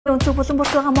Өнцөг болон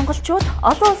бүрт байгаа монголчууд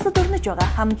олон улсад өрнөж байгаа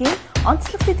хамгийн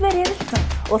онцлог сэдвээр ярилцсан.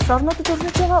 Улс орнуудад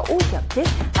өрнөж байгаа үйл явдлыг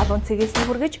алуун цэгээс нь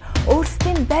хүргэж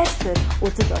өөрсдийн байр суурь,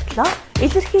 үзэл бодлоо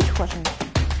илэрхийлэх болно.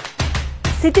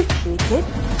 Сэдэв хэлээд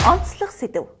онцлог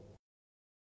сэдэв.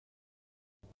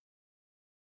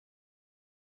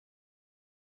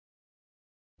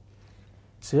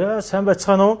 За сайн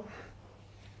байцгаана уу?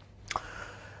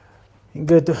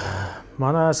 Ингээд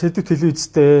манай сэдэв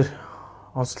телевиз дээр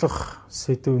онцлог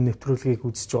сэдэв нэвтрүүлгийг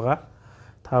үзэж байгаа.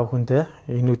 Та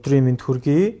бүхэндээ энэ өдрийн мэнд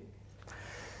хүргэе.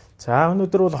 За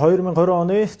өнөөдөр бол 2020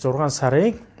 оны 6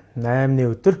 сарын 8-ны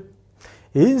өдөр.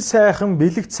 Энэ сайхан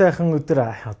бэлэгт сайхан өдөр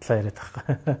хадлаа яриад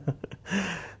байгаа.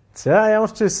 За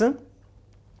ямар ч байсан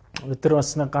өдөр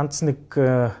бас ганц нэг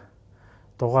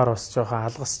дугаар бас жоохон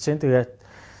алгасч जैन. Тэгээд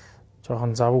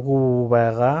жоохон завгүй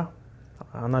байгаа.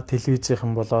 Ана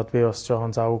телевизийнхэн болоод би бас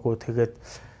жоохон завгүй. Тэгээд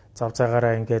зав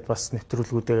цагаараа ингээд бас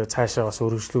нэвтрүүлгүүдээ цаашаа бас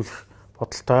өргөжлүүлэх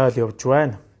бодолтой л явж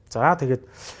байна. За тэгээд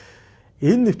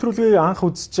энэ нэвтрүүлгийг анх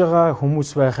үзэж байгаа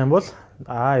хүмүүс байх юм бол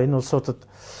энэ улсуудад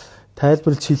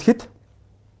тайлбарлаж хэлэхэд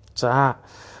за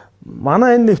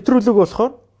манай энэ нэвтрүүлэг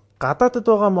болохоор гадаадд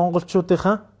байгаа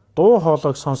монголчуудынхаа дуу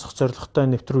хоолойг сонсох зорилготой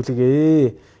нэвтрүүлэг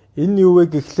ээ. Энэ юу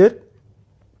вэ гэхлээр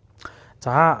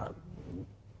за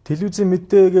телевизийн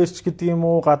мэдээлэлч гэдэг юм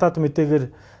уу гадаад мэдээгээр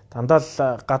дандаа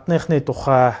л гадныхны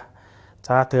тухай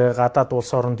за тэгээ гадаад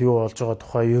улс оронд юу болж байгаа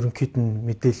тухай ерөнхийд нь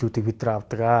мэдээллүүдийг бид нар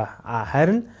авдаг.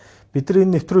 Харин бид нар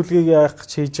энэ нэвтрүүлгийг яах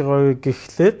гэж хийж байгаа вэ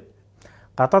гэхлээр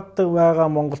гадаад байгаа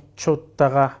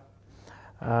монголчуудтайгаа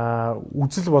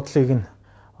үзэл бодлыг нь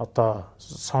одоо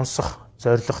сонсох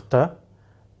зорилготой.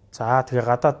 За тэгээ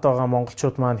гадаад байгаа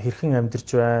монголчууд маань хэрхэн амьдарч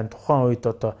байна, тухайн үед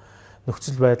одоо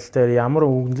нөхцөл байдал дээр ямар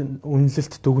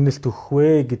үнэлэлт дүгнэлт өгөх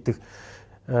вэ гэдэг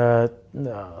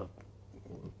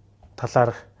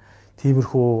талаар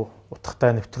тиймэрхүү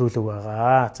утгатай нэвтрүүлэг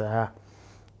байгаа. За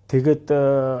тэгээд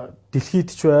дэлхийд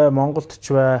ч бай, Монголд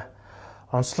ч бай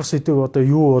онцлог сэдэв одоо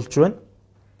юу болж байна?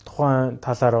 Тухайн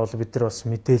талаар бол бид нар бас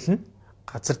мэдээлнэ.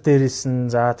 Газар дээрээс нь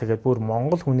за тэгээд бүр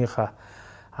монгол хүнийхээ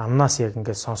амнаас яг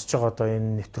ингээд сонсож байгаа одоо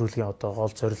энэ нэвтрүүлгийн одоо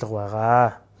гол зорилго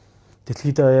байгаа.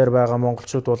 Дэлхийд даяар байгаа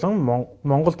монголчууд болон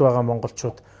Монголд байгаа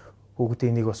монголчууд бүгд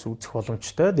энийг бас үзэх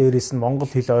боломжтой. Дээрээс нь монгол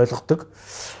хэл ойлгодог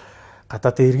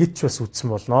гадаад иргэдч бас үзсэн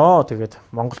болно. Тэгээд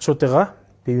монголчуудыгаа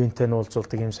бие биентэй нь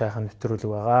уулзуулдаг юм сайхан нэвтрүүлэг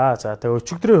байгаа. За тэгээд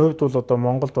өчигдрийн хувьд бол одоо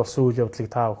Монголд болсон үйл явдлыг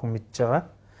та бүхэн мэдж байгаа.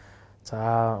 За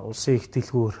улсын их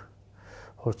дэлгүүр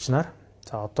хуучнаар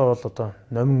за одоо бол одоо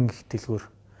номин их дэлгүүр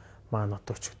маань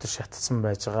одоо өчигдөр шатсан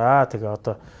байж байгаа. Тэгээ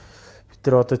одоо бид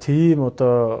нар одоо тийм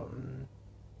одоо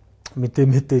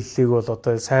мэдээллийг бол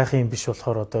одоо сайхан юм биш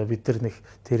болохоор одоо бид нар нэг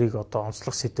тэрийг одоо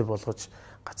онцлог сэдэв болгож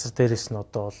газар дээрээс нь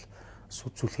одоо бол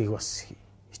үзүүлэхийг бас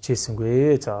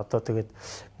хичээсэнгүй. За одоо тэгээд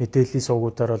мэдээллийн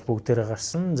сувгуудаар бол бүгдээрээ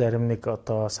гарсан. Зарим нэг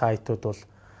одоо сайтууд бол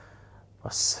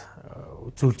бас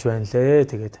үзүүлж байна лээ.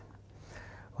 Тэгээд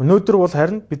өнөөдөр бол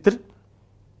харин бид нар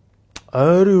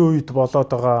ойрын үед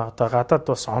болоод байгаа одоо гадаад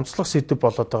бас онцлог сэдэв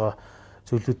болоод байгаа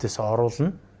зүйлүүдээс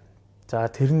оруулна. За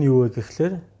тэр нь юу вэ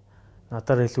гэхлээр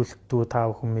надаар хэлүүлэхдээ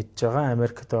та бүхэн мэдж байгаа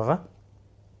Америкт байгаа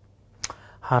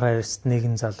хар арьст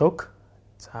нэгэн залууг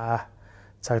за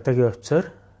цагдаагийн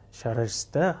офицер шар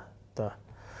арьстай одоо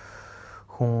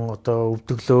хүн одоо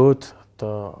өвдөглөөд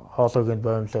одоо хоолойг нь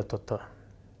боомлоод одоо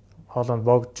хоолойнд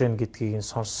богдож гин гэдгийг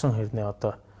сонссон хэрнээ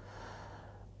одоо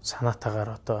санаатаагаар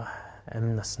одоо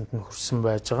амин насанд нь хүрсэн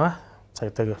байж байгаа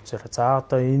цагдаагийн офицер. За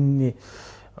одоо энэний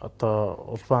одоо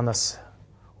улбаанаас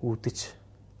үүдэж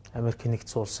Америкийн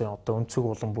нэгдсэн улсын одоо өнцөг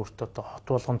болон бүрт одоо хот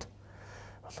болгонд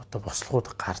одоо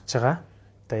бослогууд гарч байгаа.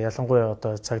 Одоо ялангуяа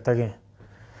одоо цагдаагийн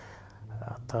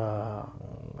одоо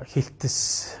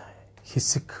хилтэс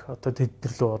хэсэг одоо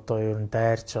тэднэрлөө одоо ер нь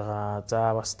дайрж байгаа.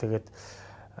 За бас тэгээд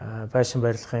байшин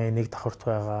барилгын нэг давхарт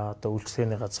байгаа одоо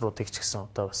үйлчлэгээний газруудыг ч гэсэн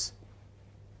одоо бас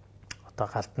одоо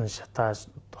галдан шатааж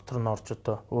дотор нь орж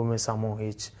одоо өөмөө самун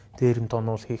хийж дээрэм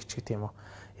тонуул хийх ч гэдэг юм уу.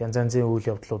 Янз янзын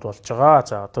үйл явдлууд болж байгаа.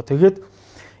 За одоо тэгээд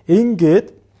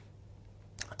ингээд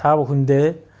та бүхэндээ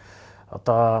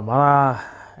одоо манай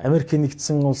Америкийн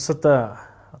нэгдсэн улсад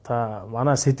одоо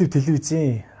манай сэдэв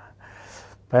телевизийн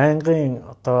байнгын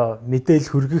одоо мэдээлэл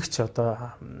хүргэгч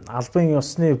одоо албан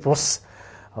ёсны бус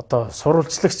одоо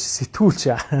сурвалжлагч сэтгүүлч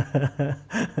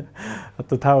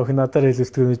одоо та бүхэн надаар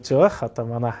хэлүүлдэг мэдж байгаа. Одоо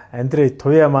манай Андреа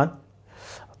Туяа маань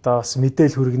одоо бас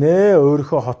мэдээлэл хүргэнэ.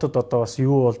 Өөрийнхөө хотод одоо бас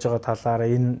юу болж байгаа талаараа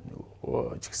энэ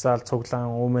жигсаал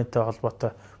цуглаан өвмөнтэй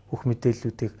холбоотой бүх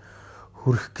мэдээллүүдийг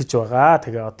хүргэх гэж байгаа.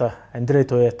 Тэгээ одоо Андреа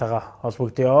Туяатайгаа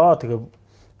холбогдъё. Тэгээ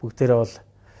бүгдээрээ бол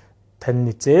тань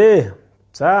низээ.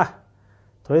 За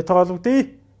Туяатайгаа холбогдъё.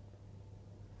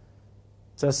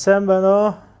 За сайн байна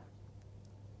уу?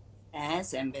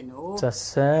 сайн байна уу. За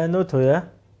сайн уу Туяа?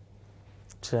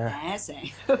 За. Сайн.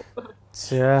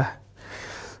 За.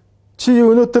 Чи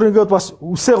өнөөдөр ингээд бас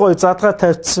үсээ гоё задгаа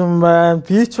тавьчихсан байна.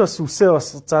 Би ч бас үсээ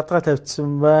бас задгаа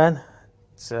тавьчихсан байна.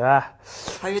 За.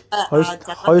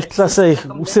 Хоёр талаасаа их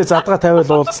үсээ задгаа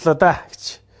тавиал уулзлаа да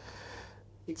гэж.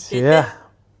 За.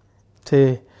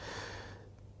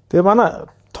 Тэгээ манай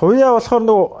Туяа болохоор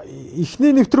нөгөө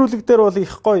эхний нэвтрүүлэг дээр бол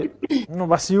их гоё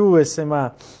бас юу байсан юм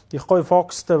аа. Их гоё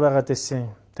фокустай байгаад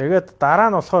байсан. Тэгээд дараа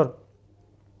нь болохоор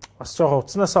бас жоохон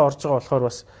уцнаасаа орж байгаа болохоор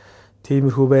бас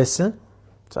тиймэрхүү байсан.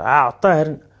 За одоо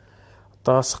харин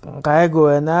одоо бас гайгүй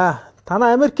байна.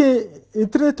 Танаа Америкийн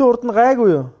интернетийн урд нь гайгүй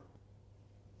юу?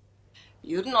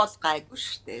 Ер нь бол гайгүй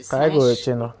шүү дээ. Гайгүй байж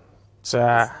гэнэ үү?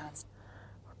 За.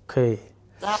 Окей.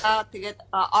 За тэгээд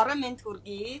орон мэнд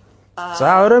хүргэе.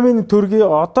 За орой минь төргий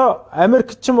одоо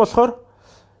Америкчин болохоор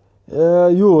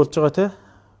юу болж байгаа те?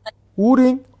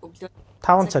 Үүрийн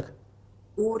 5 цаг.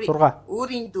 6.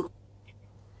 Үүрийн 4.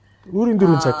 Үүрийн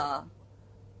 4 цаг.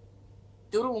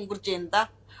 4 өнгөрж байна да.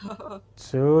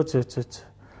 Зөө.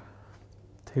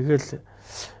 Тэгэл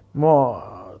мо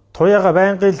Туяага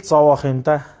байнгын л зовоох юм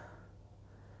да.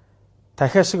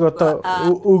 Дахиад шиг одоо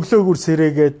өглөөгөр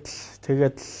сэрээгээд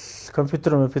тэгээд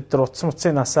компьютер утас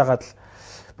муцын насаагаад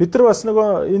бид нар бас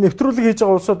нөгөө энэ нэвтрүүлэг хийж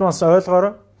байгаа улсууд бас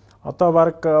ойлгоорой. Одоо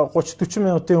баг 30-40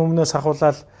 минутын өмнөөс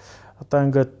ахуулаад одоо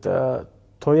ингээд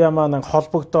Туяа маань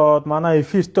холбогдоод манай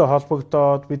эфиртэй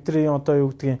холбогдоод бидний одоо юу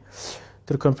гэдгийг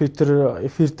тэр компьютер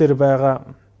эфир дээр байгаа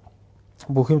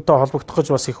бүх юмтай холбогдох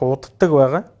гэж бас их уддаг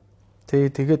байгаа.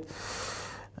 Тэгээд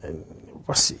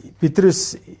бас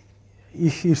бидрээс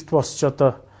их эрт босч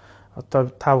одоо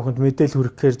та бүхэнд мэдээлэл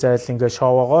хүргэхээр зайл ингээд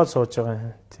шоугоо сууж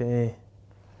байгаа. Тий.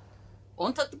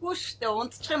 Унтдаггүй шүү дээ.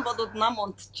 Унтчих юм бол нам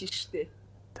унтчих шүү дээ.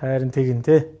 Тайран тэгин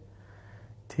те.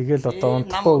 Тэгэл одоо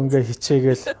унтахгүй ингээ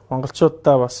хичээгээл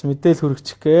монголчуудаа бас мэдээлэл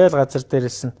хүргэчих гээл газар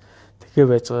дээрээс нь тэгээ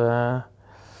байж байгаа.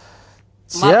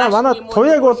 За манай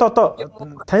Туяаг бол одоо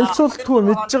танилцуултгүй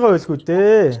мэдж байгаа байлгүй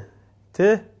дээ.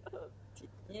 Тэ?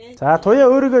 За Туяа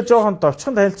өөрийгөө жоохон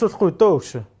довчхон танилцуулахгүй дөө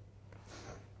өгшөө.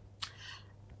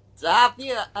 За би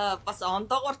бас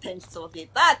ондоогоор танилцуулъя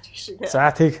да гэх шиг.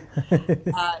 За тэг.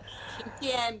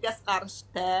 Хэмтэмгээс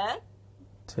гаралтай.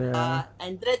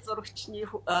 Андреа зурагчны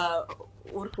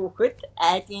үр хүүхэд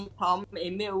айлын том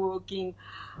эмээ өвөгийн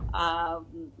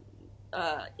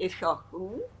эрх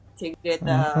охин. Тэгээд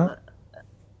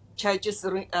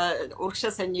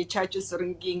урагшаа саний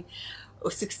чажисрынгийн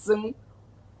өсгсөн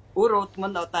өөр удам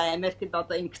нь одоо Америкт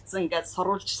одоо ингэсэн ингээд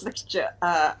сурвалжлагч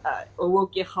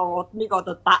өвөөгийнхөө удмыг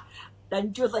одоо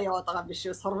дамжуулаа яваад байгаа юм биш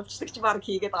үү? Сурвалжлагч баг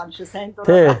хийгээд байгаа юм шүү. Сайн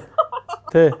дураа.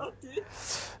 Тий.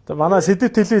 Тэгээ манай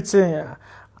сэдэв телевизийн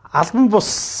албан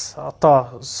бус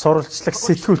одоо сурвалжлагч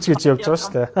сэтгүүлч гэж явж байгаа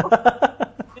шүү дээ.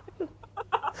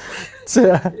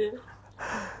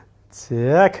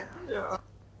 Зэг.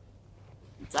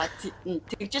 За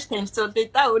тэгжээс танилцуулъя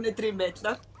да өнөөдрийн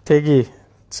байдлаар. Тэгье.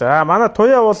 За манай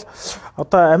Туяа бол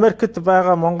одоо Америкт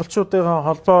байгаа монголчуудын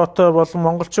холбоотой болон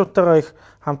монголчуудтайгаа их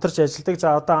хамтарч ажилладаг.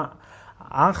 За одоо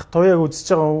анх Туяаг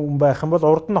үзэж байгаа хүн байх юм бол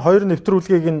урд нь 2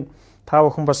 нэвтрүүлгийг нь та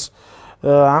бүхэн бас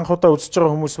анх удаа үзэж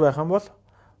байгаа хүмүүс байх юм бол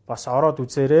бас ороод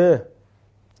үзээрэй.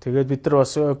 Тэгээд бид нар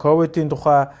бас ковидын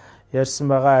тухай ярьсан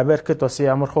байгаа. Америкт бас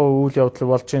ямархуу үйл явдал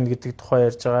болж байна гэдэг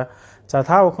тухай ярьж байгаа. За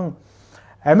та бүхэн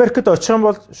Америкт очих юм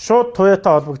бол шууд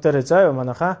Туяатай холбогдорой заа юу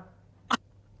манайхаа.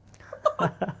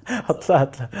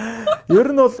 Хадлаа.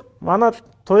 Ер нь бол манай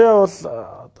Туяа бол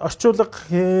орчуулга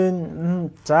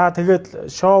хийн. За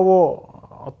тэгээд шоу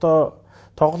одоо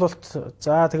тоглолт.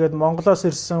 За тэгээд Монголоос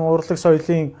ирсэн урлаг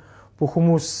соёлын бүх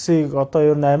хүмүүсийг одоо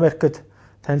ер нь Америкт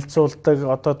танилцуулдаг.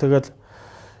 Одоо тэгээд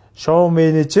шоу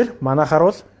менежер манайхаар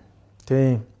бол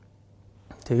тийм.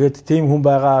 Тэгээд тийм хүн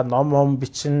байгаа, ном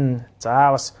бичнэ.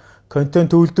 За бас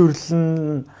контент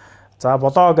үйлдвэрлэн. За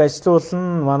блог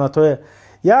ажилуулна. Манай Туяа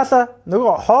яала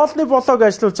нөгөө хоолны блог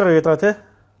ажиллуулж байгаа гэдэг тий.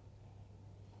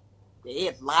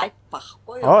 Лайв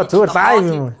баггүй юу? Зүгээр лайв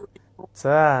юм.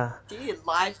 За. Тий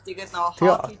лайв тэгээд нөгөө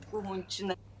хоол хийдгүү хүн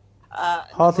чинь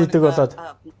хоол хийдэг болоод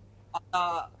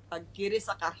одоо гэрээс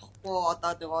гарахгүй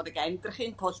одоо нөгөө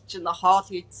амьдрахын тулд чинь хоол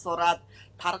хийж сураад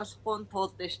таргалахгүй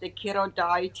тулд штэ keto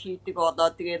diet хийдэг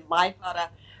болоод тэгээд лайваараа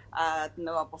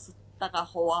нөгөө бусдтайгаа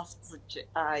хуваалцаж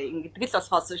ингэдэг л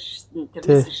болохоос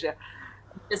тэрнээс ш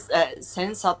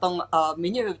сенс одоо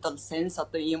миний хувьд бол сенс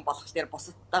одоо ийм болох дээр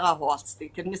бусдтайгаа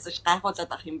хуваалцдаг. Тэрнээс ш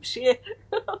гайхуулаад ах юм биш ээ.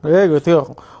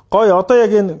 Тэгээ гоё одоо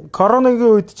яг энэ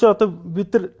коронагийн үед чи одоо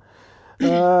бид нар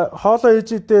хоолоо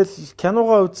хийж идэл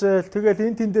киногоо үзэл тэгэл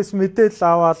эн тэндээс мэдээлэл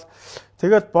аваад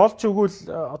тэгэл болж өгвөл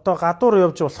одоо гадуур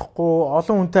явж болохгүй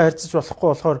олон хүнтэй харьцаж болохгүй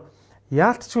болохоор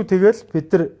яалтчгүй тэгэл бид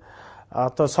нар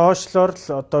одоо сошиалор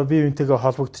л одоо бие биентэйгээ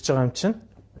холбогдож байгаа юм чинь.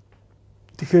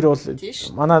 Тэгэхээр бол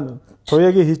манай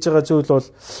Туяагийн хийж байгаа зүйл бол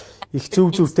их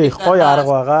зөв зөвтэй их гоё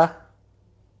арга байгаа.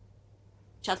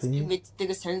 Чат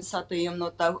мэддэг сенс одоо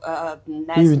юмнуудаа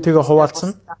бие биентэйгээ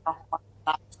хуваалцсан.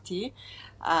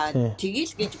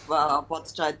 Тэгээл гэж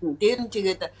бодож байгаа. Дээр нь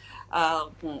тэгээд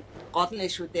гол нь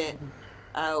шүү дээ.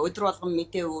 Өдөр болгон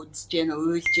мэдээ үзэж гэн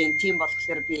уйлж гэн тийм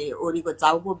болохоор би өөрийгөө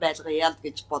завгүй байлгая л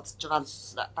гэж бодож байгаа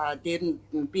л дээр нь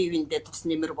бие биендээ тус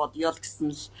нэмэр бодё л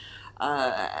гэсэн л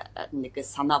нэг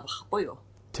санаа багхгүй юу.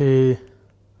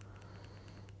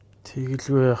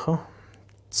 Тэгэлгүй яах вэ?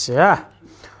 За.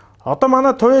 Одоо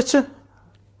манай Туягийнх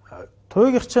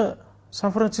чи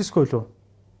Сан Франциско лөө?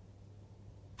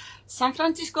 Сан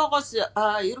Францискогоос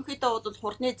ерөнхийдөө бол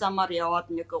хурдны замаар яваад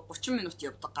нэг 30 минут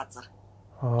явдаг газар.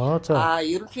 За.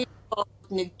 Ерөнхийдөө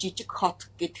нэг жижиг хот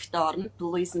гэдэгтээ орно,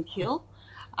 Pleasant Hill.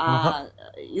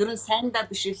 Ер нь сайндаа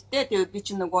биш л дээ. Тэгээд би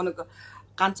чи нөгөө нэг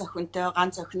ганц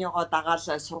охиныгоо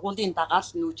дагаал сургуулийн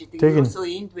дагаал нүүж идэг. Ерөөсөө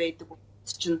энд байдаг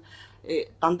чинь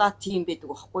дандаа тийм байдаг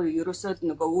байхгүй юу? Ерөөсөө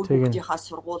нөгөө үр хүүхдийнхаа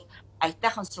сургууль,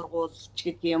 аятайхан сургууль ч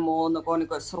гэдэг юм уу, нөгөө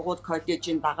нэг сургууль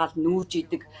коллежийн дагаал нүүж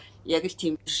идэг. Яг л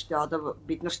тийм шүү дээ. Одоо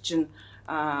бид нар чинь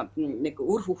нэг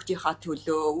үр хүүхдийнхаа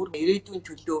төлөө, үр ирээдүйн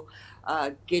төлөө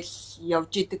гэл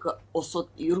явж идэг улсууд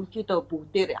ерөнхийдөө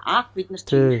бүгдээр анх бид нар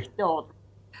чинь ихтэй бол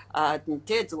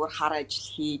тэ зүгээр хар ажил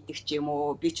хийдэг ч юм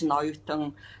уу, би чинь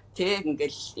оюутан тэ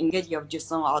ингээл явж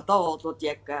исэн. Одоо бол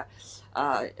яг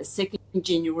second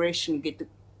generation гэдэг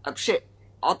биш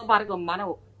одоо баг манай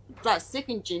за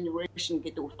second generation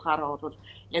гэдэг утгаараа бол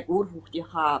яг үр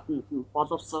хүүхдийнхаа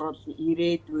боловсрол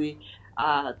ирээдүй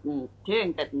тэ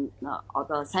ингээд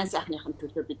одоо сайн сайхныхын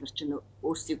төлөө бид нар чинь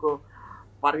өөрсдийгөө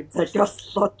баг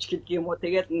золиослоод ч гэдэг юм уу.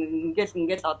 Тэгээд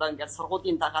ингээл одоо ингээд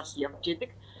сургуулийн дагаал явж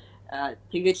идэг.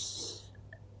 Тэгэл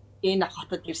энэ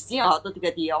хотод ирсэн. Одоо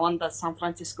тэгээд явандаа Сан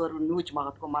Франциско руу нүүж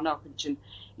магадгүй манай охин чинь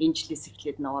энэ жилээс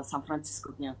эхлээд нөгөө Сан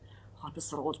Францискогийн хотод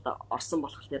сургуульд орсон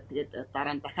болохоор тэгээд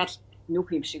дараа нь дахиад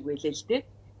нүүх юм шиг байлээ л дээ.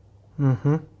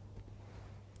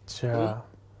 За.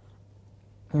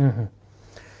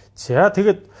 За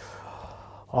тэгээд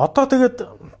одоо тэгээд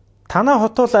танаа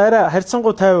хот бол арай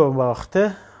харьцангуй 50% байгаах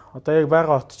те. Одоо яг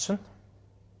байгаа хот чинь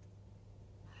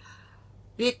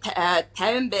би 50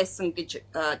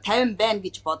 байна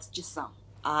гэж бодож исэн.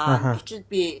 Гэтэл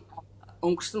би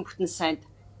өнгөрсөн бүтэн санд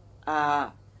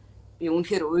би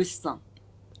үнэхээр уйлсан.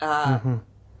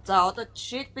 За одоо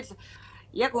жишээлбэл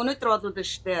яг өнөөдөр бол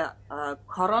штэ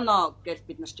корона гэж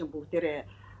бид нар чинь бүгдээрээ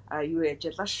юу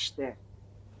яжлаа штэ.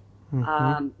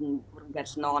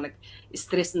 Ингээл нэг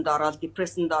стрессэнд ороод,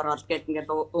 депрессэнд ороод гэл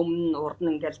ингээл өмнө урд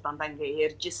нь ингээл дандаа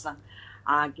ингээ ярьжсэн.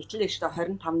 Гэтэл штэ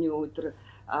 25-ны өдөр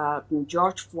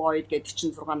George Floyd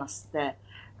гэдэг 46 настай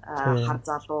хар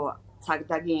залуу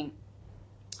цагдаагийн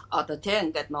одоо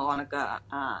тэг ингээд нөгөө нэг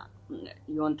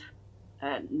юунд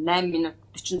 8 минут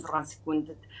 46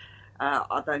 секундэд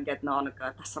одоо ингээд нөгөө нэг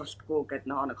тасралтгүй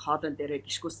гэдэг нөгөө нэг хоолон дээрээ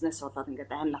гიშгүүснээс болоод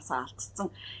ингээд амь насаа алдсан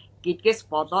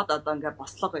гэдгээс болоод одоо ингээд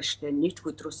бослого штэ нийт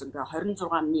өдрөөс ингээд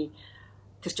 26-ны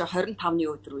тэр чинь 25-ны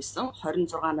өдөр байсан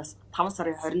 26-наас 5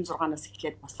 сарын 26-наас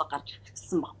эхлээд бослого гарч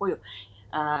ирсэн баггүй юу.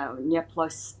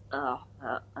 Неаполис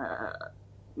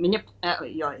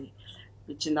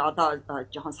би чинь одоо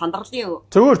жоохон сандарлын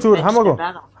зүгээр хамаагүй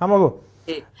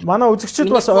манай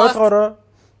үзэгчид бас ойлгоорой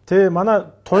тий манай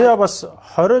Туяа бас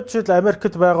 20 жил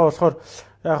Америкт байгаа болохоор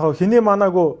яг хэний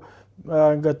манаагүй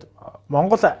ингээд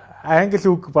Монгол англи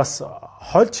үг бас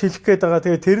хольж хэлэх гээд байгаа.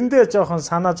 Тэгээ тэрэндээ жоохон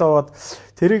санаа зовоод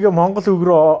тэрийг монгол үг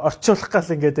рүү орчуулах гал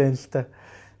ингээд байна л та.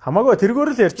 Хамаагүй тэргээр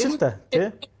л ярьчих л та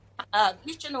тий.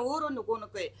 Би ч өөрөө нөгөө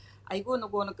нэг айгүй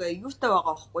нөгөө нэг юутай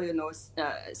байгаа байхгүй юу нөгөө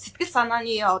сэтгэл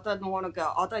санааны одоо нөгөө нэг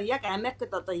одоо яг Америкт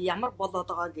одоо ямар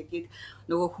болоод байгаа гэдгийг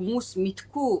нөгөө хүмүүс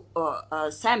мэдхгүй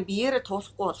сайн биеэрээ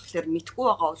туулахгүй болохоор мэдхгүй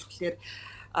байгаа болохоор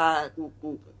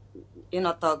энэ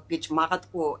одоо гэж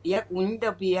магадгүй яг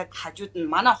үнэндээ би яг хажууд нь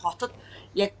манай хотод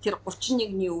яг тэр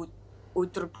 31-ний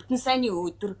өдөр бүтэн сайнны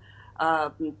өдөр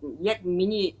яг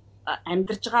миний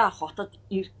амьдарч байгаа хотод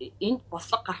энд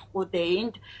бослого гарахгүй дээ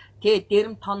энд тэгээ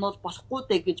дэрэм тонол болохгүй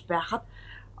дээ гэж байхад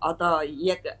одоо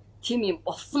яг тийм юм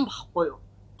болсон байхгүй юу.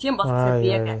 Тийм болохоор би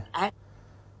яг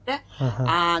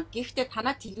гэхдээ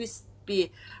танаа телевиз би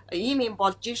ийм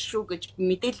болж шүү гэж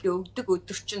мэдээлэл өгдөг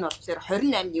өдөр чинь болохоор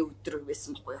 28-ны өдөр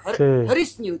байсан байхгүй юу.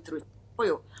 29-ний өдөр байхгүй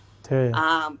юу.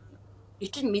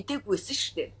 Итэл мдэггүйсэн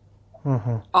шүү дээ.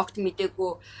 Огт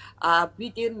мдэггүй би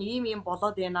дээр нь ийм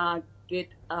болоод байна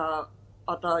гэд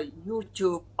одоо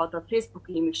YouTube одоо Facebook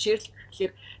юм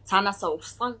шеэрлэхээр цаанаасаа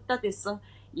устгагдаад байсан.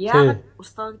 Яг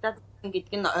устгагдаад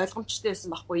гэдэг нь ойлгомжтой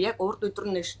байсан байхгүй яг урд өдөр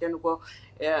нь штэ нөгөө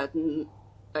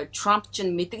Trump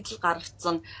чинь мэдээлэл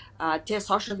гаргацсан тий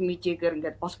сошиал медиагээр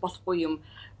ингээд болохгүй юм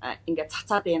ингээд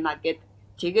цацаад байна гэд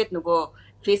тэгээд нөгөө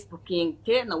Facebook-ийн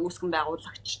тий үүсгэн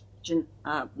байгуулагч чинь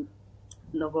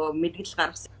нөгөө мэдээлэл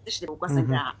гаргасан шүү дээ. Угаасаа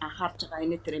ингээд анхаарч байгаа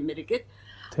энэ тэр юмэргээд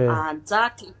за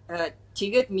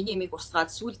тэгээд миний имийг устгаад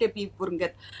сүүлдээ би бүр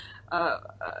ингээд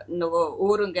нөгөө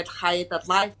өөр ингээд хаяад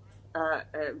лайв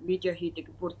видео хийдэг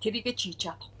бүр тэрийгэ хийж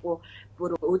чадахгүй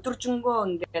бүр өдөржингөө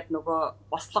ингээд нөгөө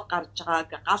бослого гарч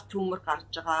байгаа гал төмөр гарч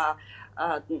байгаа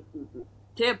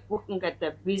тэг бүх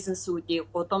ингээд бизнесүүдийг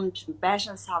гудамж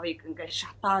байшин савыг ингээд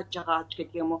шатааж байгаа ч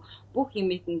гэдэг юм уу бүх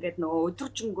имийг ингээд нөгөө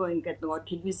өдөржингөө ингээд нөгөө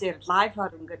телевизээр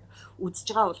лайваар ингээд үзэж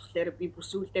байгаа болохоор би бүр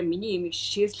сүүлдээ миний имийг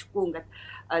шеэрлэхгүй ингээд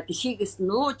дэлхийгээс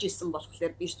нууж исэн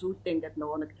болохоор би сүүлдээ ингээд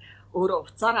нөгөө нэг өөрөө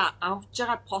уцаараа авж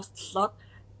байгаа постлоод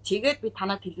тэгээд би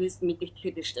танаа телевизэд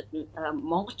мэдэгдэхэд байна шүү дээ.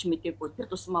 Монголч мэдээгүй. Тэр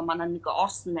тусмаа манай нэг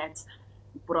Орос найз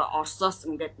бүр Оросоос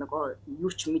ингээд нөгөө юу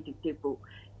ч мэдэгдээгүй.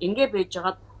 Ингээ байж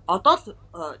байгаад одоо л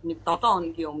нэг 7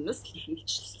 хоногийн өмнөөс л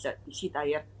ихэлжлээ. Дэлхийд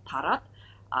даяар тараад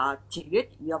тэгээд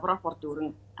Европоор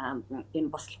дөрөн энэ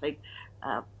бослогыг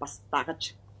бас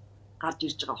дагаж гарч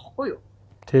ирж байгаа байхгүй юу?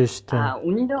 Тийм шүү дээ.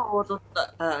 Үнэндээ бол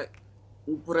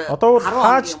бүр одоо бол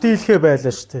хааж дийлхэ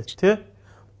байлаа шүү дээ, тий?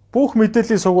 Бүх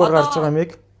мэдээллийн сугаар гарч байгаа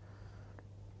юмыг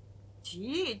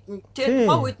тэр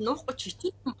хавд нуухгүй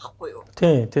чичээсэн байхгүй юу?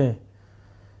 Тийм.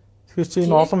 Тэгэхээр чи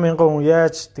энэ олон мянган хүн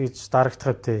яаж тэгж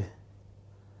дарагдах вэ?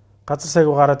 Газар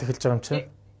сайгүй гараад эхэлж байгаа юм чи.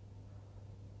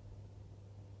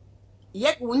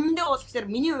 Яг үнэндээ бол тэгэхээр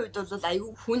миний хувьд бол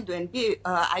аюу хүнд байна. Би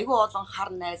аюу олон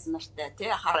хар найз нартай тий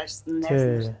харсан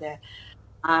найз нартай.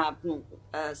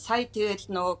 Сая тэгэл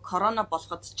нөгөө корона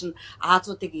болоход чинь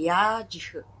Азуудыг яаж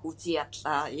их үзий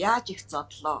ядлаа, яаж их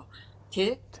зодлоо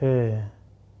тий?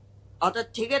 Одоо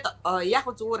тэгээд яг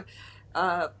зүгээр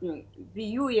би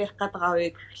юу ярих гээд байгаа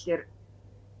вэ гэхлээр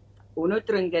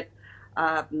өнөөдөр ингээд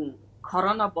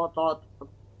корона болоод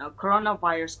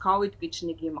коронавирус ковид гэж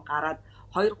нэг юм гараад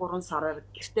 2-3 сараар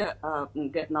гэртээ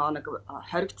ингээд нэг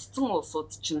хоригдсон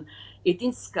улсууд чинь эдийн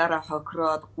засгаараа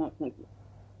хохироод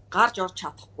гарч орж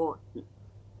чадахгүй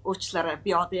уучлаарай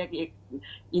би одоо яг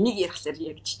энийг ярихлаар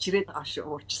яг чичрээд байгаа шүү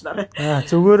уучлаарай.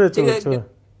 Зүгээрээ зүгээр.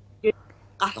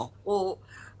 Гарахгүй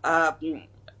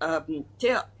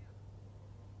тэ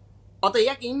одоо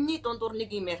яг энэний дундуур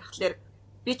нэг юм ярихлаар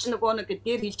би ч нөгөө нэг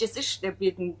дээр хэлжсэн шүү дээ би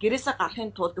гэрээсээ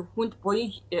гарахын тулд хүнд буян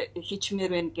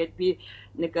хийчмээр байна гэд би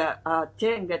нэг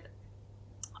тэ ингээд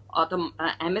одоо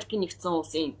Америкийн нэгдсэн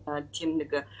улсын тийм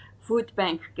нэг food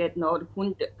bank гэд нөгөө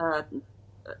хүнд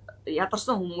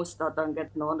ядарсан хүмүүст одоо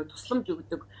ингээд нөгөө тусламж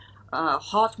өгдөг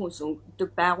хоол хүнс өгдөг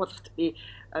байгууллагт би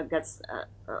ингээд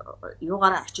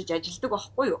юугаараа очиж ажилладаг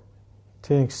байхгүй юу?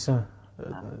 Тийм гэсэн.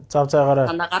 Зав заагаараа.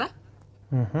 Танаагаараа.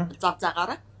 Зав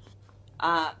заагаараа.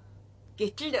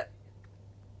 Гэтэл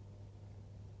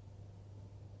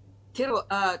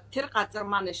тэр газар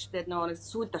маань штэ нөгөө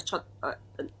сүүлд очиход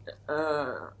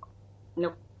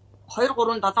нэг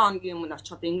 2-3-7 хоногийн өмнө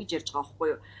очиход ингэж ярьж байгаа байхгүй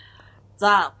юу?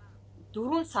 За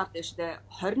 4 сард штэ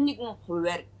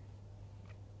 21%-аар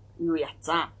юу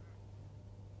яцсан.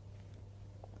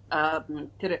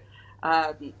 Тэр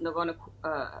нөгөө нэг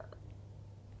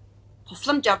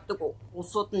тусламж авдаг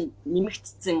улсууд нь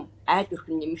нэмэгдсэн, айл өрх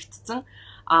нь нэмэгдсэн.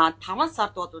 5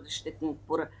 сард бодвол штэ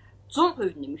бүр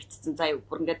 100% нэмэгдсэн. За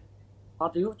бүр ингээд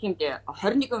одоо юу гэх юм бэ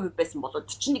 21% байсан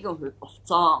болоод 41%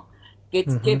 болцсон.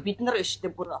 Гэтэл бид нар штэ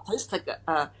бүр 2 цаг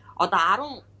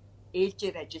одоо 10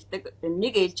 ээлжээр ажилдаг.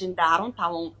 Нэг ээлжиндээ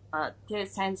 15 тэ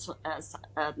сайн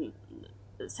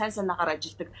санаагаар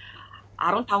ажилдаг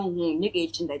 15 хүн нэг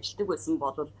ээлжинд ажилдаг байсан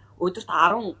бол өдөрт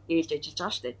 10 ээлж ажиллаж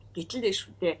байгаа штэ. Гэтэл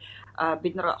дэшвүтээ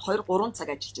бид нар 2-3 цаг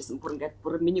ажиллаж байсан. Бүр ингээд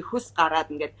бүр миний хөс гараад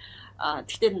ингээд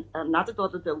тэгтээ надад бол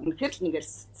үнэхээр л ингээд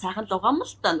сайхан л угаам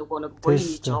л та нөгөө нэг буян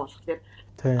хийж байгаа болохоор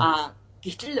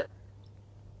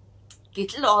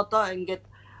гэтэл одоо ингээд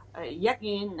яг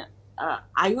энэ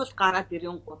аюул гараад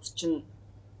ирэн гут чинь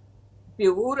би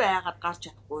өөрөө айгаад гарч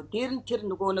чадахгүй. Дээр нь тэр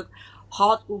нөгөө нэг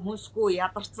хоолгүй хүнсгүй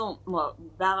ядарсан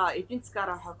байгаа эдийн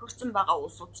засгаараа хохирсон байгаа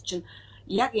улсууд чинь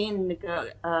яг энэ нэг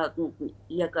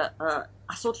яг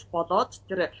асуудал болоод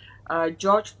тэр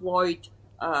George Floyd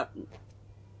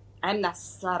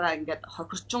амнасаараа ингээд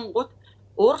хохирчингууд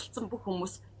ууралцсан бүх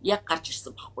хүмүүс яг гарч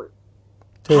ирсэн байхгүй юу?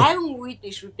 50 үед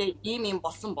шүү дээ ийм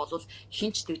болсон болвол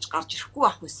хинч тэгж гарч ирэхгүй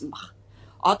байх байсан баг.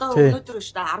 Одоо өнөөдөр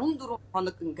шүү дээ 14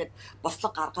 хоног ингээд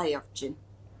бослого гаргаа явж байна.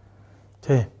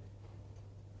 Тий.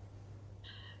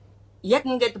 Яг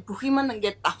ингээд бүх юм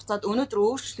ингээд давцаад өнөөдөр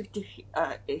өөрчлөгдөх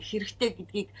хэрэгтэй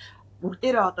гэдгийг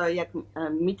бүгдээрээ одоо яг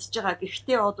мэдж байгаа.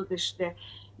 Гэхдээ одоо шүү дээ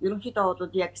ерөнхийдөө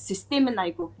бол яг систем нь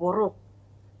айгүй буруу.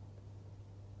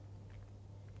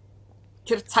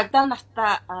 тэр цагдаа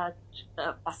нартаа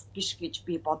бас биш гэж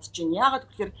би бодож байна. Яагаад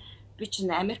гэвэл би чинь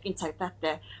Америкийн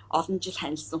цагдаатай олон жил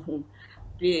танилсан хүн.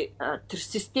 Би тэр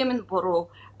систем нь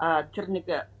буруу, тэр нэг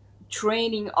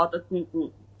трейнинг одоо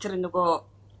тэр нөгөө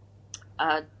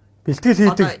бэлтгэл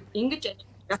хийдэг. Ингэж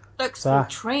ятдаг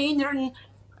трейнер нь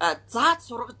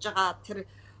зааж сургаж байгаа тэр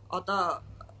одоо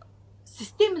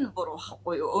систем нь буруу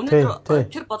байхгүй юу? Өнөөдөр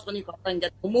тэр болгоныг одоо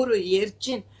ингээд өмөрөө ярьж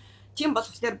гин. Тийм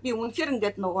болохоор би үнэхээр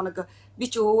ингээд нөгөө нэг би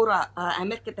ч өөрөө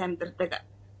Америкт амьдардаг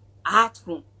Аз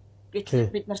хүн.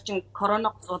 Бид нар чинь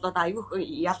коронавирус болоод аюух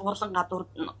ялгуурлан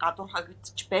гадуур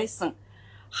хагтж байсан.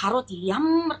 Харууд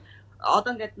ямар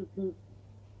одоо ингээд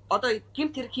одоо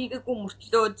гэмт хэрэг хийгээгүй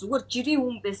мөртлөө зүгээр жирийн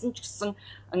хүн байсан ч гэсэн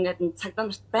ингээд цагдаа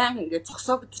нарт баян ингээд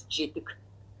цогсоогдож идэг.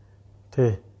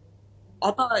 Тий.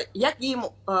 Одоо яг ийм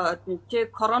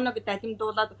тэг коронавиг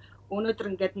дахимдуулаад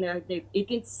өнөөдөр ингээд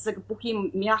эдийн засаг бүх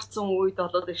юм мяарцсан үед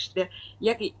болоод байна шүү дээ.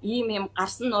 Яг ийм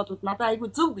гарсан нь бол надад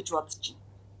айгүй зөв гэж бодож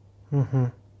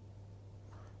байна.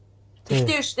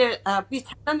 Тэгтээ шүү дээ би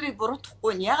цагдаа нарыг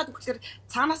буруутгахгүй нь. Ягаад гэвэл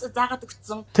цаанаас заагаад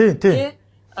өгсөн. Тий.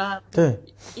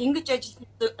 Ингэж ажил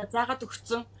заагаад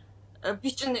өгсөн. Би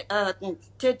чинь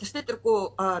тэртэргүй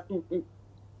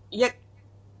яг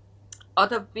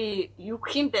одоо би юу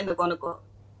гэх юм бэ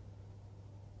нөгөө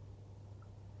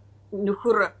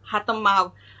нөхөр хадан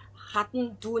маав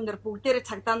хадан дүүнэр бүгдээрээ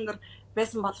цагдаа нар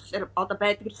байсан болохоор одоо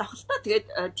байдаг л ах л та.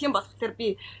 Тэгээд тийм болохоор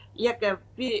би яг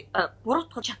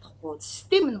буруутгах чадахгүй.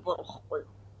 Систем нь буруухгүй.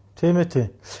 Тийм ээ тий.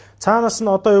 Цаанаас нь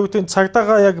одоо юу гэдэг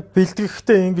цагдаагаа яг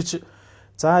бэлтгэхдээ ингэж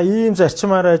за ийм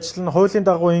зарчмаар ажиллана, хуулийн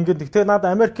дагуу ингэж. Тэгээд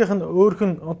надад Америкийнх нь өөрх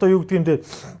нь одоо юу гэдэг юм бэ?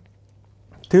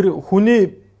 Тэр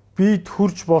хүний бид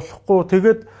хурж болохгүй.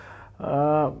 Тэгээд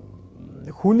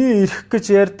хүний ирэх гэж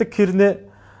ярьдаг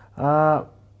хэрнээ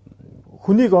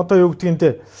хүнийг одоо юу гэдэг юм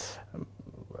те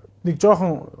нэг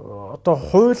жоохон одоо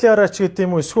хуулиараа ч гэдэг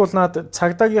юм уу эсвэл наад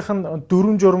цагдаагийнх нь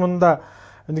дүрм журманда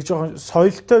нэг жоохон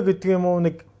соёлтой гэдэг юм уу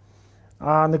нэг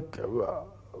одоо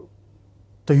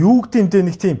юу гэдэг юм те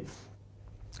нэг тийм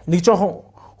нэг жоохон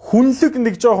хүнлэг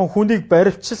нэг жоохон хүнийг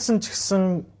баривчилсан ч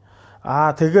гэсэн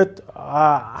тэгээд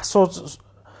асуулт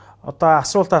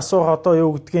асуух одоо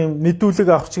юу гэдгийг мэдүүлэг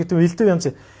авах ч гэдэг юм элдв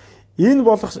янз. Энэ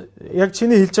болох яг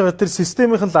чиний хэлж байгаа тэр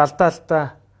системийнх нь л алдаа л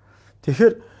та.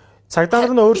 Тэгэхээр цагдаа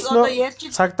нар нь өөрснөө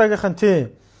цагдаагийнх нь тийм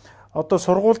одоо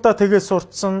сургуульдаа тэгээс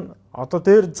сурцсан одоо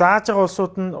дээр зааж байгаа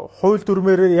улсууд нь хууль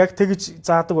дүрмээрээ яг тэгж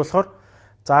заадаг болохоор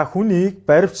за хүнийг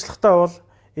баривчлахтаа бол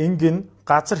ингэн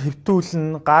газар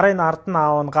хэвтүүлнэ, гарын ард нь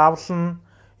аавна, гавлна.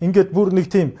 Ингээд бүр нэг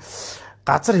тийм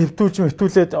газар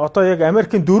хэвтүүлээд одоо яг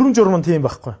Америкийн дүрм журман тийм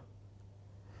байхгүй.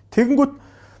 Тэгэнгүүт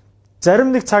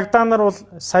зарим нэг цагдаа нар бол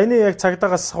саяны яг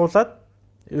цагдаагаас сахуулаад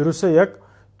ерөөсөө яг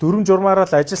дүрм журмаараа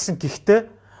л ажилласан гэхдээ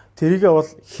тэрийгээ бол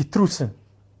хэтрүүлсэн.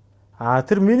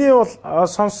 Тэр миний бол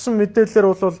сонссон мэдээлэлээр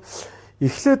бол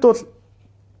эхлээд бол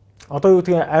одоо юу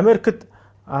гэдгийг Америкт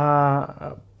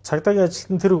цагдаагийн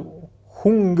ажилтан тэр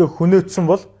хүн ингээ хүнөөдсөн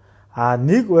бол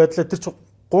нэг байдлаа тэр чинь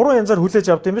 3 янзаар хүлээж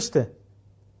авд юм ба штэ.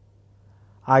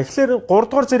 Эхлээд 3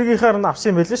 дугаар зэргийнхаар нь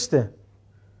авсан юм байл шүү дээ.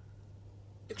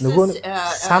 Нөгөө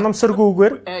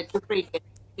санамсаргүйгээр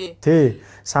тий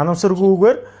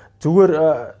санамсаргүйгээр зүгээр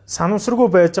санамсаргүй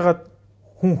байжгаад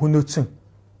хүн хүнөөцсөн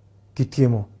гэдэг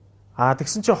юм уу.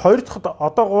 Тэгсэн чинь 2 дахь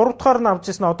одоо 3 дахьаар нь авч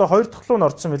ирсэн одоо 2 дахь руу нь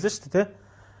орсон байлаа шүү дээ тий.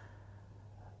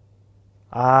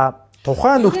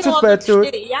 Тухайн нөхцөл байдлын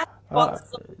үед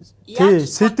тий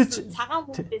сэтэж цагаан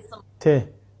хүн байсан. Тий.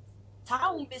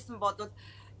 Цагаан хүн байсан бодвол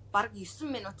бараг 9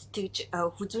 минут тэгж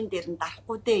хүзүүн дээр нь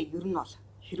дарахгүй дээ ер нь бол.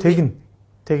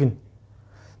 Тэгнэ.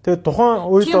 Тэгээд тухайн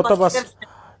үед одоо бас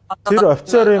тэр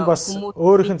офицерын бас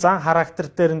өөрийнх нь зан характер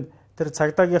дээр нь тэр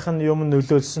цагдаагийнх нь юм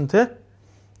нөлөөлсөн тий.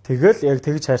 Тэгэл яг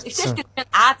тэгж харьцсан.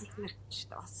 Аз их нэртэй шүү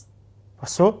дээ бас.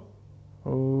 Бас уу?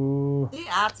 Тий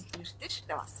Аз их нэртэй шүү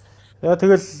дээ бас. Яа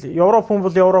тэгэл Европ хүн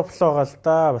бол Европ л байгаа л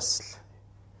да бас л.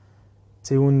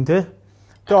 Зөвүүн тий.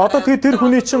 Тэгээ одоо тэр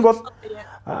хүний чинь бол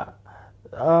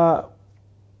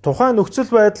тухайн нөхцөл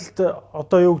байдалд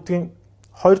одоо юу гэдгийг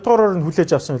 2 дугаараар нь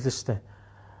хүлээж авсан байлаа шүү дээ.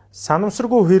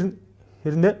 Санамсаргүй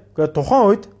хэрнээ гэхдээ тухайн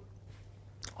үед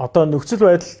одоо нөхцөл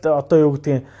байдалд одоо юу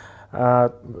гэдгийг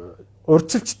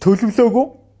урьдчилж төлөвлөөгүй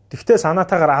тэгтээ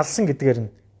санаатаагаар алсан гэдгээр нь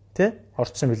тий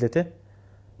орцсон билээ тий.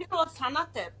 Би бол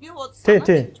санаатай. Би бол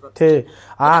санаатай.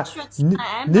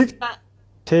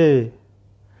 Тий.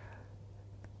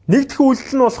 Нэг дэх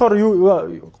үйлдэл нь болохоор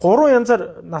 3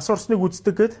 янзаар нас урсныг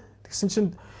үздэг гээд тэгсэн чинь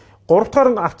 3 дахьаар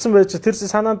нь авцсан байж тэр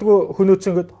санаандгүй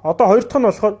хөнөөцсөн гээд одоо 2 дахь нь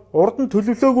болохоор урд нь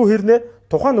төлөвлөөгүй хэрнээ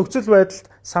тухайн нөхцөл байдалд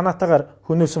санаатаагаар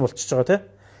хөнөөсөн болчихж байгаа тийм.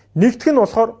 Нэгдэх нь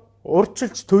болохоор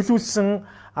урьдчилж төлөвлөсөн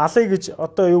алыг гэж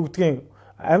одоо юу гэдгийг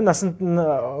амь насанд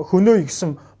хөнөө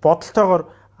гэсэн бодолтойгоор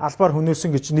албаар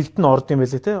хөнөөсөн гэж нэгт нь орд юм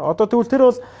байлээ те. Одоо тэгвэл тэр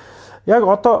бол яг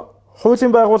одоо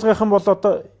хуулийн байгууллагынхан бол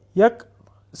одоо яг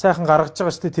сайхан гаргаж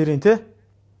байгаа шүү дээ тэрийн те.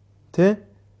 Тэ?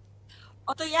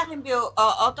 Одоо яг юм би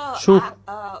одоо 2-7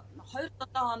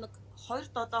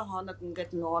 хоног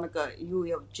ингээд нөгөө нэг юу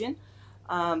явж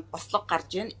байна. Бослого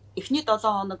гарч байна. Эхний 7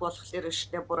 хоног болохоор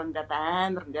штэ бүр ингээд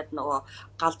амар ингээд нөгөө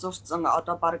галзуурцсан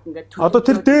одоо баг ингээд одоо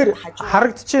тэр дээр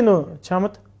харагдчихэв нөө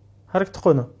чамд?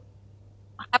 Харагдахгүй нөө?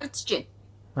 Харагдчихэв.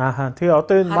 Ааха. Тэгээ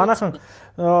одоо энэ манайхан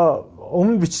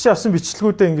өмнө бичиж авсан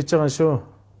бичлэгүүдээ ингэж байгаа шүү.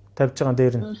 Тавьж байгаа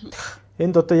дээр нь.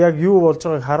 Энд одоо яг юу болж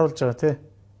байгааг харуулж байгаа тий.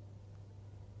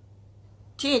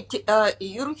 Тий,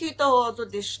 ерөнхийдөө бол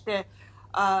штэ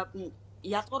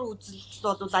ядгар үзэл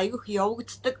бол аюух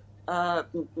явагддаг.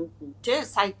 Тий,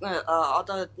 сая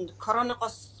одоо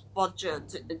коронавигоос болж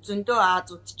зөндөө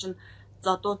Азууд чинь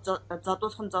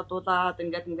задуулаад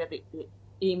ингээд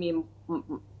ийм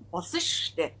болсон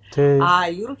шүү дээ.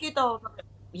 Ерөнхийдөө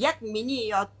яг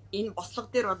миний энэ бослого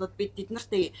дээр бол бид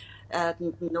нарт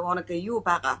нөгөө нэг юу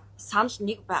байгаа, санал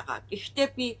нэг байгаа. Гэхдээ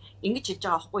би ингэж хэлж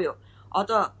байгаа байхгүй юу?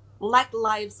 Одоо Black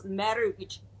Lives Matter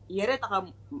гэж яриад байгаа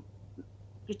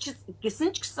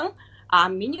гэсэн ч гэсэн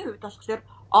миний хувьд болохоор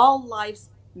All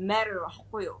Lives Matter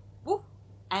байхгүй юу? Бүх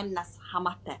амьнаас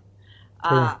хамаатай.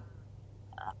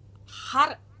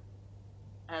 Хар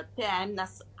тэ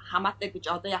амьнаас хамаатай гэж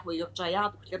одоо яг явж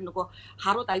байгаа. Яг тэгэхээр нөгөө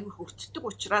харууд аюу хөртдөг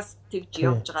учраас тэгж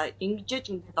явж байгаа.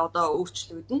 Ингэж ингээд одоо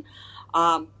өөрчлөгдөн.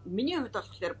 Миний хувьд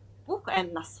болохоор бүх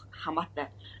амьнаас хамаатай.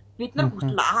 Бид нар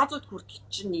хүртэл Азууд хүртэл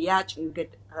чинь яаж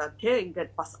ингээд тэ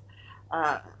ингээд бас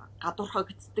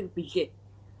гадуурхагддаг билээ.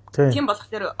 Тийм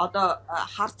болохоор одоо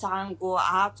хар цагаангүй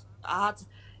Аз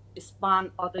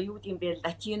Испани одоо юу гэм бэ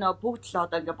Латино бүгд л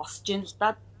одоо ингээд босч ийн л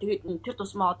да. Тэгээд тэр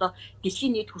тусмаа одоо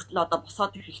дэлхийн нийт хүртэл одоо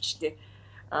босоод эхэлчихлээ.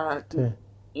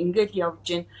 Ингээд явж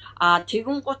гин.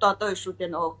 Тэгэн гут одоо шүү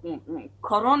дээ нөгөө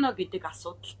корона гэдэг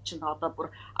асуудал чинь одоо бүр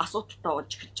асуудалтай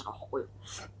болж эхэлж байгаа байхгүй юу?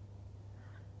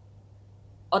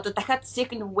 Одоо дахиад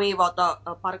second wave одоо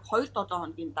баг 2-7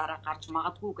 хоногийн дараа гарч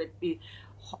магадгүй гэд би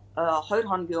 2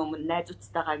 хоногийн өмнө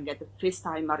найзуудтайгаа ингээд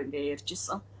FaceTime-аар ингээд ярьж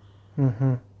исэн.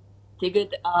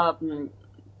 Тэгээд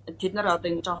тэд нар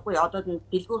одоо ингэж аахгүй одоо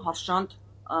дэлгүүр хоршоонд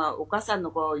угаасаа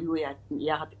нөгөө юу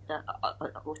яагаад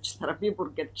уучлаарай би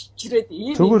бүр гэж чичрээд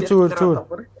ийм зүгээр.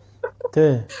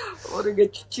 Тий. Өөрийгөө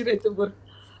чичрээд бүр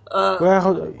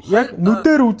яг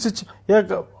нүдээр үзэж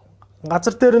яг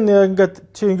газар дээр нь ингээд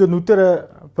чи ингээд нүдээр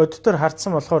бодитоор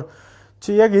хартсан болохоор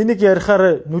чи яг энийг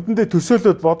ярихаар нүдэндээ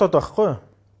төсөөлөд бодоод байхгүй юу?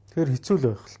 Тэгэхээр хэцүү л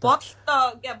байх л та. Бодолтой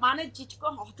ингээ манай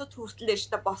жижигхэн хотод хүртлээ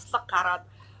штэ бослого гараад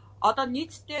одоо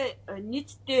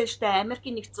нийтдээ штэ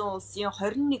Америкийн нэгдсэн улсын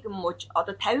 21 мууч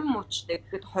одоо 50 муучтай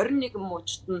гэхэд 21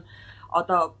 муучт нь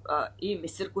одоо ийм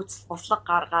эсэргүүцэл бослого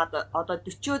гаргаад одоо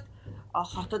 40-од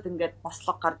хотод ингээд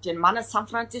бослого гарч байна. Манай Сан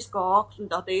Франциско,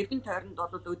 Окленд одоо иргэн тойронд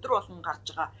бол өдөр болгон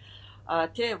гарч байгаа.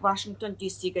 Тэ Вашингтон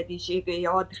DC гэдэг ишээгээ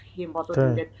яваад ирэх юм бол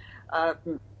ингээд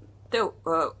тэ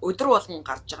өдөр болгон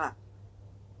гарч байгаа.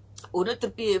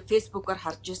 Өнөөдөр би фэйсбүүкээр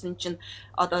харж ирсэн чинь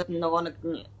одоо нөгөө нэг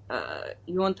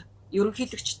юунд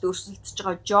ерөнхийлөгчд өрсөлдөж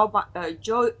байгаа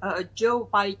Жо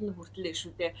Байден хүртэл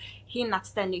шүү дээ. Хин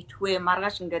нацтай нэгдэх вэ?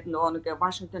 Маргааш ингээд нөгөө нэг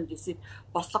Вашингтон DC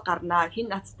бослого гарнаа. Хин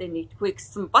нацтай нэгдэх вэ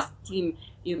гэсэн бас тийм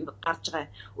юм гарч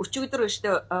байгаа. Өчигдөр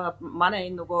өштэй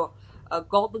манай энэ нөгөө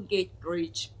Golden Gate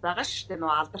Bridge байгаа шүү дээ.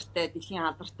 Нөгөө алдартай дэлхийн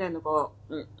алдартай нөгөө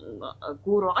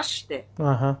гүүр байгаа шүү дээ.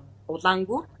 Улаан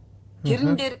гүүр.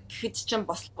 Тэрэн дээр гэхэд чинь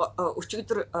бослого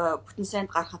өчигдөр бүтэн сайнд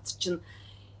гарахад чинь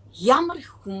ямар их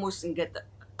хүмүүс ингээд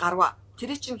гарва.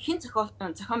 Тэр чинь хин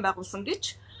зохион байгуулсан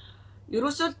гэж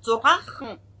ерөөсөө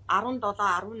 6хан 17,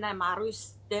 18,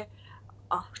 19-тэй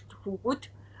хүүгүүд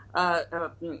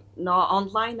нөө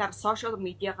онлайнаар сошиал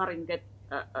медиагаар ингээд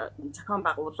зохион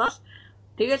байгуулаад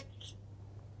тэгэл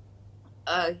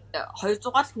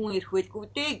 200 хүн ирэх байлгүй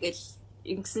дээ гэл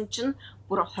ингэсэн чинь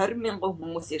бүр 20,000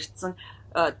 хүмүүс ирсэн.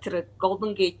 Тэр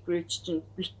Golden Gate Bridge чинь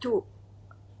битүү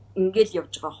ингээл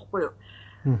явж байгаа байхгүй юу?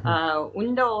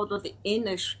 Үндэ бол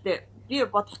энэ шүтээ би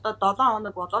бодохдоо 7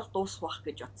 хоног болоод дуусах байх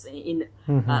гэж бодсон. Энэ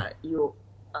юу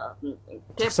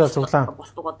тэгсэл цуглаан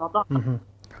бослого 7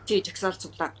 тий жагсаал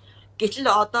цуглаан. Гэтэл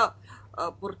одоо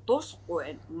бүр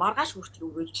дуусахгүй байна. Маргааш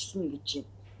хүртэл үргэлжлэнэ гэж байна.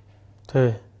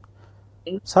 Тий.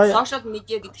 Сошиал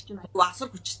медиа гэдэг чинь асар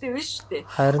хүчтэй байна шүү дээ.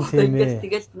 Харин тийм ээ.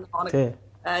 Тэгэл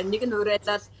нэг нь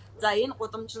урайлал за энэ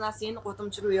гудамжнаас энэ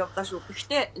гудамж руу явлаа шүү.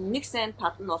 Гэхдээ нэг сайн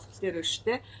тал нь болохоор шүү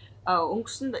дээ.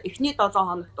 Өнгөрсөн эхний 7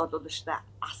 хоногт бол шүү дээ.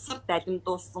 Асар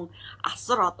далимдуулсан,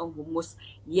 асар олон хүмүүс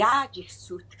яаж их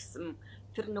сүйтгсэн.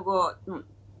 Тэр нөгөө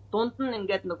дунд нь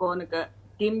ингээд нөгөө нэг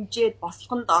дэмжээд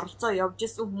бослогонд оролцоо явж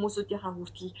исэн хүмүүсүүдийнхаа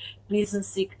хүртэл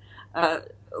бизнесийг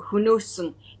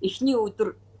хөнөөсөн эхний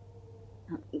өдөр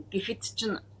гэхэд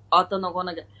чинь одоо нөгөө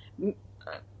нэг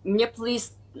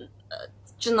Minneapolis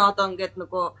чинь одоо ингээд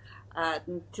нөгөө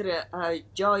тэр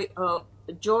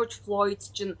George Floyd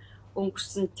чинь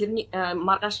өнгөрсөн тэрний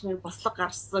маргаашны бослого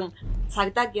гарсан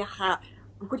цагдаагийнхаа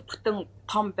бүхэл бүтэн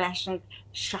том байшинг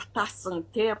шатаасан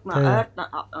тэр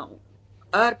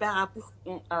ойр байгаа бүх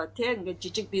тэр ингээд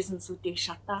жижиг бизнесүүдийг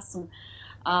шатаасан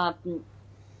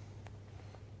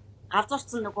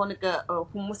газарцсан нөгөө нэг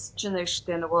хүмүүс чинь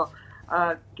штэ нөгөө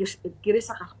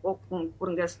гэрээсээ гарахгүй бүр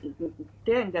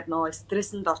ингээд нөгөө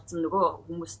стресэнд орсон нөгөө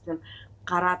хүмүүс чинь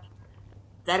гараад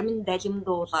зарим нь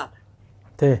далимдуулаад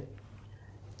тий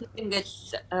ингээд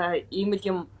ийм л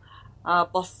юм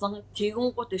болсон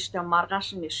тэгэнгүүт штэ маргааш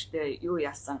нь штэ юу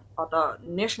яасан одоо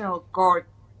National Guard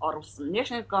оруулсан.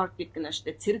 National Guard гэдэг нь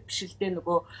штэ цэрэг бишэлтэй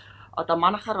нөгөө одоо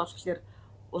манахаар болохоор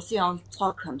улсын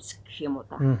онцгой комисс гэх юм уу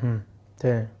да.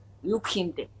 Тий. Юу гэх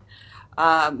юм бэ?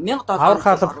 $1000 аврах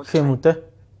хаалт гэх юм уу те?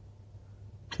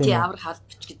 Тий, аврах хаалт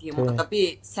гэдэг юм уу? Одоо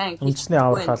би сайн үндэсний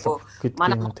аврах хаалт гэдэг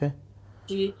юм уу те?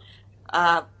 Тий.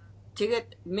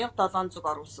 Тэгээд $1700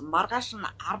 оруулсан. Маргааш нь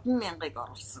 100000-ыг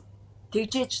оруулсан.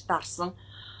 Тэгжээж дарсан.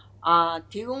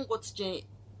 Тэгэнгүүт чинь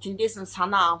тэндээс нь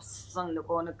санаа авсан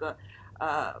нөгөө нэг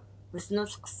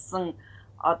бүснүүлэх гэсэн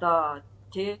одоо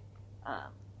тий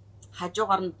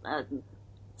хажуугаар нь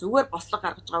зүгээр бослого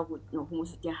гаргаж байгаа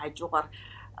хүмүүсийн хажуугаар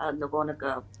нөгөө нэг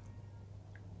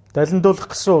далиндуулах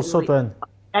гэсэн улсууд байна.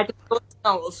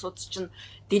 Далиндуулсан улсууд чинь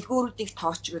дэлгүүрүүдийг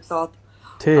тоочглоод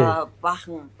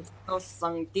баахан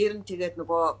болсон. Дээр нь тэгээд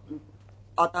нөгөө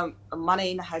одоо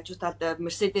манай энэ хажуу талд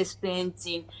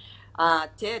Mercedes-Benz-ийн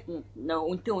тэгээд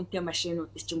үнэтэй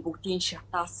машинууд чинь бүгдийг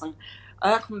шатаасан.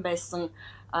 Ойрхон байсан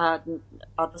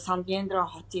одоо San Diego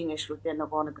хотын ашруудаа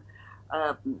нөгөө нэг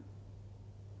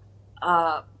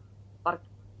баг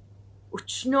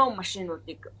өчнөө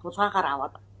машинуудыг хулгаагаар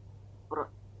аваад бүр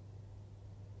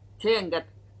тэг ингээд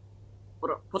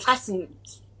бүр хулгайсан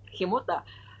гэх юм уу да.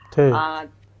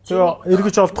 Тэгээ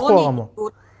эргэж олдохгүй байгаа юм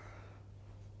уу?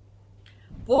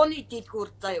 Бууны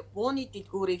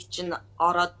дэлгүүрийг чинь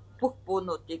ороод бүх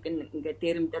буунуудыг ингээд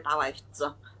дээрэмдээд аваа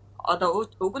ивцсэн. Одоо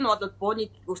уг нь бол бууны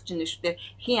дэлгүүр чинь нэштэй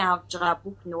хин авж байгаа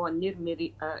бүх нөгөө нэр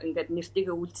ингээд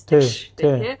нэртэйгээ үлддэг шүү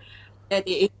дээ.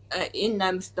 Тэгээд энэ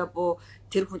намртаа буу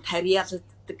тэр хүн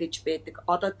тарьяалагддаг гэж байдаг.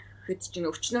 Одоо гэхэд чинь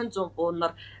өчнөн 100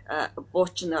 буунаар буу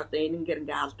чинь одоо энэнгээр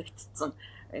ингээ алдагдцсан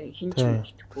хинч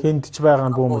мэдхгүй. Хиндж байгаа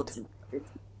бүүмүүд.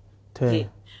 Тий.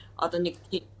 Одоо нэг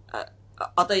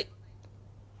одоо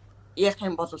ярих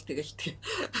юм бол тэгэл тий.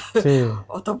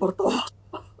 Одоо бүр дуу.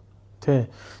 Тий.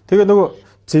 Тэгээ нөгөө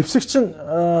зэвсэгч нь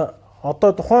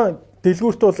одоо тухайн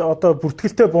дэлгүүрт бол одоо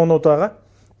бүртгэлтэй буунууд байгаа.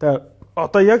 Тэгээ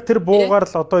одоо яг тэр буугаар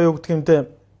л одоо юу гэдэг юм те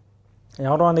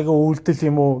ямар нэгэн үйлдэл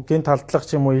юм уу гинт талдлах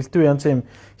юм уу элдв янз юм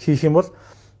хийх юм бол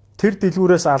тэр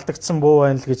дэлгүүрээс алдагдсан буу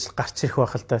байна л гэж гарч ирэх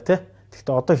байх л та тий.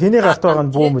 Тэгэхдээ одоо хэний гарт байгаа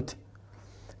нь бүүмэд.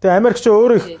 Тэгээ Америкч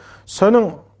өөрөө их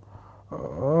сонин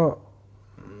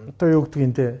одоо юу гэдэг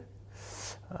юм те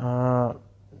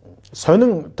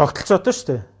сонин тогтолцоотой шүү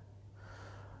дээ.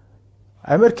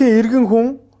 Америкийн иргэн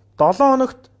хүн 7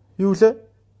 хоногт юу лээ?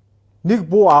 Нэг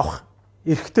буу авах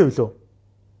эрхтэй билүү?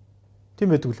 Тийм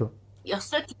байдаг лөө?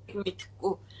 Ясаа тийм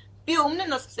мэдэхгүй. Би өмнө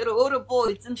нь болохоор өөрөө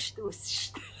буу эзэмшдэг байсан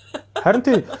шүү дээ. Харин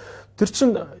тэр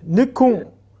чинь нэг хүн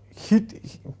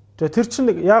тэр чинь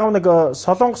яг нэг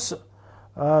солонгос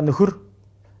нөхөр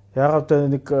яг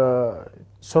нэг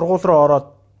сургууль руу ороод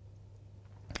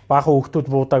баахан хүүхдүүд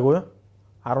буудаагүй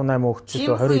 18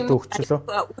 хүүхдчил 20 хүүхдчил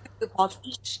болдсон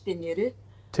шүү дээ нэрээ.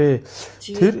 Тий.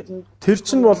 Тэр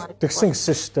чинь бол тэгсэн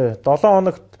гэсэн шүү дээ. 7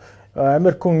 хоногт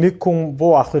Америк хүн нэг хүн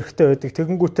буу авах хэрэгтэй байдаг.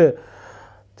 Тэгэнгүүтээ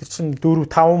тэр чинь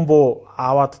 4-5 буу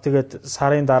аваад тэгээд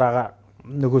сарын дараагаа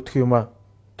нөгөөх юм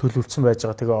төлөвлөсөн байж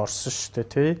байгаа. Тэгээ орсон шүү дээ,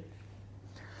 тий.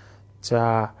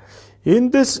 За,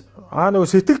 эндээс нөгөө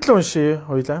сэтгэл уншия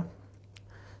хоёлаа.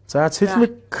 За,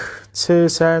 цэлмэг цэ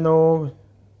сайн уу?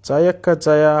 Заяка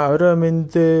заяа орой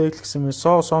мэндэ гэсэн мэт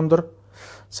соо сондор.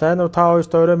 Сайн уу та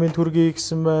хоёрт орой мэнд хүргэе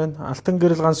гэсэн байна. Алтан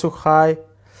гэрэл ганс үг хай.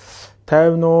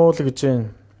 50 нуу л гэж байна.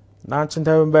 Наан чин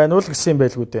 50 байна уу л гэсэн юм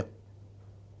байлгүй дээ.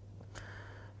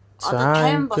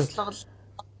 За бослого.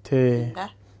 Тий.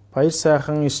 Баяр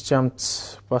сайхан иш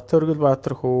чамц Батөргөл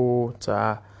Баатар хүү.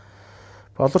 За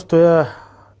Монгол Туяа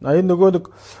энэ нөгөө нэг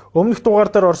өмнөх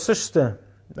дугаар дээр орсон шүү дээ.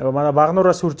 Нөгөө манай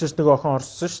багнуураас хүрж ирсэн нэг охин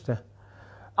орсон шүү дээ.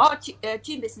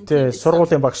 Тийм байсан. Тий,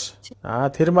 сургуулийн багш.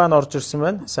 Тэр маань орж ирсэн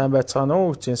байна. Сайн байцгаана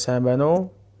уу? Үгүй сайн байна уу?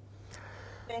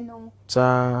 Байна уу?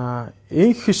 За,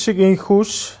 инх хишиг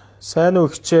инхүүш сайн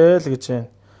уу хичээл гэж байна.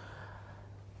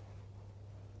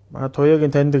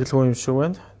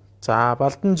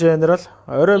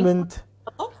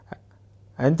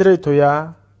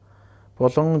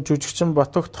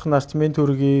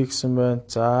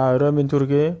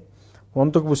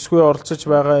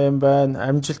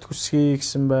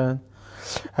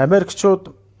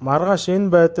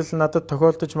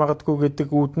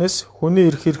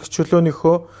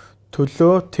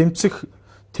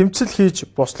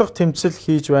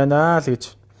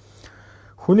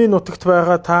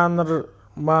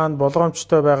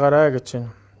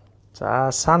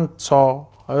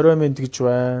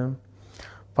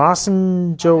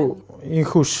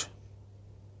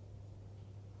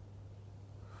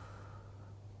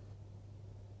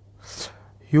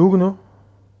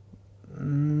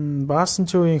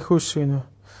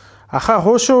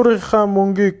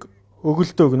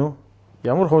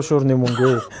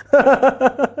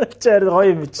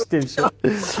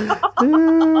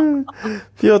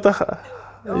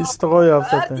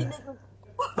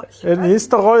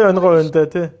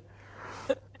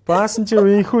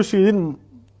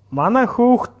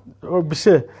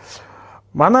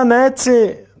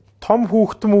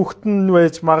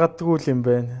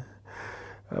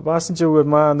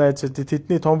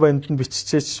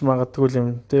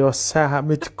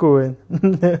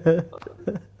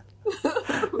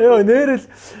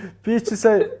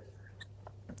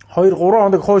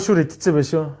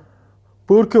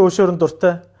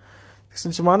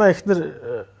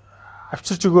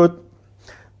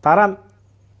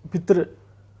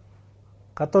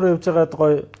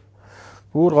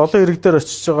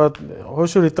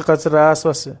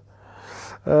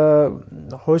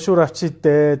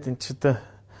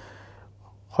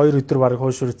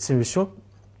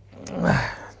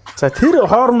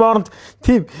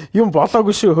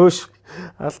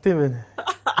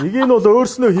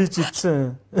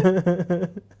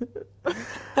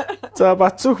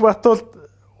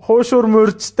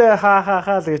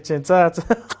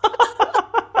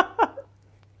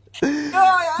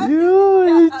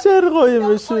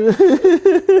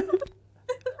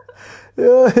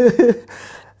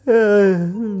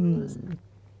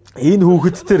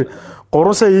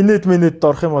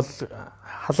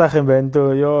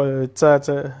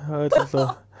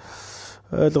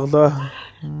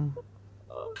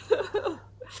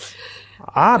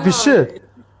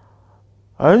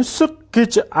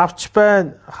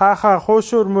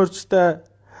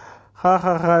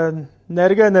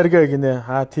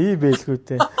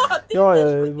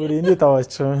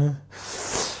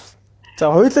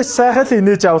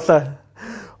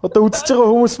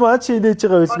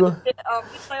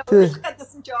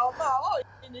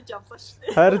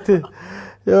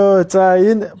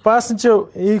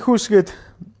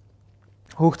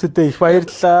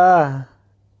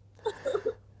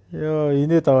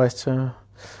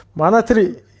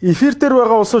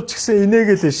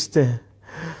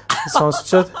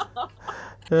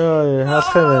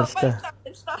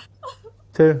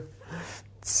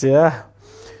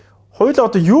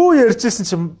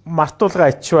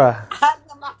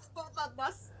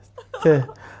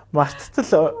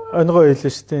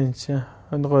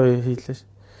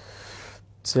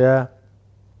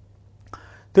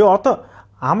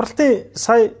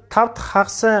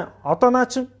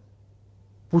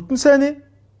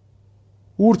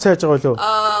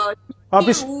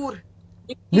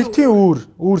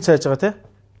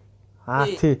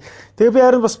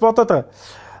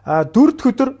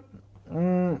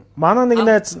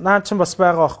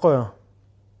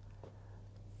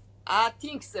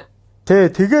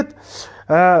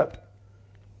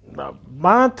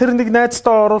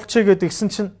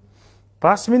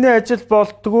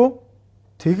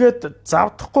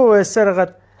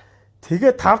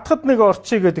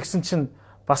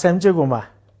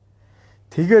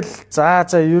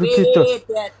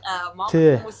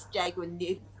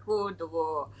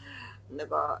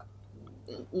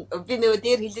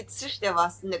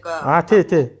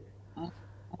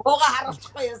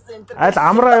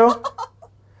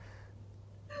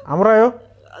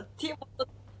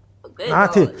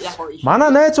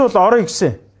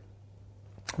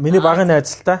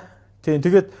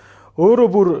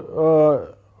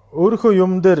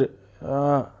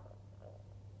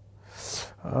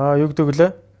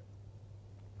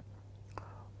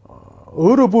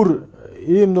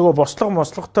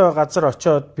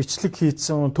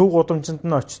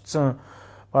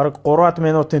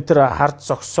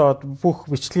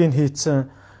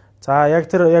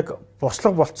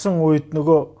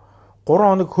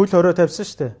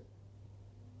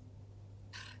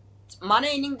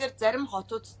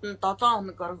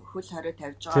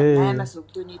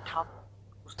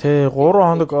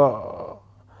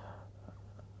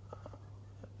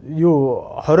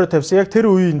 юу 20 тавьсан. Яг тэр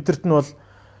үе интернет нь бол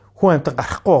хүн амтан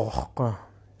гарахгүй байгаа байхгүй.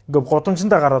 Ингээ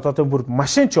годомжиндаа гараад одоо бүр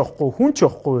машин ч явахгүй, хүн ч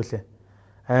явахгүй байлээ.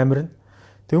 Амар нь.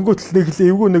 Тэнгүүт л нэг л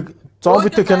эвгүй нэг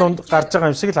зомбитэй кинонд гарч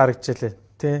байгаа юм шиг л харагдчихлээ.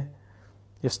 Тэ.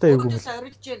 Ястай эвгүй юм.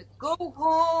 Go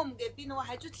home гэ би нөгөө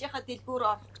хажуудлынхаа дэлгүүр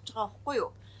орох гэж байгаа байхгүй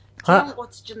юу? Тийм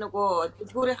гоц чи нөгөө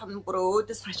дэлгүүрийнх нь бүр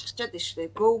өөдөөс хашгичаад байна шүү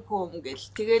дээ. Go home гэл.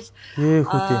 Тэгэл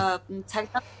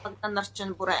цагтаа нар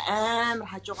чинь бүр амар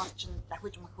хажуугаар чинь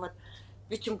дахиж махваад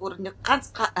би чинь бүр нэг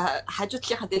ганц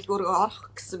хажуудлынхаа дэлгүүрөөр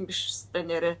орох гэсэн биш өстэй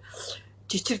нэрэ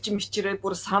чичирж мичрээ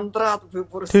бүр сандраад би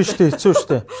бүр тийм шүү дээ хэцүү шүү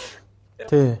дээ.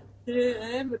 Тий.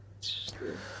 Амар.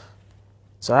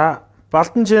 За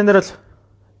Балдан генерал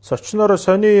зочноор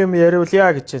сони юм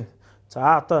яриулъя гэж байна.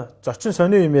 За одоо зочин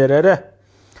сони юм яриарай.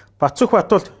 Бацүх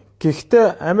Батул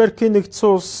гэхдээ Америкийн нэгдсэн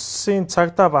улсын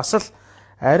цагдаа бас л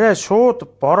арай шууд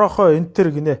борохоо энтер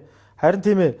гинэ. Харин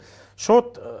тийм ээ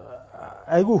шууд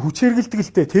айгүй хүч хэргэлдэг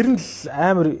л дээ. Тэр нь л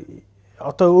амар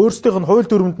одоо өөрсдийнх нь хууль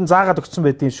дүрмэнд нь заагаад өгсөн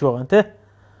байдаг юм шиг байгаа юм тий.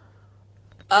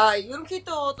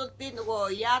 Ерөнхийдөө бол би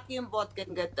нөгөө яадгийн бод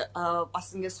гэдэг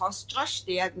бас ингэ сонсож байгаа шүү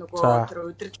дээ. Яг нөгөө тэр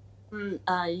өдрөл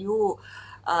юу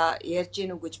ярьж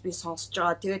гин үг гэж би сонсож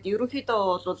байгаа. Тэгээд ерөнхийдөө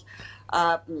бол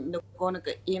нөгөө нэг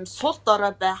ийм сул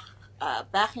дорой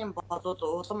байх юм бол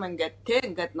улам ингээд те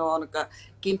ингээд нөгөө нэг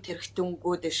гимт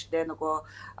хэрэгтэнгүүд штэ нөгөө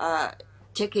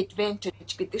take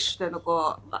advantage гэдэг штэ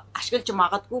нөгөө ашиглаж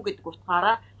магадгүй гэдэг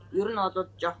утгаараа ер нь бол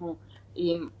жоохон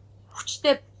ийм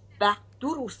хүчтэй байх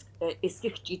дүр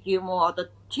эсгэгч гэдэг юм уу одоо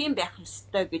тийм байх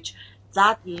ёстой гэж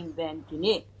заад юм байна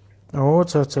гинэ. Оо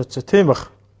цаа тийм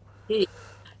бах.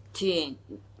 Тийм.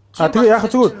 Тэгээ яг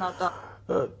зүгээр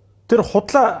тэр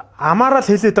худлаа амаараа л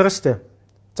хэлээд байгаа шүү дээ.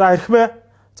 За ирхмээ.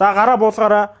 За гараа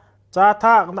буулгаараа. За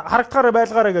та харагдахаараа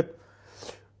байлгаараа гэд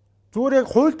зүгээр яг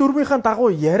хууль дүрмийнхаа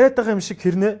дагуу яриад байгаа юм шиг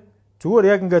хэрнээ. Зүгээр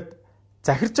яг ингээд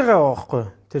захирж байгаа байхгүй.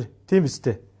 Тэр тийм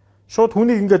үстэй. Шууд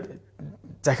хүнийг ингээд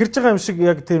захирж байгаа юм шиг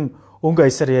яг тийм өнгө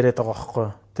аясаар яриад байгаа байхгүй.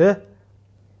 Тэ?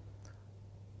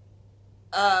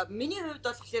 Миний хувьд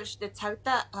болохоор штэ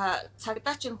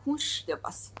цагдаа чинь хүн штэ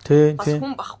бас. Бас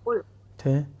хүн байхгүй.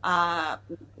 Тэ.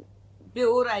 Би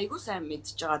өөрөө айгуу сайн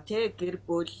мэдж байгаа те гэр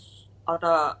бүл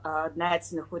одоо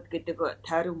найз нөхөд гэдэг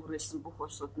тойрон хүрээсэн бүх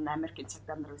улсууд нь Америкийн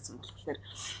цагдаа нар байсан болохоор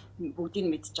бүгдийг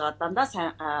мэдж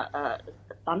байгаа.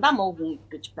 Дандаа муу хүн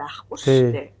гэж байхгүй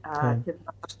шүү дээ. Тэр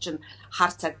нар чинь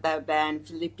хар цагдаа байна,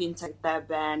 Филиппин цагдаа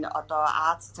байна, одоо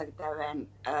Аз цагдаа байна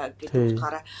гэдэг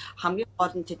утгаараа хамгийн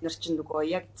гол нь тэд нар чинь нөгөө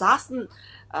яг заасан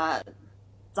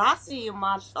юм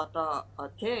аа л одоо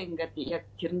тий ингээд яг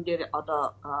тэрэн дээр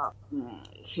одоо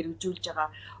хэрэгжүүлж байгаа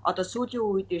одоо сүүлийн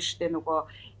үед штэ нөгөө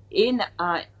энэ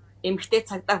эмгтэй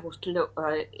цагдаа хүртэл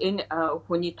энэ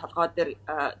хүний толгой дээр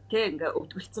тий ингээд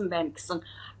өвдгөлцсөн байна гэсэн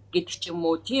гэдэг ч юм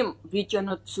уу тийм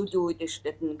видеонууд сүүлийн үед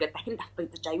штэ ингээд дахин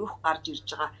давтагдаж аюух гарч ирж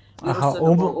байгаа. Ерөөсөө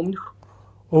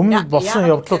өмнө болсон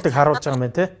явдлуудыг харуулж байгаа юм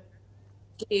байна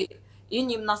тий.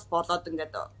 Энэ юмнаас болоод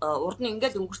ингээд урд нь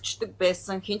ингээд өнгөрчдөг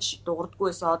байсан хинч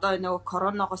дуурдаггүй байсан. Одоо нөгөө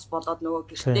коронавигоос болоод нөгөө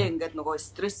гэртээ ингээд нөгөө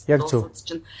стресс дуусаад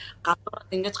чинь гадуур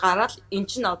ингээд гараад эн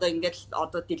чинь одоо ингээд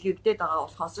одоо дэлгэрдээд байгаа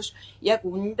болохоос ш яг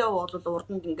үнэндээ бол урд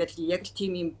нь ингээд яг л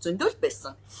тийм юм зөндөөл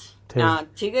байсан.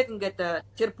 Тэгээд ингээд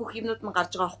тэр бүх юмнууд нь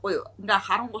гарч байгаа байхгүй юу? Ингээд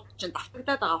харангуут чинь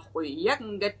давтагдаад байгаа байхгүй юу? Яг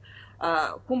ингээд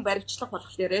хүн баримтлах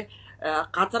болохоор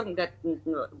газар ингээд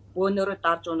бөөнөрөө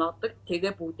дарж унаадаг.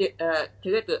 Тэгээд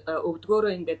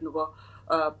өвдгөөрөө ингээд нөгөө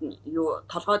юу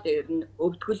толгой дээр нь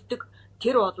өвдгөлдөг.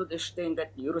 Тэр болоод штэ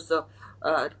ингээд ерөөсө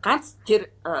ганц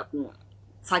тэр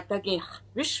цагдаагийн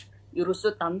биш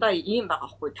ерөөсө дандаа ийм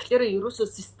байгаа байхгүй. Тэгэхээр ерөөсө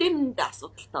системэнд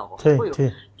асуудалтай байгаа байхгүй юу?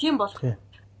 Тийм болох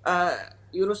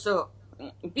ерөөсө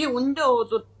би үндэ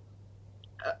бол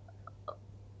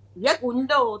яг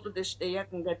үндэ уулууд штэ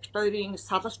яг ингээд бит хоёрын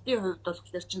салалтын хувьд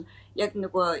болохоор чинь яг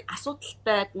нөгөө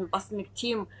асуудалтай бас нэг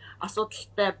тийм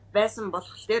асуудалтай байсан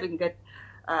болохоор ингээд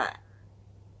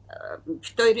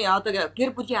бит хоёрын одоо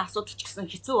гэр бүлийн асуудал ч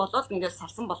гэсэн хэцүү болоод ингээд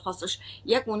салсан болохоос ш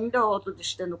яг үндэ уулууд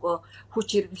штэ нөгөө хүч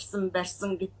хэрглэсэн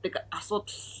барьсан гэдэг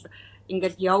асуудал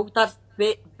ингээд явагдал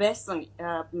байсан.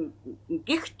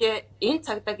 Гэхдээ энэ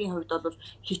цагдаагийн хувьд бол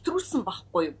хэтрүүлсэн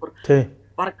байхгүй бүр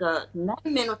баг 8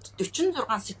 минут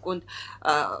 46 секунд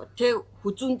тэ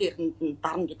хүзүүн дээр нь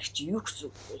дарна гэдэг чинь юу гэсэн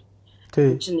үг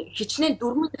вэ? Чинь хичнээн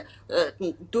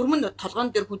дөрмөн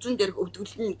толгоон дээр хүзүүн дээр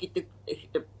өвдгөлнө гэдэг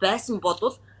байсан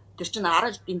болвол тэр чинь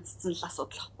арал гинцсэн л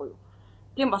асуудал байхгүй юу?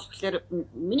 Тийм болохоор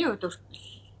миний хувьд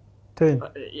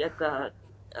яг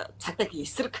цагдаагийн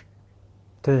эсрэг.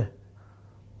 Тий.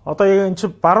 Одоо яг эн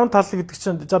чинь баруун тал гэдэг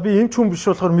чинь за би эмч хүн биш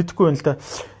болохоор мэдэхгүй байна л да.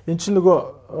 Эн чинь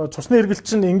нөгөө цусны эргэлт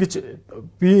чинь ингэж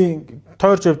би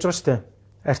тойрж явж байгаа штэ.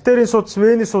 Артерийн судас,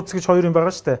 вений судас гэж хоёр юм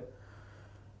байгаа шүү дээ.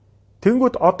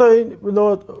 Тэнгүүд одоо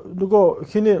нөгөө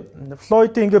хиний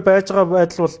Флойдын ингэ байж байгаа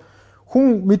байдал бол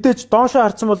хүн мэдээж доошоо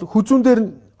харсан бол хүзүүн дээр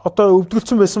одоо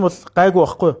өвдгөлцсөн байсан бол гайгүй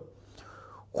байхгүй.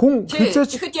 Хүн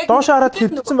хизээч доошоо хараад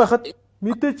хэвтсэн байхад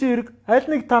мэдээж эрг аль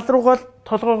нэг тал руугаа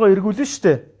толгоогоо эргүүлнэ шүү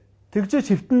дээ. Тэгжээч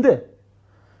хэвтэндээ.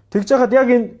 Тэгж яхад яг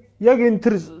энэ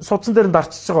тэр судсан дээр нь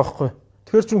дарчиж байгаа байхгүй.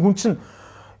 Тэгэхээр чин хүн чин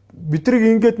бидрийг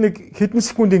ингээд нэг хэдэн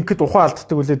секунд ингээд ухаан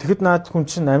алддаг үлээ. Тэгэхэд наад хүн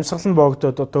чин амьсгал нь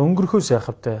боогдоод одоо өнгөрөхөөс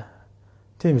яхав те.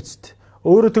 Тийм үст.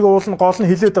 Өөрөө тэгээ уул нь гол нь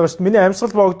хилээд байгаа шүү дээ. Миний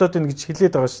амьсгал боогдоод байна гэж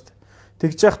хилээд байгаа шүү дээ.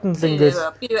 Тэгж яхад нь л ингээд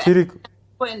тэрийг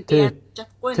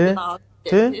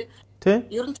тий.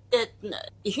 Ер нь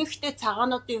ихэнхдээ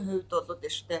цагаануудын хувьд бол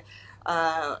дээ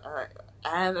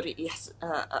амар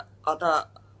одоо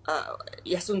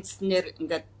яс үндснээр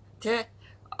ингээд тий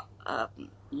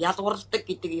ялгуурладаг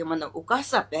гэдэг юм аа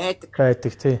угаасаа байдаг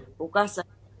тий. Угаасаа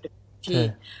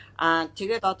тий.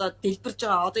 Тэгээд одоо дэлбэрж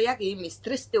байгаа одоо яг ийм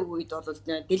стресстэй үед бол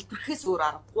дэлбэрхээс өөр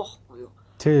аргагүй байхгүй юу?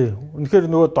 Тий. Үнэхээр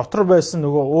нөгөө дотор байсан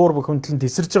нөгөө уур бухимдал нь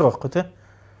тесэрж байгаа байхгүй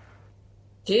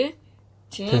тий?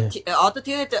 Тий. Одоо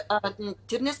тэгээд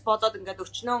тэрнээс болоод ингээд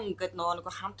өчнөө ингээд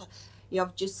нөгөө хамт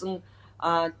явж исэн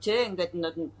тий ингээд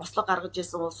бослого гаргаж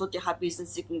исэн улсуудынхаа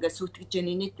бизнесийг ингээд сүйтгэж яа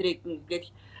нийтрийг ингээд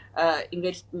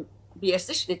би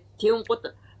ярьсан шүү дээ. Тэнгууд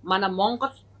манай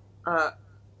Монгол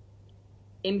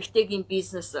эмэгтэйгийн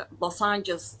бизнес Лос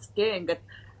Анжелес тий ингээд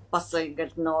бас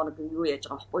ингээд нөгөө юу яаж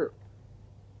байгаа байхгүй юу?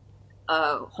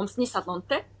 Хумсны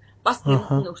салонтай бас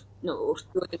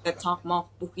өөртөө ингээд цонх монх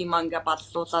бүх юм ингээд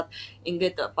баллуулаад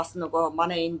ингээд бас нөгөө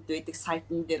манай энд байдаг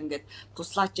сайтн дээр ингээд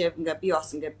туслаач ингээд би бас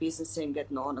ингээд бизнесээ ингээд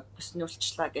нөгөө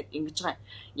бүснүүлчлаа гэд ингэж байгаа.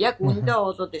 Яг үндэ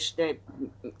болоод штэ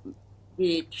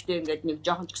би тэгтээ ингээд нэг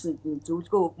жоохон ч гэсэн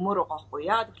зөвлөгөө өгмөр байгаа байхгүй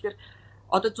яа. Тэгэхээр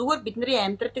одоо зүгээр бидний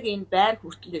амьдрдаг энэ байр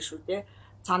хүртэл шүү дээ.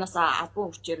 Цаанаасаа албан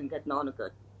хүчээр ингээд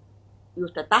нөгөө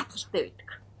юутай даатгалтай байдаг.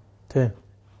 Тийм.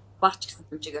 Багч гэсэн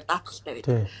хэмжээгээр даатгалтай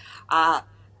байдаг.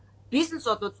 Бизнес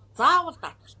бол заавал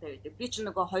даатгалтай байдаг. Би ч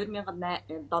нөгөө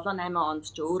 2007-8 онд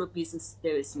ч өөрөө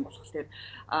бизнестэй байсан болохоор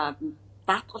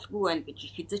даатгалгүй байна гэж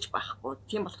хизэж байхгүй.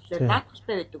 Тийм болохоор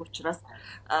даатгалтай байдаг учраас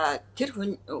тэр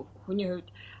хүний хувьд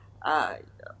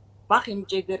бага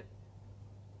хэмжээгээр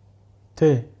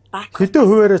тий. Хэдэн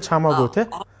хуваараа чамаагүй тий.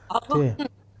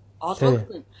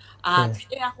 Олон.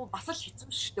 Гэхдээ яг бас л хэцүү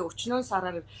шүү дээ. Өчнөө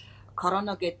сараар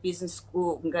корона гэд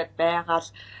бизнесгүй ингээд байгаал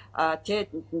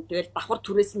тэгэл давхар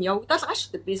түрээс нь явагдал байгаа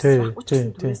шүү дээ. Бизнес баггүй ч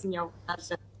гэсэн түрээс нь явагдал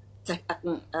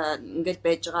ингээд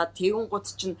байж байгаа. Тэгүн гут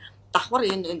чинь давхар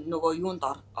энэ нөгөө юунд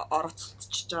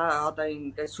орооцолтчихж байгаа. Одоо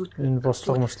ингээд сүйтгэл энэ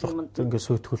бослого ингээд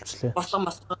сүйтгүүлчлээ.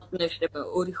 Бослого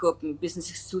өөрийнхөө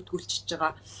бизнесийг сүйтгүүлчихж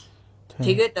байгаа.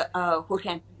 Тэгээд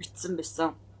хөрхэн битсэн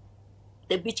байсан.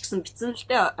 Тэгээ би ч гэсэн битсэн л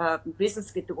дээ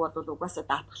бизнес гэдэг бол угаасаа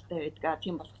даатгалтай байдаг.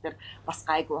 Тийм болохоор бас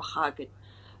гайгүй баха гэд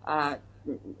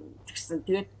тэгсэн.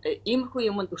 Тэгээд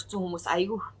иймэрхүү юмд өрцөн хүмүүс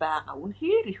аягүй их байгаа.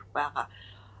 Үнэхээр их байгаа.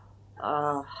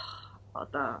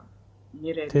 Одоо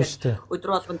нэрээ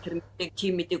өдөр болгон тэр мэдээг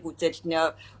тим мэдээг үзэл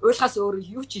уйлахаас өөр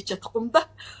юу ч хийж чадахгүй юм да.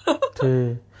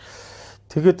 Тий.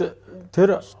 Тэгэд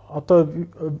тэр одоо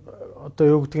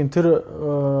юу гэдгийг тэр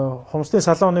хумсны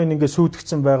салооны ингээ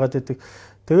сүйтгэсэн байгаад байдаг.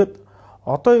 Тэгэд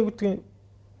одоо юу гэдгийг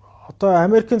одоо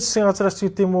Америкийн засгийн газраас ч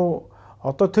гэдэм үү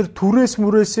одоо тэр түрээс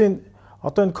мөрөөсийн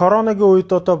одоо энэ коронагийн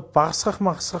үед одоо багасгах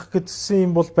гэсэн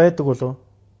юм бол байдаг болов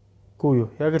уу? Юу?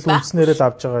 Яг л үндснээрээ л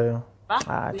авч байгаа юу?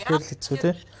 Тэгэхээр л хэцүү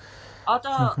тий.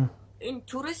 Одоо энэ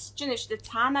түрээс чинь штэ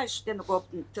цаанаа штэ нөгөө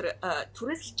тэр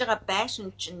түрээсэлж байгаа байшин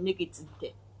чинь нэг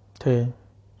эзэнтэй. Тий.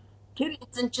 Тэр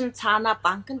эзэн чинь цаанаа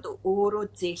банкнд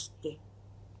өөрөө зээлтэй.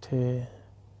 Тий.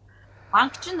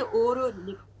 Банк чинь өөрөө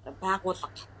нэг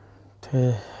байгууллага.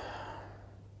 Тий.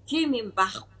 Тийм юм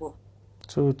байхгүй.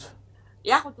 Зүг.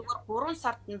 Яг зүгээр 3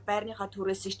 сард нь байрныхаа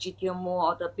түрээсийг ч гэдэг юм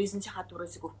уу одоо бизнесийнхаа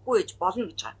түрээсийг өгөхгүй гэж болно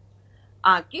гэж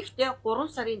байгаа. Гэхдээ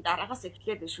 3 сарын дараагаас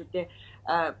эхлээд шүү дээ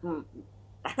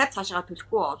дахиад цаашаа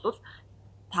төлөхгүй бол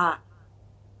та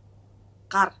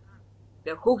гар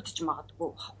хөөгдөж магадгүй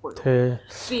байхгүй юу?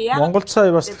 Тий. Монгол цай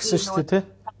бас тэгсэн шүү дээ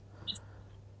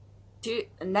тий.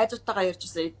 Найзуудтайгаа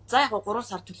ярьжсэн. За яг 3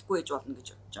 сар төлөхгүй гэж болно гэж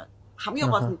бодож байна. Хамгийн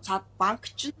гол нь цаад банк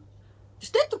чинь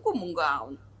тэртээ тэргүй мөнгө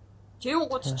аавна.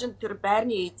 Тэнгууд чинь тэр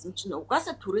байрны эзэн чинь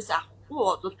угаасаа түрээс авахгүй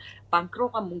бол банк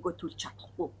руугаа мөнгө төлж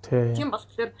чадахгүй. Тийм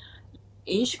болохоор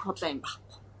энэ шиг худлаа юм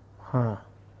байхгүй.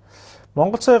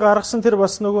 Монгол цай гаргасан тэр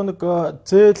бас нөгөө нэг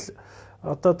зээл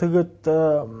одоо тэгээд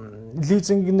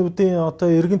лизингнүүдийн одоо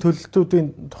иргэн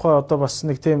төлөлтүүдийн тухай одоо бас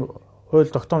нэг тийм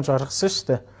хууль тогтоомж гаргасан шүү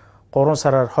дээ. 3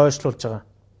 сараар хойшлуулж байгаа.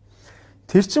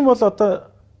 Тэр чинь бол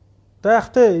одоо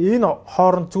дайхтай энэ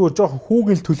хооронд зүгээр жоохон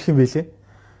хүүгэл төлөх юм байлээ.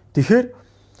 Тэгэхээр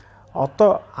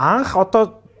одоо анх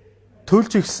одоо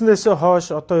төлж ирснээсээ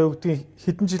хойш одоо юу гэдгийг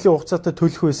хэдэн жилийн хугацаатай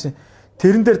төлөх байсан.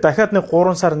 Тэрэн дээр дахиад нэг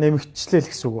 3 сар нэмэгдчихлээ л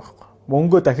гэсэн үг байхгүй.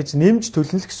 Мөнгөө дахиж нэмж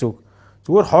төлнө л гэсэн үг.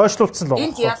 Зүгээр хойшлуулсан л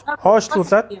байгаа.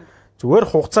 Хойшлуулад зүгээр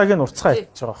хугацааг нь уртцгаа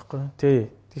хийж байгаа байхгүй. Тий.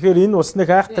 Тэгэхээр энэ бас нэг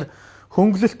айхтар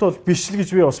хөнгөлөлт бол биш л гэж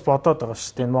би бас бодоод байгаа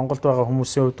шүү дээ. Энэ Монголд байгаа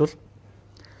хүмүүсийн хувьд бол.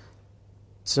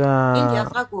 За. Энэ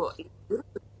ялгаагүй.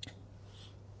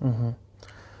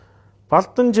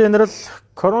 Балдан генерал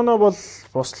корона бол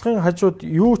бослогын хажууд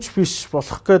юу ч биш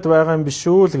болох гээд байгаа юм биш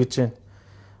үү л гэж байна.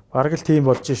 Бараг л тийм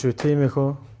болж шүү, тийм ээ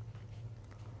хөө.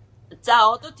 За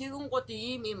одоо тэгэнгүүт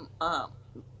ийм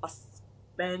бас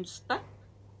байна л та.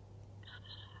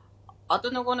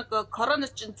 Одоо нэг корона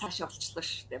чинь цааш болчихлоо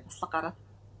шүү дээ. Бослого гараад.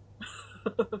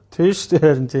 Тийм шүү дээ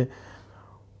харин тийм.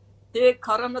 Тэгээ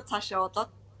корона цаашаа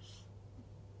удаад.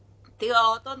 Тэгээ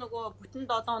одоо бүтэн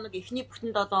 7 хоног эхний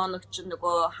бүтэн 7 хоног чинь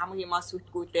хамаг юмаа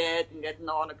сүтгүүлээд ингээд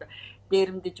нэг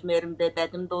дээрэмдэж мэрэмдээд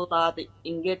адимдуулаад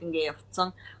ингээд явцсан.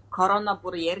 Корона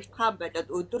бүр яригдхаа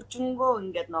байгаад өдөржингөө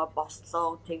ингээд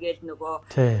бослоо. Тэгээл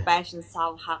байшин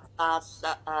сав хагдаал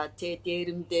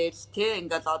дээрэмдэл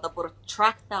ингээд одоо бүр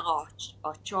трактагаа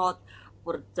очоод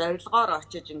бүр зорилгоор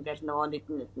очиж ингээд нэг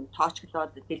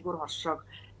тоочглоод дэлгүүр хоршоог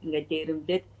ингээд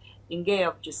дээрэмдээд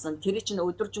ингээ явж исэн. Тэр чинь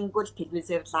өдөржингөө л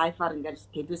телевизээр лайваар ингээл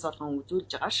телевиз болгон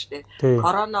үзүүлж байгаа шүү дээ.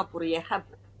 Корона бүр яхаа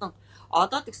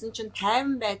одоо тэгсэн чинь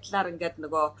тайван байдлаар ингээд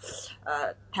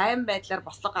тайван байдлаар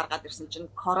бослого гаргаад ирсэн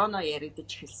чинь корона яригдаж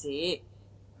эхэлсэн.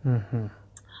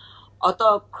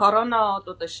 Одоо корона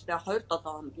одоо штэ 2-7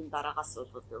 хоногийн дараагаас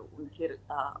бол үнэхээр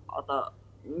одоо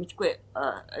мэдгүй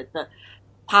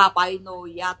та байна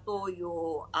уу, ядуу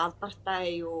юу,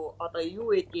 алдартай юу, одоо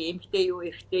юу гэдгийг эмхтэй юу,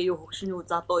 эрэгтэй юу, хөгшин юу,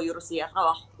 залуу ерөөсөө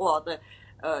ялгаа байхгүй одоо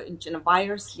энэ чинь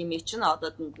virus limit чинь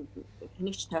одоо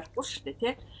хэнийг ч тойрохгүй шүү дээ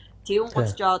тий. Тэгвэл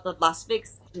гоц ч одоо Лас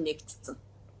Вегас нэгтцэн.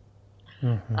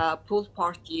 Pool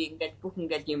party ингээд бүх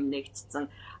ингээд юм нэгтцэн.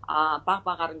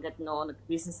 Багаар ингээд нэг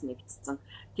бизнес нэгтцэн.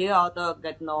 Тэгээ одоо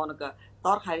ингээд нэг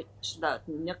дор хаячлаа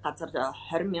нэг газар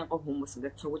 20,000 хүмүүс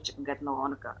ингээд цугж ингээд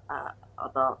нэг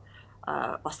одоо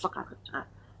бослого гаргаж байгаа.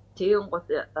 Тийм гот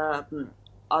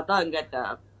одоо ингээд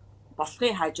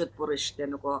бослогын хажууд бүр штэ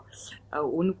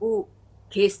үнгүү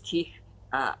тест хийх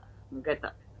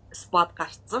ингээд спот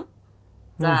гарцсан.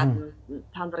 За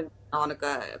тандрын нэг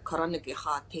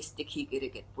коронавигийнхаа тестийг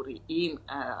хийгээрэй гэд бүр ийм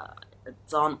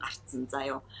зон гарцсан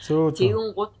заяа.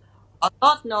 Тийм гот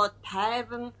одоо л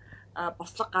 50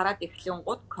 бослого гараад эхлэн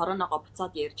гот коронавигаа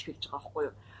буцаад ярьж эхэлж байгаа байхгүй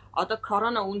юу? Одоо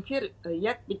корона үнэхээр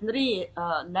яг бидний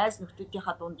найз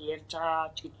нөхдүүдийнхаа дунд ярьж байгаа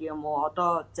ч гэдэг юм уу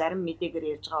одоо зарим мэдээгээр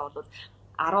ярьж байгаа бол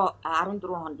 14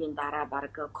 хоногийн дараа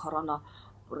баг корона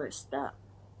бүрээстэй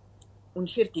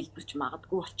үнэхээр дэлбэрч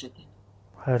магадгүй болчиход байна.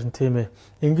 Харин тийм ээ.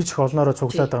 Ингэж их олноороо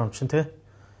цуглаад байгаа юм чинь тий.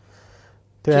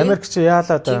 Тэгээ Америк чи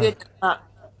яалаад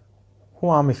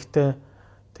хүн ам ихтэй.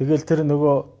 Тэгэл тэр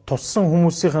туссан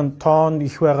хүмүүсийн тоон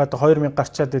их байгаад 2000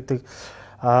 гарчаад идэг.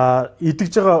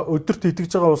 Идэгж байгаа өдөрт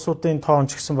идэгж байгаа улсуудын тоон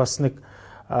ч гэсэн бас нэг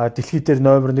дэлхий дээр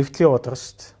номер 1-т л яваад байгаа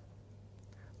шүү дээ.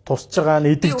 Тусж байгаа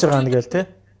нь идэгж байгаа нь гээл тий.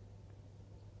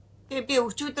 Тэгээ би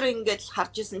өчигдөр ингээд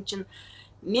харж исэн чинь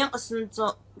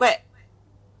 1900 гэ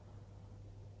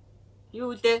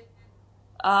юу лээ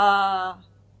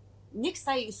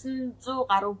 1,900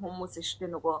 гаруй хүмүүс шүү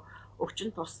дээ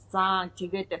өвчин тусцсан.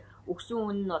 Тэгээд өгсөн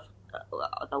үн нь бол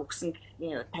одоо өгсөн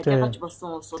тажиалж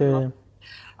болсон улсууд нь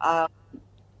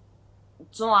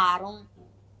 110,000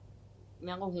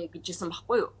 хүн гэжсэн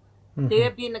баггүй юу.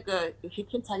 Тэгээ би нэг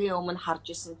хэдхэн цагийн өмнө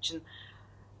харж исэн чинь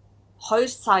 2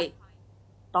 сая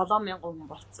 7,000 хүн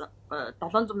болсон.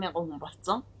 700,000 хүн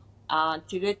болсон.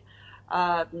 Тэгээд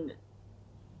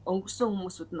өнгөрсөн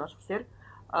хүмүүсүүд нь болохоор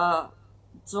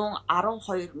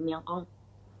 112,000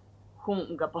 хүн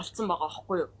ингээ болцсон байгаа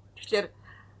байхгүй юу. Тэгэхээр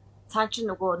цаан чи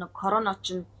нэг корона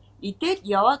чинь идэл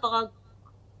яваад байгаа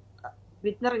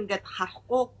бид нар ингээд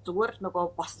харахгүй зүгээр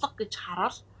бослого гэж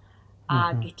хараад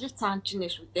гэтэл цаан чинь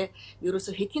шүү дээ.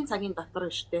 Ерөөсө хэдхэн цагийн дотор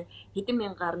шүү дээ. Хэдэн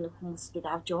мянгаар нэг хүмүүсийг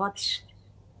авч яваад шүү дээ.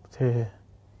 Тий.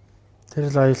 Тэр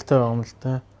л аюултай юм л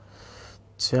да.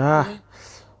 За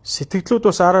сэтгэлдлүүд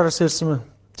бас араараас ирсэн юм.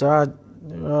 За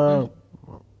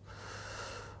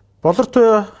Монгол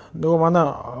Туяа манай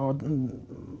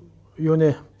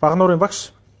юуны багнуурын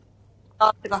багш.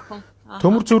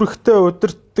 Төмөр зүрхтэй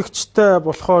удирдагчтай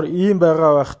болохоор ийм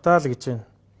байгаа байх таа л гэж байна.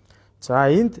 За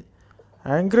энд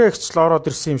ангирагч л ороод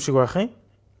ирсэн юм шиг байх юм.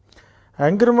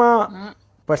 Ангирмаа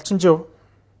Балчинжав.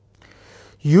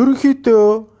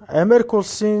 Ерөнхийдөө Америк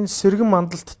улсын сэргэн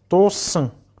мандалд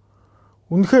дууссан.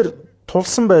 Үнэхээр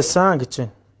тулсан байсан гэж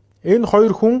байна. Энэ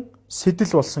хоёр хүн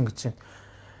сэтэл болсон гэж байна.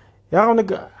 Яг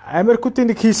нэг Америкуудын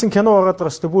нэг хийсэн кино байгаа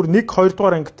даа шүү дээ. Бүр 1 2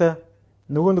 дугаар ангитай.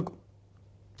 Нөгөө нэг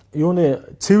юуны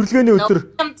цэвэрлэгээний өдөр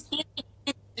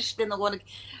шүү дээ нөгөө нэг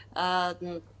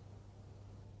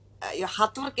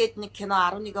хадвар гээд нэг кино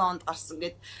 11 онд гарсан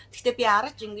гээд. Гэхдээ би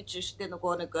араж ингэж шүү дээ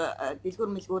нөгөө нэг дэлгүр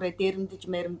мэлгүүрээ дээрэмдэж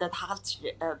мэрэмдэд хагалж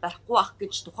барихгүй ах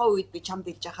гэж тухайн үед би чамд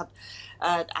хэлж хахад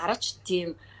араж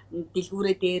тийм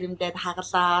дэлгүүрээ дээрэмдээд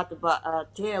хагалаад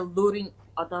тий лүрийн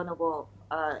одоо нөгөө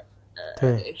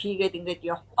хийгээд ингээд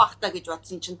явахгүй бахтаа гэж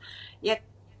бодсон чинь яг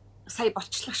сая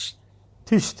болчлоо шүү.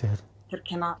 Тийш тэр. Тэр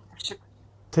кино шиг.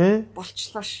 Тий.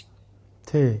 Болчлоо шүү.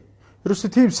 Тий.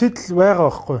 Ерөөсөө тийм сэтэл байгаа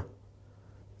байхгүй.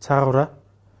 Цаагаараа.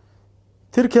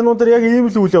 Тэр кинонд яг ийм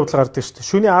л үйл явдал гардаг шүү дээ.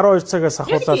 Шөнийн 12 цагаас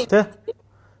ахуулаад тий.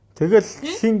 Тэгэл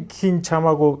хин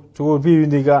чамаагүй зүгээр бие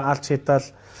биенийг алж хитаал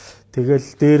тэгэл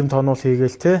дээрэм тонуул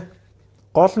хийгээл тий.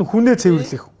 Гол нь хүнээ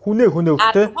цэвэрлэх. Хүнээ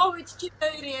өгтэй. Аа үед чи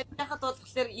хоёр ярихад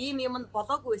болохоор ийм юмд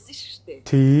болоогүй байсан шүү дээ.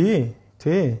 Тий.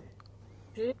 Тий.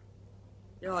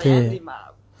 Яа юм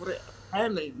аа. Бүр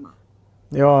амар юм аа.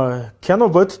 Яа, кино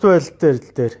бодит байдал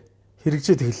дээр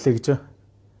хэрэгжээд эхэллээ гэж.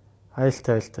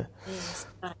 Айлтай.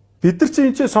 Бид нар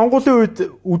чинь энэ сонгуулийн үед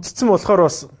үдцсэн болохоор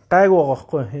бас гайг байгаа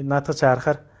байхгүй. Наадах чи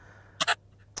харахаар.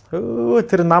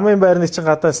 Тэр намын байрны чинь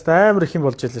гадаас амар их юм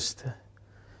болж ялаа шүү дээ.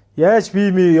 Яаж би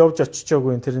явж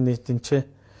очичоогүй тэр нийтэн чи.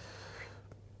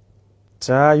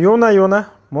 За,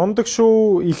 юуна. Мундаг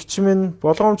шүү ихч минь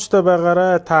болгоомжтой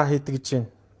байгаарай та хийдэг гэж байна.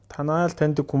 Танаа л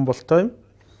таньдаг хүн болтой юм.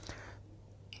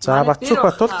 За, Бацүх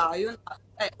Батул.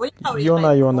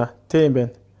 Юуна. Тийм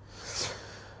байна.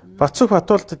 Бацүх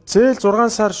Батулд зээл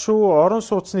 6 сар шүү орон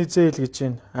сууцны зээл гэж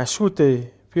байна. Ашгүй дээ.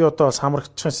 Би одоо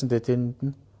самрагдчихсан дээ тэнд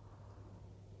нь.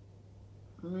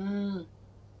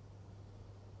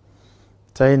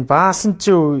 За энэ баасан чи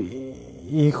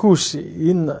инхүүш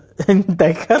энэ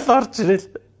дахиад орж ирэл.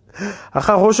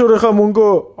 Ахаа хуушуурынхаа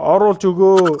мөнгөө оруулж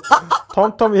өгөө.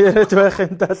 Том яриад байх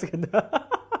юм даа л гэнэ.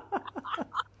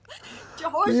 Чи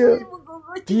хуушуурын мөнгө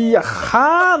өгөөч. Би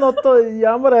хаана одоо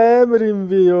ямар амар юм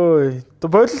бэ ёо.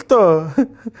 Бололтоо.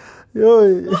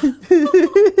 Ёо.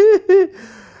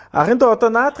 Ахынтаа одоо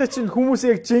наадах чинь хүмүүс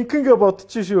яг жинхэнэ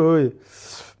бодчих шүү.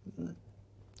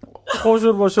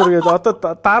 Хуушур гэдэг.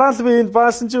 Одоо дараа л би энэ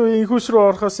баасан чи инхүүш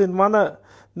рүү орохоос энэ манай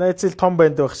найзэл том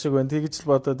банд байх шиг байна. Тэгж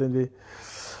л бодоод байна би.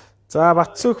 За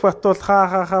Бацүх Батул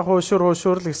хаа хуушур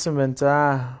л гэсэн байна.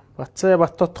 За Бацаа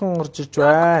Батутхан орж иж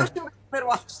бай.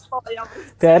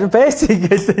 Тэр бэсик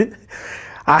гээл.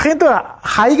 Ахынтаа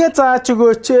хаяга зааж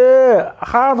өгөөч.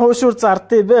 Хаана хуушур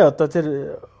зардыг бэ? Одоо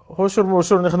тэр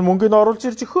хуушурных нь мөнгөний оруулж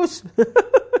ирж өгөхөөс.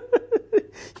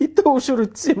 Хитэ хуушур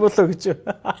үтсэн болоо гэж.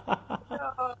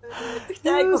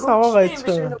 Саваагаа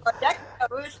ичсэн. Яг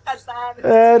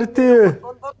уйлгалаа. Тий.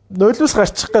 Нойлоос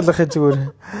гарчих галах юм зүгээр.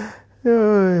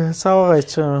 Ёо, саваагаа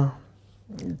ичсэн.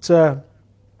 За.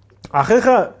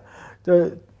 Ахыхаа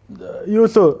юу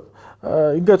л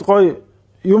ингээд гоё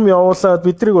юм явуулаад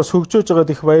биднийг бас хөгжөөж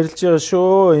байгаад их баярлж байгаа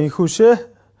шүү. Инхүүшээ.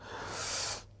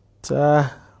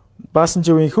 За. Баасан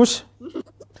жив инхүүш.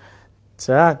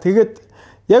 За, тэгээд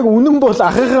яг үнэн бол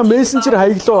ахыхаа мессенжер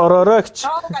хаяглуу ороорой гэж.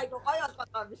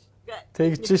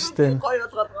 Тэгж штэ.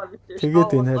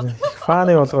 Тэгээд энэ харин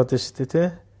фаны болгоод байна штэ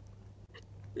тий.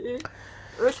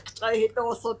 Өөлөх гэж хэдэн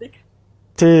уусуудыг.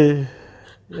 Тий.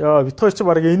 Яа, бид хоёр ч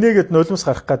баг инээгээд нулимс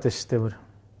гарах гэдэг штэ бүр.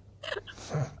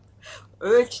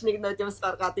 Өөлч нэг нулимс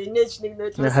гаргаад, инээж нэг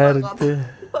нулимс гаргаад. Тий.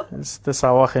 Өстө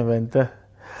саваах юм байна да.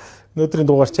 Өнөөдрийн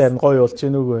дугаар чи харин гоё болж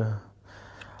гин үгүй.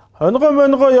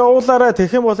 Онгой явуулаарай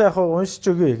тэгэх юм бол яг уншиж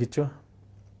өгье гэж.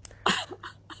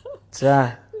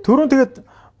 За, түрүүн тэгээд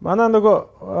манай нөгөө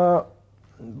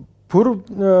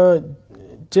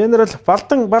генерал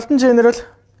балдан генерал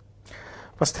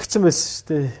бас тэгсэн байсан шүү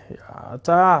дээ.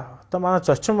 За, одоо манай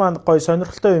зочин маань гоё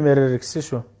сонирхолтой юм яриа гэсэн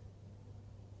шүү.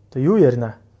 Одоо юу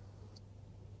ярина?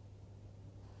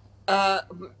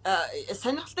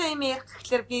 Сонирхолтой юм ярих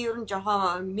гэхлээр би ер нь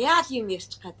жоохон мяал юм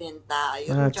ярьчих гээд байна да.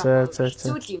 Ер нь жоохон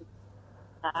хэцүү юм.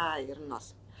 Ер нь бол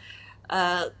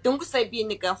дөнгөж сая би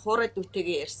нэг хуурай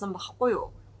дүүтэйгээ ярьсан байхгүй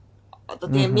юу? Одоо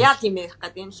тэгээ мяал юм ярих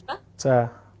гээд байна л та. За.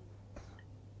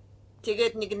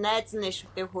 Тэгээд нэг найз нь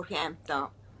шүтээ хөрхэн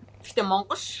амтан. Гэхдээ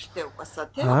Монгол шүтээ угаасаа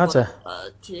тий.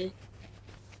 Тий.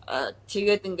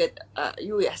 Тэгээд ингээд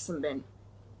юу яасан бэ?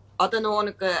 Одоо нөгөө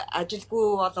нэг ажилгүй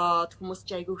болоод хүмүүс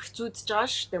ч айгүй хэцүүдж байгаа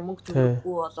шүү дээ. Мөнгө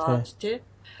төлөхгүй болоод тий.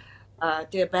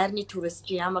 Тэгээ байрны түрээс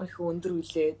чи ямар их өндөр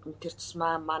үлээд тэр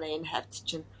тусмаа манай энэ хавьд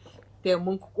чинь тэгээ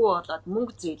мөнгөгүй болоод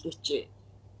мөнгө зээлээч.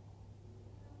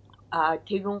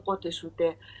 Тэгэн гот шүү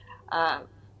дээ.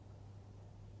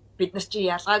 бид нар чи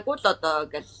ялгаагүй л одоо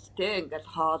ингээл те ингээл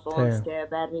хоол уус те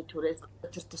байрны түрээс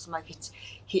тэр тусмаа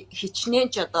хичнээн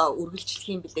ч одоо үргэлжлэх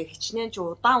юм блэ хичнээн ч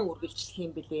удаан үргэлжлэх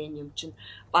юм блэ энэ юм чинь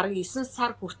бараг 9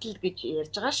 сар хүртэл гэж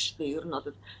ярьж байгаа шүү дээ. Ер нь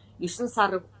бол 9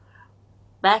 сар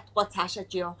байтгаа цаашаа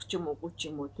чи явах ч юм уугүй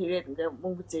ч юм уу. Тэгээд ингээ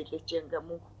мөнгө зээлээ чи ингээ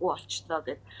мөнгөгүй болчлоо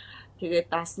гэд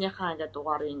тэгээд дансныхаа ингээ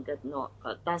дугаарыг ингээ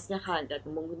дансныхаа ингээ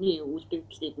мөнгөний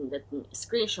үлдэгдлийг ингээ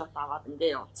скриншот аваад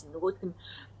ингээ явуулсан. Нөгөөх нь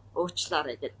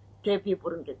уучлаарай гэд тэгээ би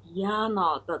бүр ингээ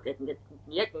яана одоо гэд ингээ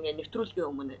яг ингээ нэвтрүүлгийн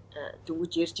өмнө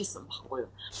зүгж ярьж исэн байхгүй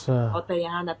юу. Одоо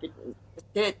яана би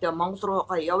тэгээ Монгол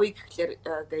руугаа явъя гэхлээр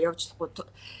ингээ явжлахгүй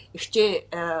ихчээ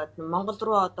Монгол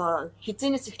руу одоо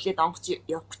хизэнээс эхлээд онгоц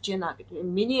явах гэж байна гэдэг.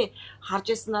 Миний харж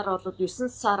ирсэнаар бол 9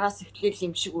 сараас эхлээл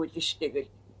юм шиг үйл шүү дээ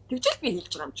гэл. Тэгжэл би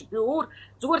хэлж байгаа юм чи. Би өөр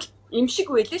зүгээр юм шиг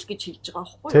байлээ л гэж хэлж байгаа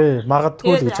байхгүй юу. Тий,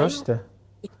 магадгүй л гэж байгаа шүү дээ.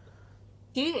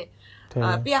 Тий.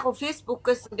 Би яг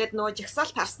Facebook-ээс ингээд нөгөө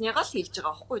жагсаалт харсныгаа л хэлж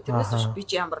байгаа байхгүй юу. Тэрнээс биш би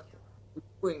ч ямар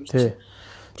үгүй юм чи.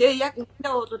 Тэгээ яг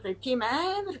энэ бол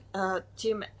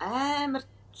тийм амар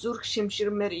зүрх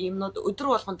шимширмээр юмнууд өдөр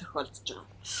болгон тохиолдож байгаа.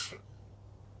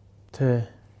 Тий.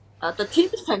 Одоо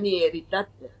тийм саний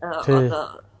ярилаад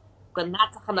одоо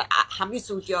наацах нь хамгийн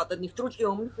сүүлийн одоо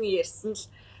нэвтрүүлгийн өмнөхөн ярьсан л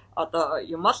одоо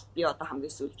юм л би одоо хамгийн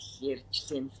сүүл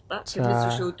ярьж юм л да.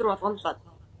 Тэрнээс биш өдөр болгон л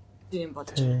тийм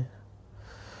болж байна.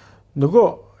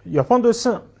 Нөгөө Японд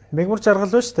байсан мегмар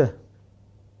жаргал байна шүү дээ.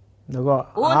 Нөгөө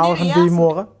аавын бие юм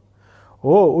уу?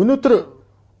 Өнөөдөр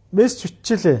мессеж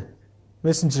биччихлээ.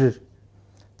 Мессенжерээр.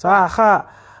 За аха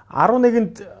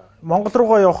 11-нд Монгол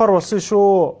руугаа явахаар болсон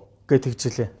шүү гэж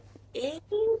тэгжлээ.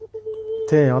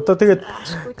 Тий, одоо тэгээд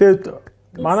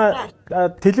манай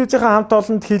телевизийнхаа хамт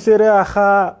олонд хэлээрээ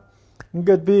аха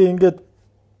ингээд би ингээд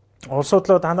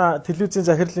улсуудлаа танаа телевизийн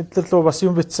захирал энтер рүү бас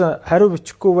юм бичсэн хариу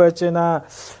бичихгүй байж байна.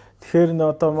 Тэгэхээр н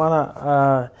одоо манай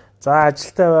за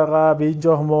ажилтай байгаа, би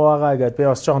жоох муу байгаа гэдээ би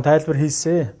бас жоохон тайлбар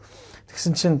хийсэн.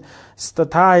 Тэгсэн чинь өстой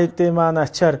та хэдий маань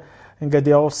ачаар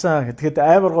ингээд явуулсан. Тэгэхэд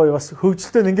амар гоё бас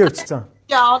хөвгөлтөө ингээд өчсөн.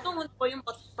 Одоо хүн гоё юм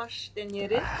боллоо шүү дээ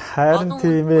нэрээ. Харин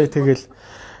тийм ээ тэгэл.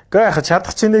 Гээ яхаа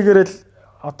чадах чинээгээр л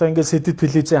одоо ингээд сэдэд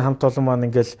телевизийн хамт олон маань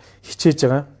ингээд хичээж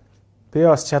байгаа. Би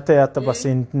бас чадаа ядаа бас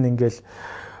энд нь ингээд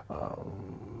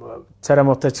царай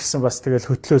муутай ч гэсэн бас тэгэл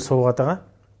хөтлөө суугаад байгаа.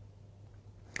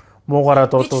 Муугараа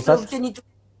дуудуулаад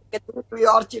би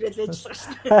орж ирэл ажиллах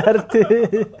шээ. Харин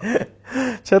тий.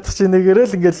 Чадах чинээгээр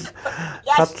л ингээд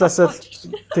хадлаасаа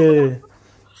тий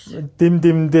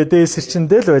дэмдээ дээсэр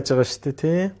чиндээ л байж байгаа шүү дээ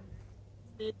тий.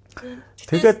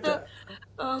 Тэгээд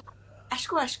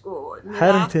ашгүй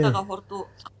харин тий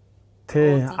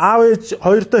аав ээж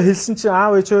хоёртоо хэлсэн чинь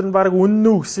аав ээжээр нь баг үнэн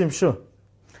үү гэсэн юм шүү.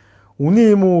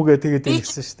 Үнэн юм уу гэдэг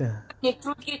хэлсэн шүү дээ.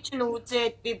 Нэвтрүүлгийг чинь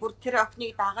үзээд би бүр тэр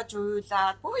охиныг дагаж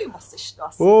уйлаад бүх юм болсон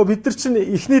шүү дээ. Бид нар чинь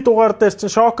эхний дугаар дээр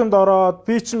чинь шоконд ороод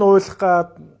би чинь уйлах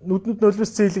гад нүдэнд нулимс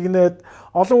зээлгнээд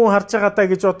олон хүн харж байгаа даа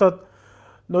гэж бодоод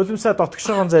нулимсаа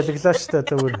дотгошоогоо залглаа шүү дээ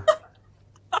тэр.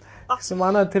 Гэсэн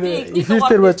манай тэр эфир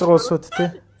дээр байж байгаа улсууд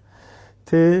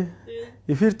тий.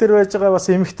 Эфир дээр байж байгаа бас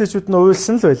эмэгтэйчүүд нь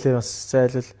уйлсан л байлээ бас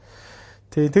зайлвал.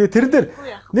 Тэгээ тэрэн дээр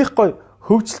нэг гой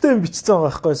хөвгөлтэй юм бичсэн байгаа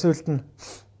байхгүй сүлд нь.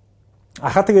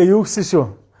 Аха тэгээ юу гэсэн шүү.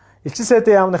 Элчин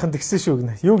сайдын яамныхан тэгсэн шүү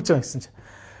гэнэ. Юу гэж байгаа гэсэн чи.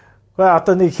 Гэхдээ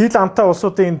одоо нэг хил амтаа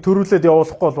улсуудын төрүүлээд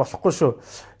явуулахгүй бол болохгүй шүү.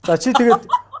 За чи тэгээд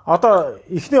одоо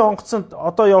эхний онгоцонд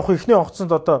одоо явах эхний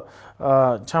онгоцонд одоо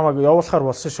чамайг явуулахар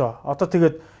болсон шүү. Одоо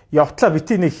тэгээд явтлаа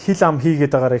бити нэг хил ам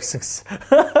хийгээд байгаарэ гэсэн.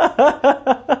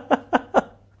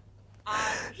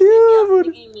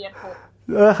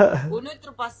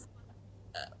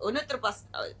 Өнөөдөр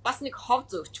бас нэг хов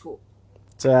зөөчхүү.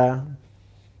 За.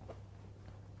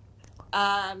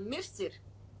 Мерсер.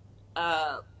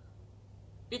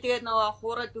 Би тэгээд нөгөө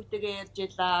хуурай дүүтэйгээ ярьж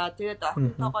илаа. Тэгээд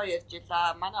охинтойгоо ярьж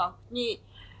илаа. Манай охины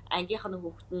ангийнхан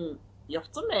хүүхэд нь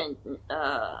явцсан байна.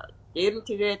 Дээр нь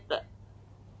тэгээд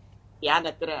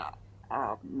яана тэр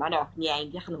манай охины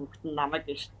ангийнхан хүүхэд нь намайг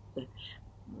гэж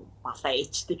балаа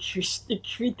ээжтэй гэвштэй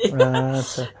гэвдээ.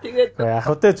 Тэгээд яг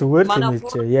хөтэ зүгээр л юм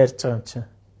хэлж ярьж байгаа юм чинь.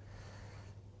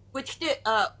 Гэхдээ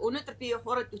өнөөдөр би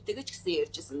хуурай дүүтэйгээ ч гэсэн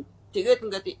ярьжсэн. Тэгээд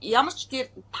ингээд ямар ч тэр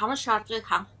 5 шаардлагыг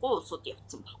хангахгүй улсууд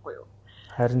явцсан байхгүй юу?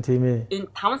 Харин тийм ээ. Энэ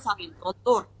 5 сарын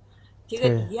дундуур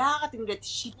тэгээд яагаад ингээд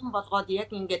шилэн болгоод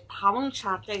яг ингээд 5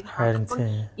 шаардлагыг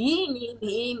хангасан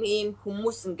ийм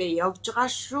хүмүүс ингээд явж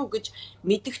байгаа шүү гэж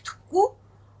мэддэхгүй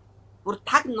бүр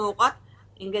таг нуугаад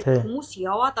ингээд хүмүүс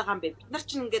яваад байгаа юм бэ. Бид нар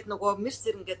чинь ингээд нөгөө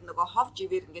мерсер ингээд нөгөө хов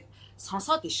живэр ингээд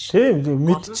сонсоод иш. Тийм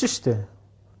мэдчихэж штэ.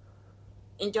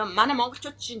 Энд манай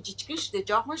монголчууд чинь жижигэн штэ,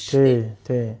 жоохон штэ.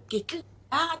 Тий. Гэтэл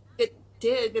яагаад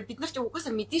тэгээд бид нар ч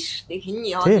угаасаа мэдэн штэ хин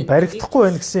яа. Тийм баригдахгүй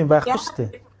байх гэсэн юм байхгүй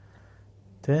штэ.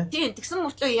 Тийм тэгсэн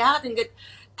мөртлөө яагаад ингэж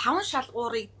 5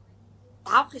 шалгуурыг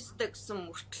давах ёстой гэсэн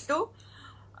мөртлөө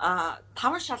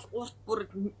 5 шалгуурт бүр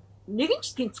нэгэн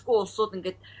ч тэнцэхгүй улсууд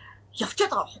ингэж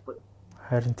явчихад байгаа байхгүй юу?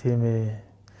 Харин тийм ээ.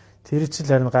 Тэр чинь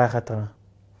харин гайхаад байгаа.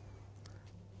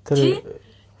 Тэр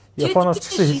Японоос ч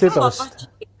гэсэн хэлээд байгаа шүү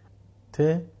дээ.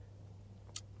 Тий.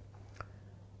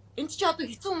 Энд чи одоо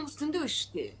хэцүү хүмүүс зөндөө биш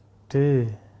шүү дээ. Тий.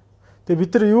 Тэгээ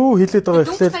бид нар юу хэлээд байгаа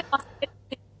гэхлээр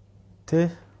тий.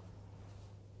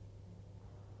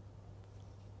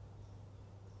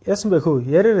 Яасан бэ хөө?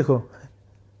 Яриараа хөө.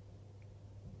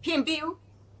 Хин би юу?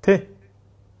 Тий.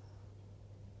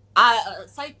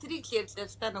 Сая трийг л ярьлаа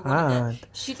л та нөгөө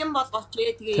шилэн болгооч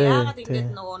тэгээ яагаад ингэж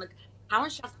нөгөө нэг 5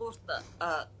 шалгуурт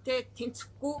тэ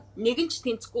тэнцэхгүй нэгэн ч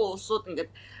тэнцэхгүй улсууд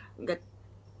ингээд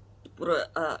бүр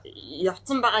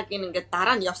явцсан байгаа гин ингээд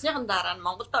дараа нь явсныхан дараа нь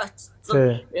Монголд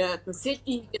очсон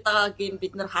селфи хийгээд байгаа гин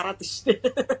бид нар хараад штэ.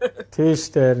 Тийм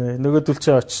штэ нөгөөдөл чи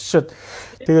очичоод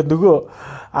тэгээд нөгөө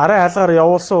арын хаалгаар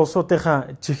явуулсан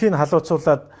улсуудынхаа чихийг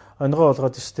халууцуулаад онгоо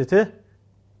болгоод штэ тий.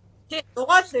 Тий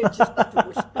дугаал байж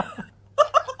тэгвэл.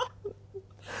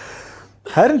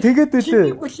 Харин тэгээд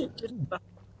үлээ.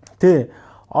 Тий.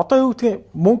 Одоо юу гэдгийг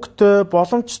мөнгөтэй,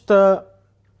 боломжтой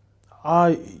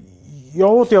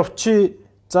явуул явчи.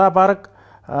 За баг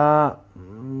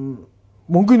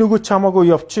мөнгөний нөгөө чамаагүй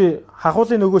явчи,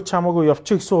 хахуулын нөгөө чамаагүй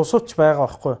явчи гэсэн усууч байгаа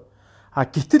байхгүй.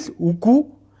 Гэтэл үгүй.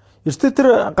 Эртээ тэр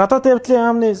гадаад явдлын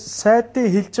яамны сайдын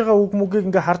хэлж байгаа үг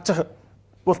мөгийг ингээ харж байгаа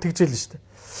бол тэгжэл нь шүү дээ.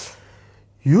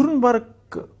 Ер нь баг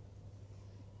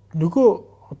нөгөө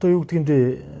одоо юу гэдгийг нэ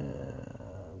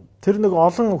тэр нэг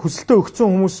олон хүсэлтэд өгсөн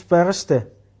хүмүүс байгаа штэ.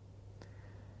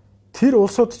 Тэр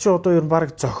улсууд чи одоо ер нь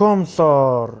баг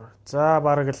зохиомлоор за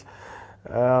баг л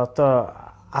одоо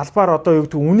албаар одоо юу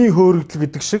гэдэг үнийн хөөрөгдөл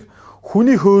гэдэг шиг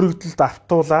хүний хөөрөгдөлд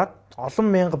автуулаад олон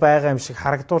мянга байгаа юм шиг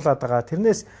харагдуулаад байгаа.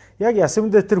 Тэрнээс яг ясам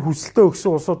дээр тэр хүсэлтэд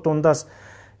өгсөн улсууд дундаас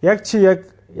яг чи яг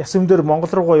ясам дээр Монгол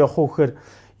руугаа явах уу гэхээр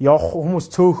явах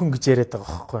хүмүүс цөөхөн гэж яриад байгаа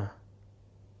байхгүй.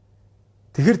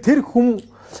 Тэгэхээр тэр хүм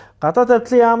гадаад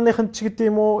явдлын яамныхан ч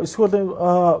гэдэг юм уу эсвэл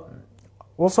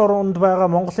улс оронд байгаа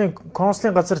Монголын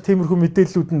консулын газар тиймэрхүү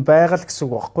мэдээллүүд нь байгаа л гэсэн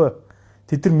үг байхгүй.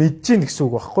 Тэд нар мэдж гин гэсэн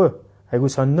үг байхгүй. Айгуу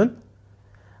сонин нь.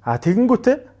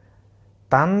 Тэгэнгүүтээ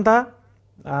дандаа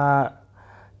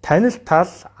танил тал,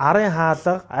 арын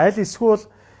хаалга, аль эсвэл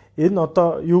энэ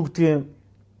одоо юу гэдгийг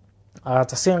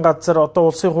засгийн газар одоо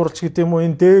улсын хурлч гэдэг юм уу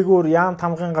энэ дээгүүр яам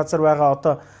тамгын газар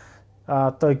байгаа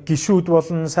одоо гишүүд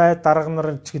болон сайд дарга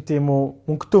нар ч гэдэг юм уу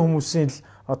мөнгөтэй хүмүүсийн л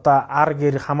одоо ар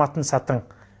гэр хамаатан садан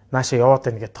нааша яваад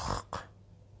байна гэдэг байгаа.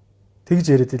 Тэгж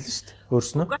яриад байлаа шүү дээ.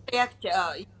 Өөрснөө. Яг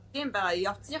тийм байгаа.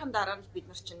 Явцныхан дараа нь бид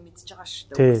нар чинь мэдчихэж байгаа шүү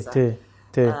дээ.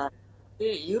 Тий.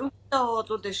 Ерөнхийдөө бол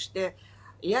шүү дээ.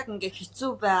 Яг ингээ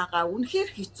хэцүү байгаа, үнэхээр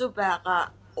хэцүү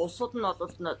байгаа улсууд нь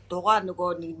бол дугаа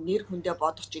нөгөө нэр хүндээ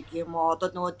бодох ч юм уу. Одоо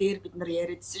нөгөө дээр бид нар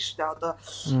яриадсэн шүү дээ. Одоо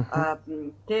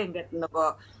тийм ингээд нөгөө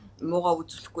муугаа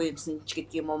үзүүлэхгүй юмсан ч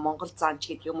гэдэг юм уу Монгол заан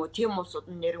ч гэдэг юм уу тийм улсууд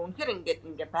нь нэр үнэхээр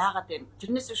ингээд байгаад байна.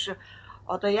 Тэрнээс биш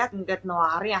одоо яг ингээд нөгөө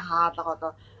арын хаалга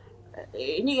одоо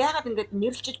энийг яагаад ингээд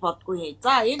нэрлэлж боддгүй.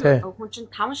 За энэ хүн чинь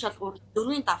 5 шалгуур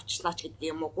 4-ийн давчлаач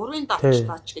гэдэг юм уу 3-ийн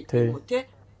давчлаач гэдэг юм уу те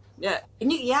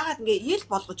энийг яагаад ингээд ил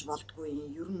болгож болдгүй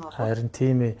ер нь бол харин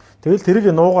тийм ээ. Тэгэл тэрийг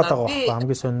нуугаад байгаа байхгүй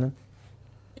хамгийн сонин нь.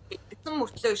 Тэгсэн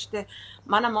мөртлөө штэ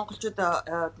манай монголчууд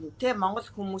тэ монгол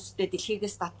хүмүүстэй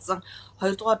дэлхийгээс татсан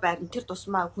 2 дугаар байранд тэр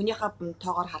тусмаа хүнийхээ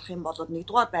тоогоор харах юм бол 1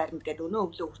 дугаар байранд гэдэг өнөө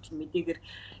өглөө хүртэл мэдээгээр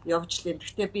явж лээ.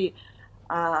 Гэхдээ би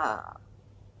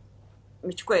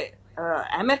мэдгүй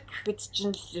Америк хэд ч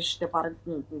юм л штэ бараг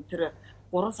тэр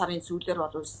 3 сарын сүүлээр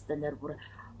бол үстэй нэр бүр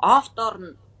офдоор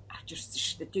нь авч ирсэн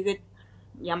штэ. Тэгээд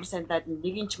ямар сандаад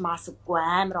нэгэн ч маасаггүй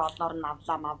амар олоор нь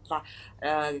авлаа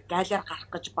гайлаар гарах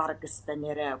гэж баг өстэй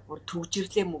нэрэ бүр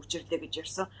төвжирлээ гэж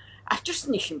ярьсан.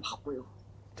 Авчирсан их юм байхгүй юу?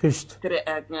 Тийм шүү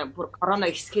дээ. Тэр бүр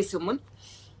корона ихсгээс өмнө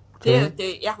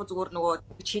тэгээ яг зүгээр нөгөө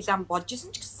хилам болж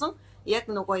исэн ч гэсэн яг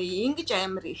нөгөө ингэж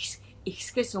амар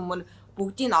ихсгээс өмнө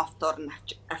бүгдийн офдоор нь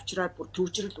авчираад бүр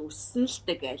төвжирэл үүссэн л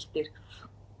дээ гайл дээр.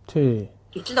 Тий.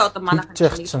 Гэтэл одоо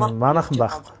манайхан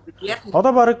байхгүй.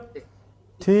 Одоо баг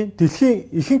тий дэлхийн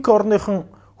ихэнх орныхон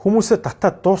хүмүүсээ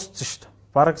татаад дууссан шүү дээ.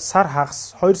 Бараг сар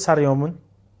хагас 2 сарын өмнө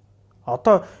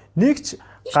одоо нэгч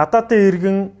гадаадын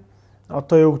иргэн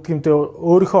одоо юу гэдгиймтэй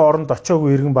өөрийнхөө оронд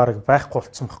очоогүй иргэн бараг байхгүй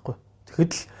болцсон байхгүй.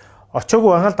 Тэгэхэд л очоогүй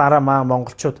байгаа л дараа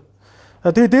монголчууд.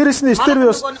 Тэгээ дээрэс нь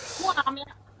эртээр бас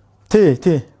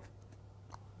тий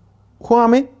хүн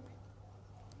амын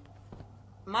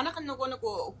манайхан нөгөө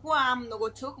хүн ам нөгөө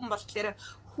цөөхөн болохоор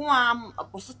хүн ам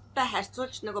бусадтай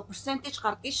харьцуулж нөгөө перцентаж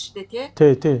гардаг шүү дээ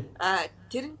тий.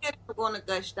 Тэрнээр нөгөө нэг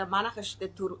штэ манайхан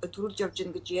штэ төрүүлж явж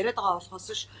гин гэж яриад байгаа болохоос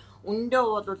ш үндэ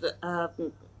бол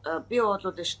би бол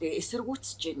штэ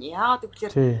эсэргүүцэж байна. Яагаад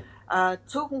гэвэл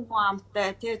цөөхөн хүн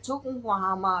амтай цөөхөн хүн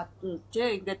хамаад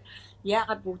ингээд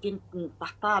яагаад бүгдийг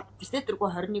батаад тэртээ тэргүй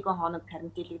 21 хоног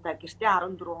карантинлэгдээ гэртээ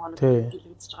 14 хоног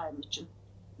карантинлэгдэж байгаа юм чинь.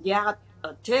 Яагаад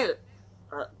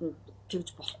тэгж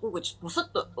болохгүй гэж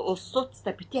бусад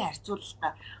улсуудтай бити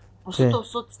харьцуулалтаа бусад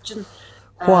улсууд чинь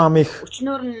хүн ам их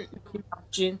өчнөр нь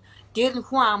авж гин дээр нь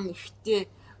хүн ам ихтэй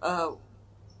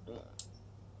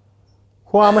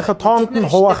хүн амынхаа тоонд нь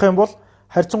хуваах юм бол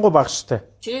харьцангуй бага штэ.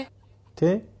 Тий.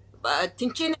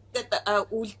 Тинчэн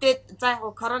гэдэг үлдээд за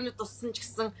яг короны туссан ч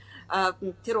гэсэн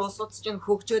тэр улсууд чинь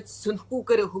хөгжөөд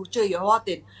сөнөхгүйгээр хөгжөө яваад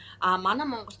байна. Манай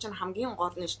Монгол чинь хамгийн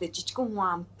гол нь штэ жижигхэн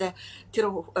хүн амтай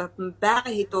тэр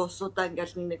байгаа хэд улсуудаа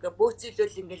ингээл нэг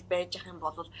бөөцөлөл ингээл байж ах юм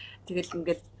бол тэгэл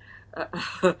ингээл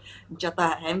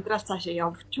жада амьдрал цаашаа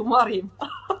явчихмаар юм.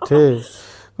 Тий.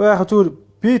 Гэхдээ яг зүгээр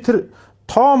би тэр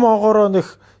тоо могороо нэг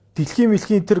дэлхийн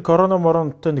мэлхийн тэр корона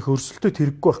моронтой нэг өрсөлдөд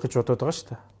хэрэггүй байх гэж бодоод байгаа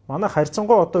штэ. Манай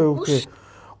харьцангуй одоо юу гэдэг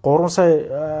 3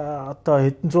 сая одоо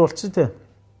хэдэн зуулцсан тий.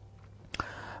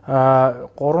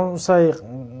 3 сая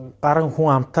гарan хүн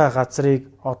амтай газрыг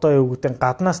одоо юу гэдэг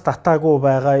гаднаас татаагүй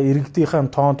байгаа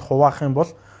иргэдийнхэн тоонд хуваах юм бол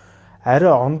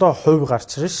арай ондоо хувь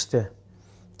гарч ирнэ штэ.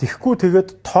 Тэгэхгүй тэгээд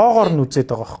тоогоор нь үзээд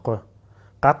байгаа байхгүй.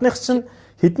 Гадных чинь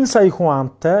хэдэн сая хүн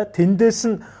амтай тэндээс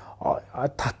нь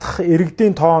татах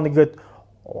иргэдийн тоо нэгээд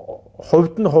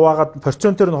хувьд нь хуваагаад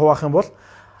процентоор нь хуваах юм бол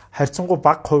харьцангуй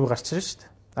бага хувь гарч ирнэ шүү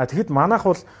дээ. Тэгэхэд манайх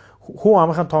бол хүн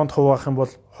амынхаа тоонд хуваах юм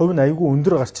бол хувь нь аягүй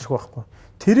өндөр гарч ирэх байхгүй.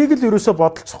 Тэрийг л ерөөсө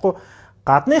бодолцохгүй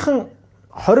гадныхан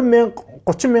 20 мянга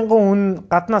 30 мянган хүн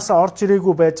гаднаасаа орж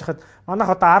ирээгүй байж хад манайх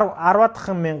одоо 10-аад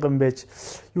мянган байж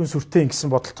юун сүртэй гэсэн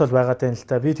бодолтой байгаад байна л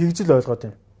да. Би тэгж л ойлгоод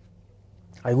байна.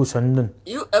 Айгүй сонирн.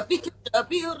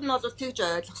 Би өөр нь бол тэгж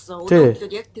ойлгосон.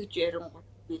 Өөрөөр яг тэгж ярингууд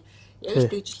би яг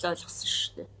тэгж л ойлгосон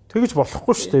шүү дээ. Тэгж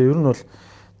болохгүй шүү дээ. Ер нь бол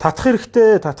татах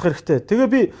хэрэгтэй. Тэгээ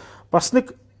би бас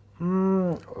нэг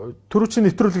түрүүчийн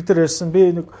нэвтрүүлэг дээр ярьсан.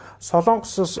 Би нэг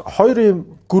Солонгосоос 2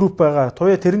 юм групп байгаа.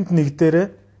 Туяа тэрэнд нэг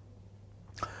дээрээ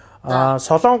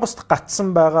Солонгост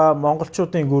гатсан байгаа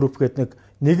монголчуудын групп гэдэг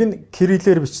нэг нь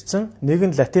кириллээр бичсэн, нэг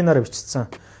нь латинаар бичсэн.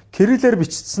 Кириллээр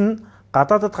бичсэн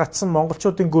гадаадад гатсан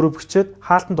монголчуудын групп хичээд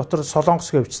хаалтан дотор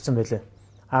Солонгос гэж бичсэн байлээ.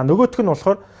 Нөгөөх нь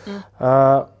болохоор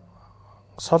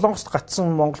Солонгост гатсан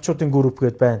монголчуудын групп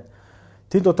гэдээ байна.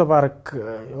 Тэнд одоо баг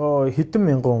хэдэн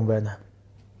мянган хүн байна.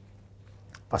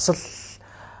 Бас л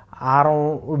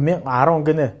 10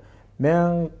 гинэ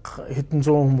 1000 хэдэн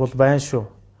зуун хүн бол байна шүү.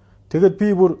 Тэгээд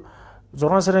би бүр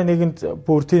 6 сарын 1-нд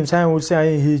бүр тийм сайн үйлсийн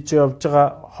аян хийж явж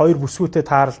байгаа 2 бүсгүүтэй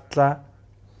тааралдлаа.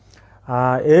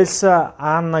 Элса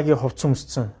Аннагийн хувцас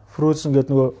өмссөн. Frozen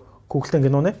гэдэг нөгөө Google-ын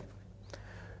кино нэ.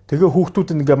 Тэгээ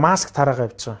хүүхдүүд ингээ маск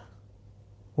тараагаа явж байгаа.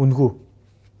 Үнгүү.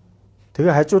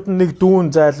 Тэгээ хажууд нь нэг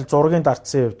дүүн зайл зургийн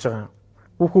дарцсан явж байгаа.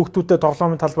 Бүх хүүхдүүдэд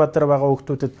тоглоомын талбай дээр байгаа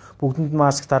хүүхдүүдэд бүгдэнд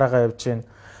маск тараагаа явж байна.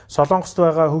 Солонгост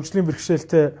байгаа хөгжлийн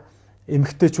бэрхшээлтэй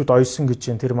эмэгтэйчүүд ойсон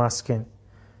гэж байна тэр маскын.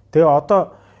 Тэгээ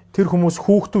одоо тэр хүмүүс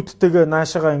хүүхдүүдтэйгээ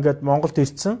наашаага ингээд Монголд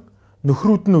ирсэн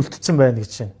нөхрүүд нь үлдсэн байна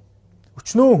гэж байна.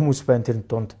 Өчнөө хүмүүс байна тэрний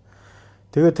дунд.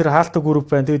 Тэгээ тэр хаалтаг групп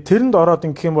байна. Тэгээ тэрэнд ороод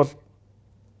ингэх юм бол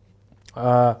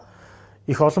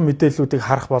их олон мэдээллүүдийг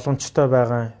харах боломжтой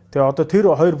байгаа. Тэгээ одоо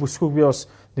тэр 2 бүсгүйг би бас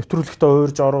нэвтрүүлэгтээ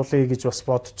уурж оруулъя гэж бас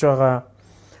бодож байгаа.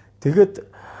 Тэгээд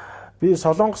би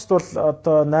Солонгост бол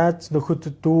одоо найз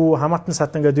нөхөд дүү хамаатан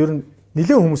садан гэдэг ер нь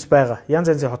нэлээд хүмүүс байгаа.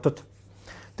 Янз янзын хотод.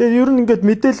 Тэгээд ер нь ингээд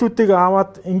мэдээллүүдийг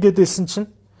аваад ингээд хэлсэн чинь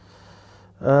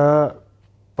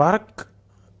баг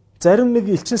зарим нэг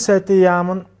элчин сайдын яам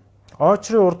нь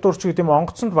очрын урдуурч гэдэг юм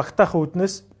онгоцонд багтаах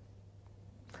үүднээс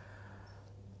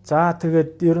за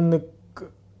тэгээд ер нь нэг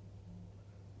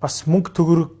бас мөнгө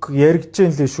төгрөг яригдж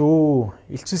юм лээ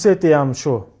шүү. Элчин сайдын яам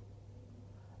шүү.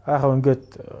 Аах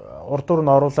ингээд урдуур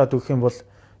нь оруулаад өгөх юм бол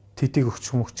тэтийг өгч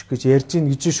мөгч гэж ярьж ийн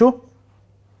гэж шүү.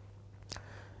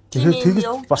 Тэгэхээр тэгж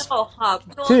бас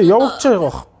тий явж байгаа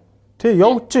бох. Тий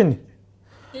явж байна.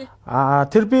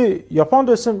 Тэр би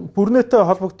Японд байсан бүрнээтэй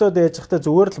холбогдоод яаж захтай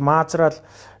зүгээр л маазраал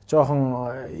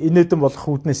жоохон инээдэн болох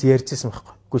үүднээс ярьжсэн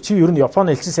байхгүй. Гэхдээ чи ер нь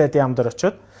Японы элчин сайдын яам дээр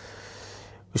очиод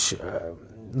биш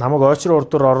намайг очрын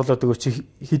урдуур оруулаад өгөө чи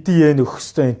хэдий yen өгөх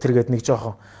ёстой энэ төр гэд нэг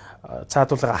жоохон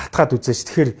цаадуулга хатгаад үзээч.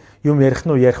 Тэгэхээр юм ярих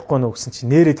нь уу ярихгүй нь гэсэн чи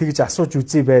нэрээ тэгж асууж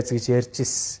үзье байз гэж ярьж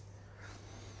ирсэн.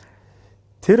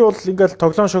 Тэр бол ингээл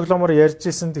тоглоом шоглоомоор ярьж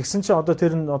ирсэн. Тэгсэн чи одоо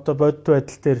тэр нь одоо бодит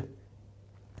байдал дээр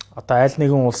одоо аль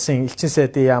нэгэн улсын элчин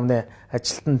сайдын яамны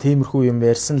ажилтан тиймэрхүү юм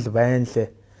ярьсан л байна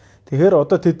лээ. Тэгэхээр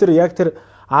одоо тэд нар яг тэр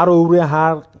ар өврийн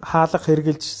хаалга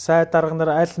хэрглэж сай дарга нар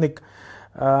аль нэг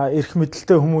эрх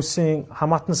мэдэлтэй хүмүүсийн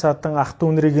хамаатан садан ах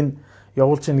дүүнрийг нь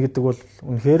явуулж ийн гэдэг бол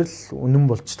үнэхээр л үнэн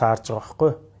болж таарж байгаа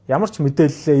байхгүй. Ямар ч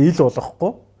мэдээлэлээ ил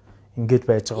болгохгүй ингэж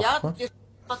байж байгаа байхгүй. Яг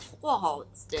бодохгүй байгаа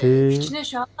үстэй. Хичнээн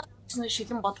шаардсан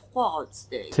шилэн бодохгүй байгаа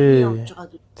үстэй. Явж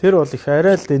байгаа. Тэр бол их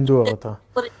арай л дэндүү байгаа даа.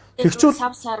 Тэгчүүл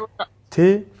сав саруул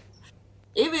тий.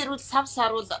 Эвэрүүл сав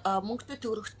саруул мөнгөтэй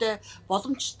төгрөгтэй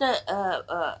боломжтой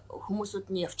хүмүүсүүд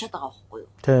нь явчихад байгаа байхгүй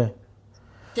юу? Тий.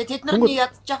 Тэгээ тэд нарны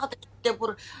ядж байгаад тэгээ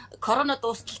бүр корона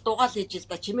дуустал дугаал хийж л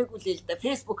да чимээгүй л да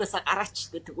фэйсбүүкээс гараач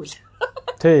тэгвэл.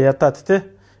 Тий ядаад тий.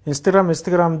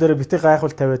 Инстаграм дээр бити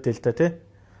гайхвал тавиад л да тий.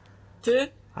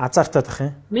 Тий. Азартаад ах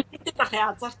юм. Мэддэг ах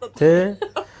яа азартаад. Тий.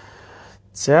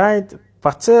 За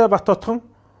Бацаа Батотхон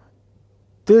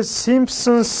The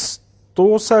Simpsons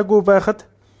дуусаагүй байхад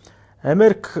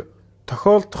Америкт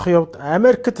тохиолдох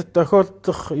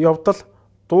явдал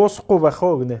дуусахгүй байх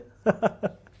уу гинэ.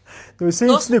 Нөгөө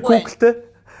Simpsons-ны куклтэй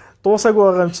дуусаагүй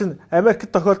байгаа юм чинь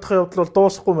Америкт тохиолдох явдал бол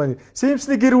дуусахгүй маань.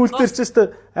 Simpsons-ны гэр бүл дээр ч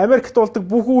гэсэн Америкт болдог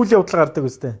бүхэн үйл явдал гардаг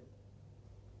үстэй.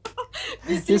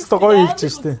 Эсвэл гоё хэлж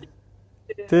штэ.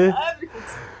 Тэ.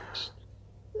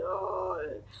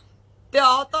 Тэгээ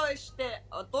одоо штэ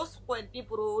дуусахгүй би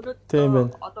бүр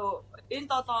өнөөдөр одоо энэ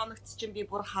 7 хоногт чинь би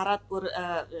бүр хараад бүр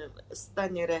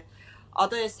ста нэрэ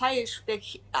одоо сая штэ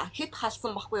хит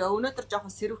халсан байхгүй өнөөдөр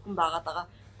жоохон сэрүүхэн байгаад байгаа.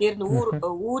 Дээр нь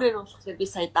үүрээр болохоор би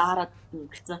сая даарад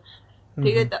гэсэн.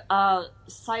 Тэгээд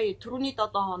сая түрүүний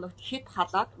 7 хоногт хит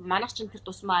халаад манайх чинь тэр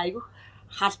тусмаа айгүйх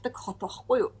халдаг хот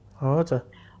байхгүй юу? За.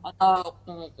 Одоо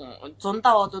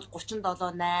зундаа бол 37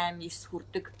 8 9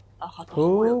 хүрдэг хот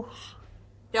байхгүй юу?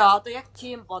 Тэгээ одоо яг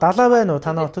тийм бод. Далаа байна уу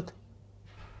танай хотод?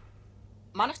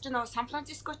 Манайх ч нөө Сан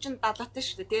Франциско ч далаатай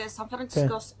шүү дээ. Тэгээ Сан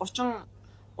Францискоос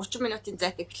 30 минутын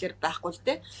зайтай гэхэлэр байхгүй л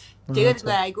дээ. Тэгээд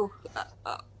айгүй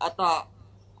одоо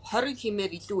 20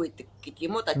 хэмээр илүү байдаг гэдэг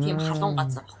юм уу да тийм халуун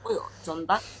газар байхгүй юу?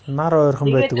 Зундаа. Нар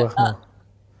ойрхон байдаг байх нь.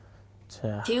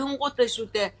 За. Тэнгуудээ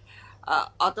шүү дээ.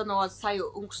 Одоо нөгөө сая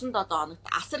өнгөрсөн 7 хоногт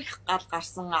асар их гал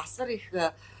гарсан, асар их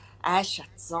айш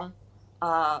шатсан.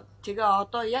 Тэгээ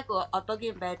одоо яг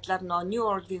одоогийн байдлаар нөө New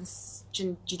Orleans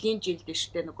чинь жилийн жилд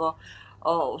штэ нөгөө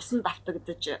усан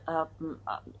давтагдаж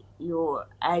юу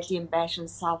айлын байшин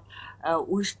сав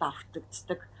үерт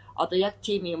давтагддаг. Одоо яг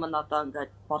тийм юм нь одоо ингээд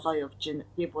болоо явж байна.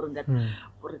 Би бүр ингээд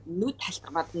бүр нүд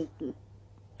талтгаад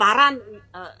дараа нь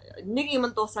нэг юм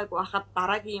дуусаагүй байхад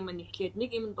дараагийн юм эхлээд нэг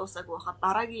юм дуусаагүй байхад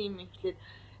дараагийн юм эхлээд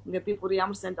ингээд би бүр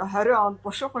ямар санд 20 он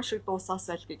бушуухан шиг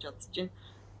дуусаасаа л гэж бодож байна.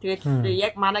 Тэгээд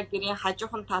яг манай гэрийн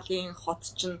хажуухан талын хот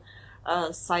чинь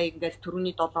сая ингээд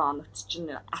түрүүний 7 хоногт чинь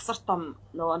асар том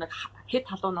нөгөө нэг хэд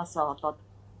халуунаасаа болоод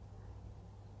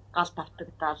гал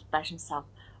тавтагдаал байшин сав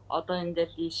одоо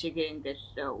ингээд ийшээгээ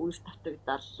ингээд үер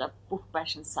тавтагдаал бүх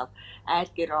байшин сав айл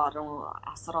гэр орон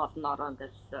асар олон орон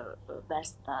ингээд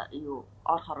байста юу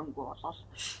ор хоронгүй болол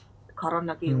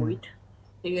коронагийн үед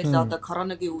тэгээд одоо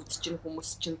коронагийн үед чинь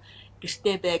хүмүүс чинь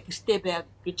гэртээ бай гэж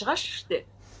байгаа шүү дээ.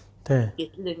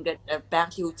 Гэтэл ингээд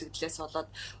байгалийн үзэгдлээс болоод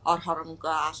ор хоронго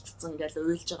алдцсан гэж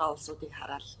уйлж байгаа улсуудыг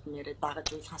хараад нэрээ дагаж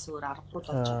уйлахаас өөр аргагүй болж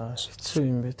байна. Хэцүү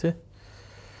юм бэ те.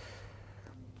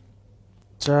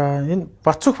 За энэ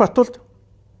Бацух Батулд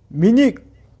миний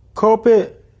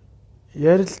Кобе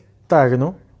ярилтаа гэнэ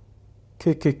үү?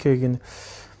 ККК гэн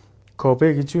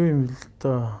Кобе гэж юу юм л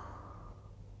да.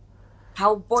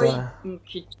 Cowboy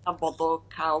гэж болоо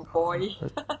cowboy.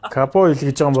 Cowboy л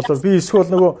гэж байгаа юм болоо би эсвэл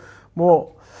нөгөө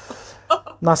муу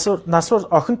насвар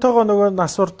охинтойгоо нөгөө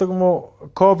насвардаг мó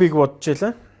кобиг бодож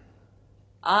илаа.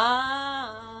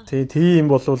 Тийм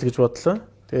болов л гэж бодлоо.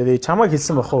 Тэгээд чамайг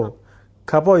хэлсэн бах уу?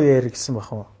 Cowboy яар гэсэн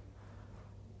бах уу?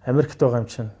 Америкт байгаа юм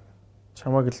чинь.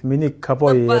 Чамайг л миний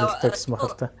cowboy ярилтаа гэсэн бах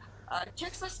л та.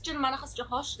 Texas чинь манайхаас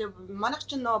жоох хоош. Манайх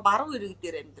чинь нөгөө баруун ирэг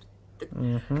дээр амьдардаг.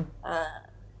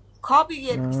 Cowboy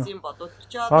яар гэсэн юм бодвол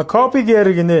чи одоо cowboy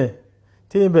яар гинэ.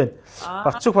 Тийм байна.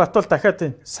 Бацух Батул дахиад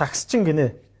энэ сагсчин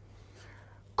гинэ.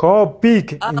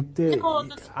 Кобиг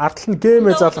ардл нь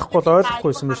гэмээ залгахгүй л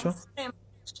ойлгохгүйсэн юм шүү.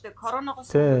 Коронавигоос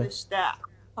шүү.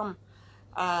 Том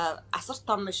асар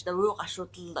том шүү. Уу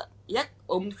гашуудл яг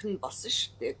өмнөх нь болсон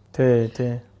шүү.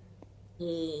 Тий.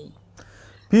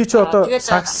 Би ч одоо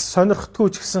сагс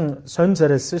сонирхдгүй ч гэсэн сонь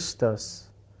царайлсан шүү дээ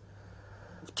бас.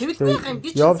 Тэвэлгүй юм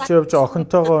би ч явж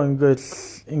охинтойгоо ингээл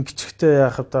ингэчхтэй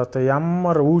яхад одоо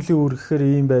ямар үүлийн үргэхээр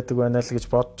ийм байдаг байна л гэж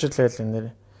бодож л байл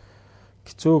нэр.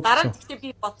 Дараа нь гэхдээ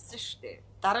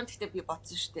би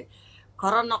бодсон шүү дээ.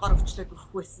 Коронавигоор өвчлөөд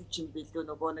өгөхгүй байсан чинь билүү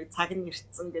нөгөө нэг цаг нь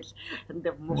ирцэн гэл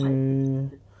тэндээ муухай.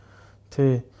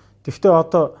 Тий. Гэхдээ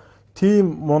одоо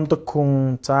тийм мундаг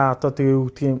хүн за одоо тэгээ юу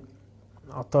гэдгийг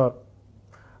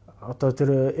одоо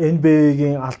тэр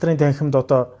NBA-гийн алдрын танхимд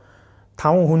одоо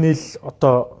 5 хүний л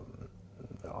одоо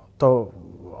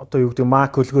юу гэдэг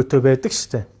мак өлгөөтэй байдаг шүү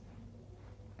дээ.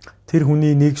 тэр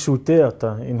хүний нэг шүү дээ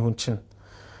одоо энэ хүн чинь.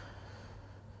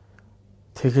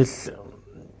 Тэгэл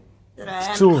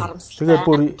тэгэл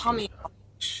бүр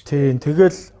тийм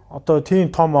тэгэл одоо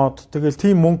тийм том од тэгэл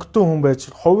тийм мөнгөтэй хүн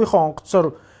байж хувийнхаа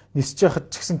онгоцоор нисэж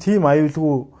яхад ч гэсэн тийм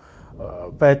аюулгүй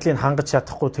байдлыг хангаж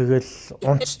чадахгүй тэгэл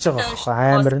унтчихж байгаа байхгүй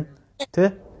амар нь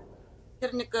тий.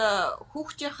 Тэр нэг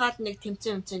хүүхдийнхаа нэг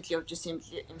тэмцэн л явж исэн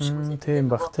юм шиг үү. Тийм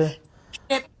баг тий.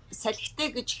 Тэгэхээр салхитэй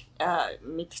гэж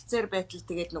мэдгцээр байтал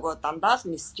тэгээд нөгөө дандаа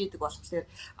л нисэж идэг болохоор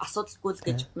асуудалгүй л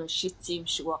гэж шийдсэн юм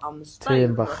шиг байгаа юм л та.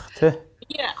 Тийм баг тий.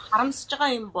 Би харамсаж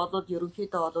байгаа юм болоод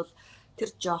ерөнхийдөө бол тэр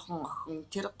жоохон охин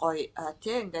тэр гоё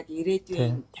тий ингээд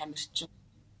ирээдүйн тамирчин.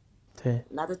 Тий.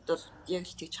 Надад бол яг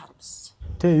л тийч харамссан.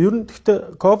 Тий ер нь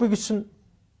гэхдээ копиг чинь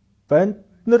банд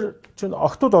нар чинь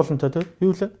охтууд олонтой тий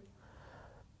юу лээ.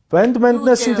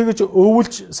 Банднаас нь тэгэж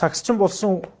өвөлж сагсчин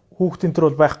болсон хүүхдийн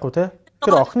төр бол байхгүй тий.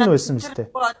 Тэр охин нь байсан мэт тий.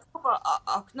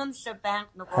 Охин нь л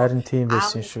банк нөгөө харин тийм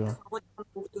байсан шүү.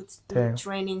 Хүүхдүүд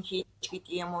тренинг хийж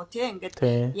гэдэг юм уу тий ингээд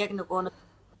яг нөгөө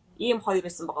ийм хоёр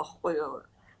байсан байгаа байхгүй юу.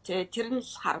 Тий тэр нь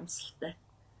л харамсалтай.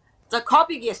 За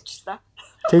копиг ярьчлаа.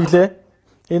 Тэглээ.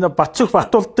 Энэ Батцүх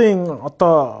Батулдын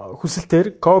одоо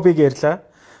хүсэлтээр копиг ярьлаа.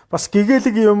 Бас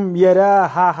гэгээлэг юм яриа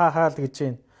хаа л гэж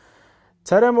байна.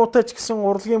 Царай муутай ч гэсэн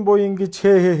урлагийн буй ингэж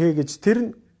хээ гэж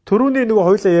тэр төрөүний нөгөө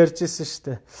хойлоо ярьж ирсэн шүү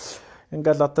дээ.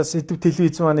 Ингээл одоо сэдв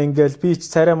телевиз маань ингээл би ч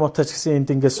царай муутай ч гэсэн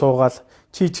энд ингээд суугаал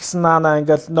чи ч гэсэн наана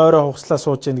ингээл нойроо хугслаа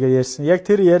сууж ийн гэж ярьсан. Яг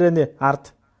тэр ярианы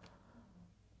ард.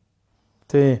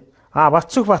 Тий.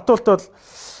 Батцүх Батулд бол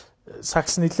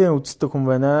сакс нилээн үздэг хүн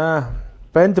байна.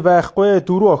 Банд байхгүй 4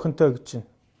 охинтой гэж байна.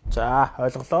 За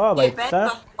ойлголоо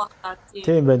баярлалаа.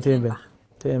 Тийм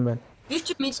байна. Би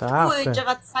ч мэдгүй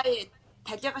байжгаад сая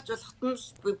талигач болоход нь л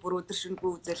би бүр өдөр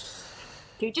шөнөгүй үзэл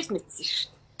тэгжэл мэдсэн шүү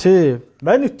дээ. Тий.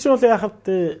 Мань үтчи бол яхав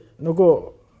тэ нөгөө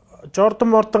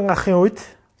Жордан ахын үед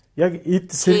яг эд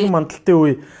сэргэн мандалтын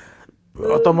үе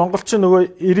одоо монголчин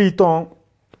нөгөө 90 он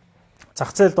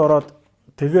зах зээлд ороод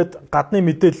тэгээд гадны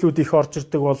мэдээллүүд их орж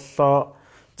ирдэг боллоо.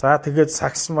 За тэгээд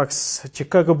сакс макс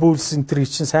Чикаго Буллс энэ төр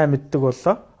чинь сайн мэддэг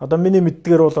боллоо. Одоо миний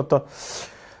мэддгээр бол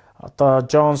одоо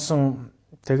Джонсон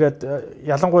тэгээд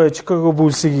ялангуяа Чикаго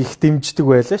Буллсыг их дэмждэг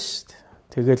байлаа шүү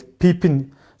дээ. Тэгэл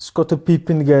Скотт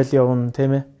Пиппин гээл явна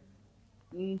тийм ээ.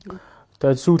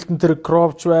 Тэгээд сүүлд нь тэр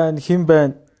Кровч байна, хин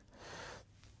байна.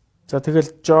 За тэгэл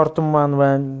Жордан маань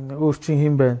байна, өөр чин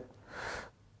хин байна.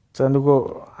 За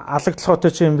нөгөө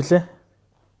алагдлахотой ч юм блэ.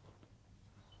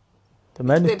 Тэгээд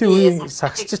манайти үеийн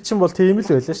сагсч чинь бол тийм л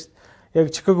байлаа шүү дээ.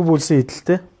 Яг Чикаго Буллсын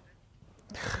эдэлтэй.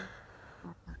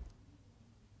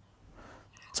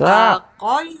 За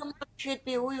гоё юм гэхэд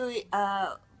би үе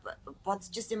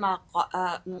бодож ирсэн юм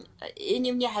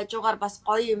энэ юмны хажуугаар бас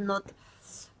гоё юмнууд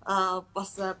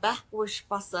бас байхгүй ш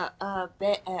бас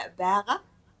байгаа.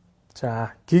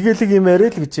 За гэгээлэг юм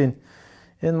яриа л гэж байна.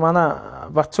 Энэ манай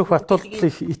Батцүх Батулд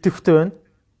их итэвхтэй байна.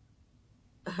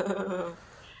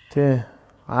 Тий.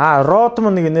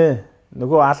 Родман гинэ.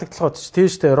 Нөгөө алагдлахот ч тийм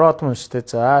штэ Родман штэ.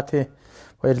 За тий.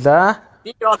 Баярлаа.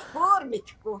 Би өөр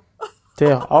мэдхгүй.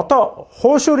 Тий. Одоо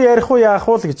хуушуур ярих уу яах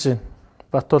уу л гэж байна.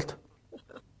 Батулд.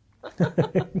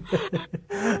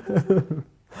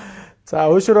 За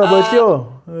хуушураа болио.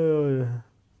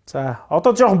 За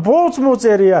одоо жоохон бууз мууз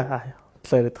ярья.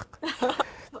 Яриад байгаа.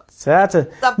 За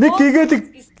нэг гэгээлэг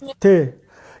тий.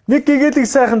 Нэг гэгээлэг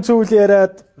сайхан зүйл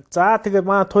яриад за тэгээ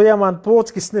маа туяа маань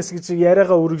бууз гиснээс гэж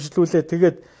яриагаа үргэлжлүүлээ.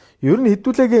 Тэгээд ер нь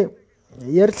хэдүүлээгийн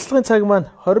ярилцлагын цаг маань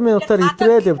 20 минутаар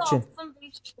хэдрээл явж байна.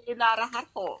 Энэ араа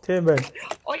харах уу? Тийм байна.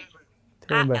 Ой.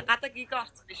 Тийм байна. Гадаг гигэ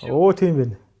орцсон биш үү? Оо тийм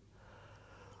байна.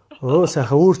 Оо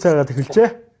сайхан үүр цайгаад эхэлжээ.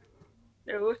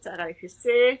 Үүр цайгаа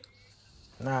эхэлсэ.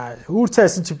 Үүр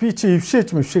цайсан чи би чи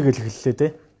ившээж мөвшээгэл эхэллээ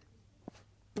те.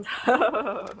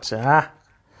 За.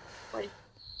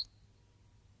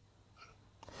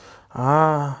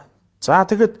 За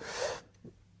тэгэд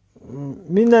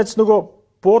миний найз нөгөө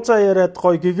буузаа яриад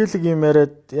гоё гэгээлэг юм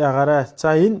яриад ягаарай.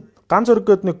 За энэ ганц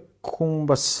өргөд нэг хүн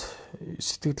бас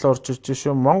сэтгэл орж ирж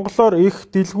шүү. Монголоор их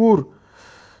дэлгүүр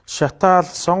шатаал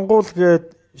сонгуул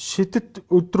гээд шидэт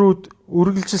өдрүүд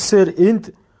үргэлжилсээр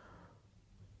энд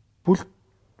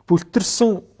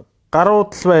бүлтэрсэн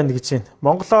гаруудл байна гэж байна.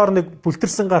 Монголоор нэг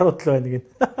бүлтэрсэн гаруудл байна гин.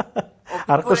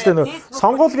 Аргагүй шүү дээ.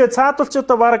 Сонгуул гээд цаадуулч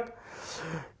одоо баг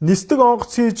нисдэг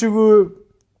онгоц хийж өгөө.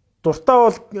 Дуртай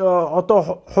бол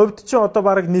одоо хувьд чинь одоо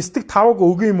баг нисдэг тавг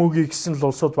өгөө юм өгье гэсэн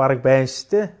л улсууд баг байна шүү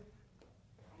дээ.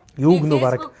 Юу гэнэ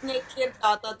баг. Тэгэхээр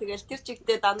одоо тэгэл тэр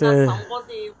чигтээ дандаа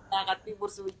сонгуулийн байгаад би бүр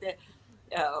сүлдээ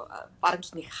баг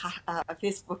л нэг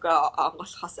Facebook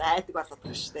онгоолохоос айдаг болоод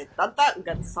байна шүү дээ. Дандаа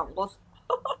ингээд сонгуул.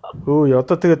 Өө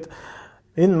одоо тэгэд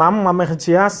энэ намынхан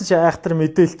чи яасан чи айхтар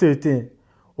мэдээлэлтэй байдیں۔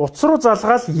 утас руу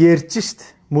залгаал ярьж штт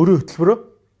мөрийн хөтөлбөрөө.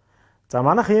 За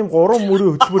манайх ийм 3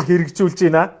 мөрийн хөтөлбөр хэрэгжүүлж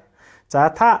байна. За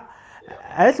та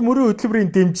аль мөрийн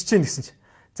хөтөлбөрийн дэмжиж чинь гэсэн чинь.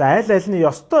 За аль нь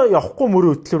ёстой явахгүй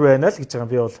мөрийн хөтөлбөр байна л гэж байгаа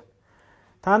юм би бол.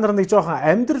 Та нар нэг жоохон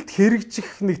амьдралд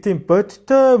хэрэгжих нэг тийм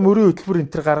бодтой мөрийн хөтөлбөр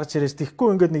энэ төр гаргаж ирээс тэгэхгүй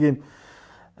ингээд нэг юм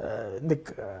нэг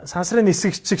сансрын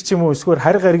нисэг чиг ч юм уу эсвэл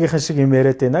харь гаригийнхан шиг юм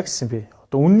яриад байна гэсэн би.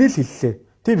 Одоо үннээ л хэллээ.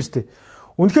 Тийм үстэй.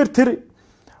 Үнэхээр тэр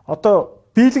одоо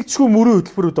биелэгдэшгүй мөрийн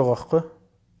хөтөлбөрүүд байгаа байхгүй.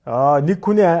 Нэг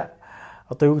хүний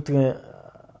одоо юу гэдэг нь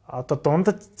одоо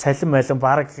дундад цалин байлан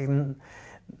баг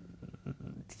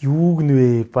юуг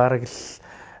нвэ баг л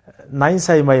 80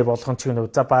 сая мая болгон ч гэнэ.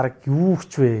 За баг юу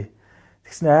ч вэ.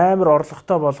 Тэгсэн амар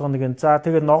орлоготой болгоно гэн. За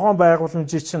тэгээд ногоон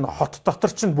байгууламжийг чинь хот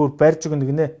дотор чинь бүр барьж өгнө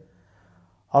гинэ.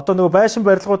 Одоо нөгөө байшин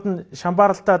барилгууд нь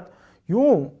шамбаралтаад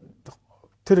юу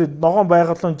тэр ногоон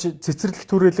байгууламж цэцэрлэг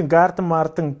түрээлэн гарден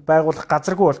мардан байгуулах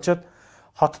газаргүй болчиход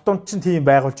хот донд чинь тийм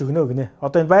байгуулж өгнө гинэ.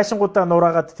 Одоо энэ байшингуудаа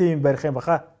нураагаад тийм барих юм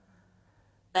баха.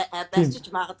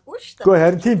 Байсч магадгүй шүү дээ. Гэхдээ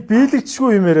харин тийм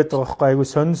биелэгдэшгүй юм яриад байгаа байхгүй айгу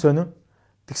сонин.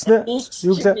 Тэгснэ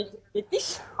юу гэлээ.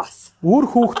 Үр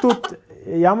хүүхдүүд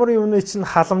ямар юмны чинь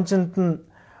халамжинд нь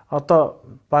одоо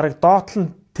баг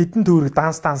доотлон тэдэн төгрөг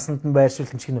дансанд нь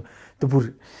байршуулсан ч гэнэ. Тэг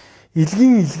бүр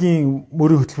илгийн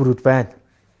мөрийн хөтөлбөрүүд байна.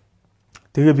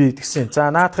 Тэгээ би тэгсэн.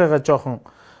 За наадхайгаа жоохон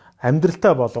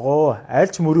амьдралтай болгоо.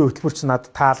 Альч мөрийн хөтөлбөр чи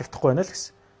надад таалагдахгүй байна л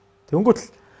гэсэн. Тэнгүүт л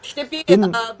гэхдээ би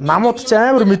намууд ч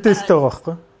амар мэдээлэлтэй байгаа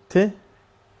байхгүй тий?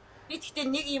 Би тэгтээ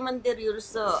нэг юмн дээр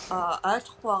ерөөсөө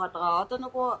ойлгохгүй байгаа. Одоо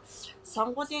нөгөө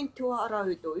сонгуулийн төв хороо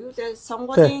үед юу лээ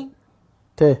сонгуулийн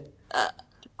тий.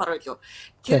 хороо юу.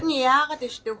 Тэрний яагаад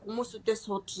дэжтэй хүмүүсүүдээ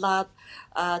судлаад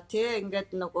тий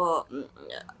ингээд нөгөө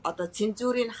одоо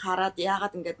цензурыг хараад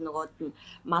яагаад ингээд нөгөө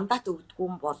мандат өгдөггүй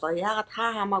юм болоо. Яагаад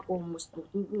хамаагүй хүмүүст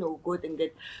бүгдэнд нь өгөөд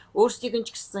ингээд өөрсдийг нь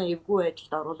ч гэсэн эвгүй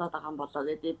байдалд оруулаад байгаа юм болоо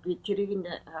гэдэг би тэрийг нь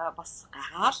бас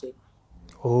гайхаал.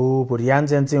 Бүр янз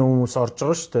янзын хүмүүс орж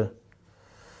байгаа шүү дээ.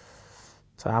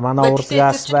 За манай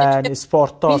урлагаас байна,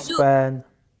 спортоос байна.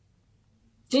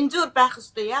 Цензур байх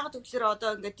ёстой. Яг тэгэхээр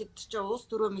одоо ингээд тэд чинь уус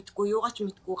төрөө мэдгүй, юугаач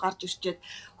мэдгүй гарч ирчээд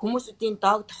хүмүүсүүдийн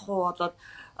дог тахуу болоод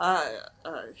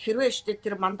хэрвээ штэ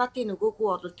тэр мандатын өгөөгүй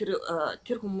бол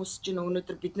тэр хүмүүс чинь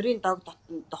өнөөдөр бидний дог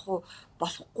тахуу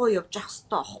болохгүй явж ах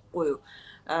ёстой аахгүй юу?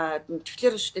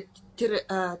 Тэгэхээр штэ тэр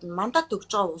мандат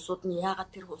өгж байгаа улсууд нь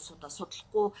яагаад тэр улсуудаа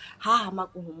судлахгүй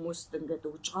хамаагүй хүмүүст ингээд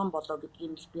өгж байгаа юм болоо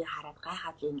гэдгийг л би хараад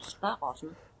гайхаад юм л та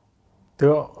голно.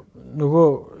 Тэгээ нөгөө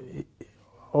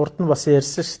урд нь бас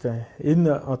ярьсан шүү дээ.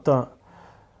 Энэ одоо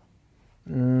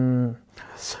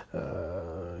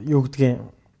юу гэдгийг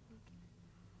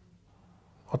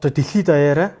одоо дэлхийд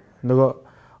даяараа нөгөө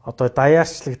одоо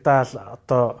даяарчлагдаал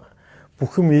одоо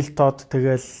бүхэн ил тод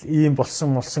тэгэл ийм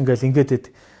болсон гэл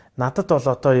ингээд надад бол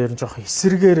одоо ер нь жоох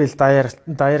эсэргээрэл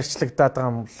даяарчлагдаад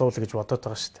байгаа юм луу л гэж бодоод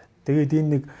байгаа шүү дээ. Тэгээд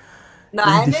энэ нэг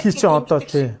дэлхий чинь одоо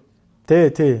тий.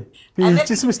 Би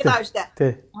хэлчихсэн мэт.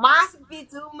 Тий. Мас би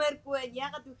зүүмээргүй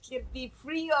ягаад гэвэл би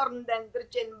free орнд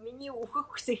амьдарч байна. Миний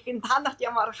өөхөх хүсэх нь та нарт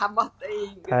ямар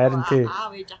хамаатай юм бэ?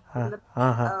 Аав ээж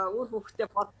өөр хүүхдээ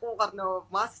бодгоогаар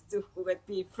нөө мас зүүхгүйгээд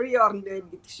би free орнд байна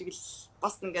гэдэг шиг л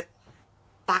бас ингээд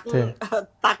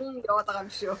даган яваад байгаа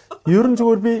юм шүү. Ер нь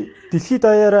зүгээр би дэлхийд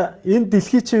даяараа энэ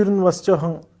дэлхий чинь ер нь бас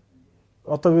жоохон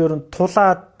одоо ер нь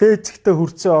тулаад дээцэгтэй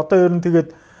хүрцээ. Одоо ер нь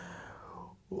тэгээд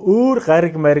өөр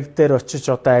гариг мариг дээр очиж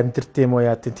одоо амьдрт юм уу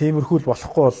яа тиймэрхүүл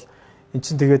болохгүй бол эн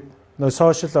чинь тэгээд нөө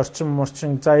сошиал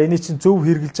орчин за эний чинь зөв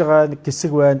хэрглэж байгаа нэг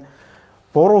хэсэг байна.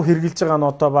 Буруу хэрглэж байгаа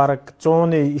нь одоо баг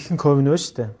 100-ны ихэнх хувь нь байна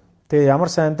шүү дээ. Тэгээ ямар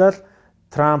сайндаа л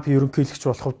Трамп ерөнхийлөгч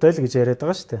болох үедээ л гэж яриад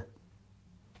байгаа шүү дээ.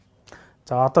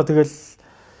 За одоо тэгэл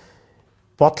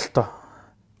бодолтой.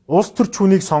 Улс төр ч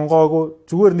хүнийг сонгоогүй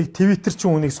зүгээр нэг Twitter ч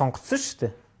хүнийг сонгоцсон шүү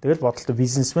дээ. Тэгэл бодолтой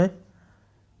бизнесмен.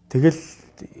 Тэгэл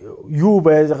юу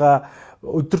байгаа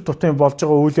өдөр тутмын болж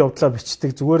байгаа үйл явдлаа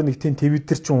бичдэг зүгээр нэг тийм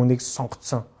Twitter ч хүнийг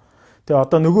сонгоцсон. Тэгээ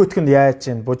одоо нөгөөх нь яаж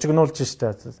ийн бужигнуулж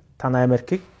штэ тана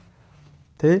Америкийг.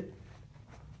 Тэ?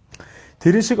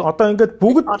 Тэрэн шиг одоо ингээд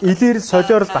бүгд илээр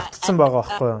солиор л давтцсан байгаа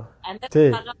байхгүй юу? Америк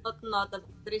хагаанууд нь одоо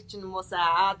бидний чинь мууса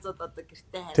Азууд одоо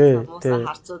гэртээ хайсан мууса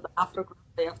харцууд Африкт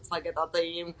явцгаа гэдэг одоо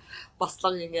ийм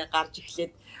бослого ингээ гарч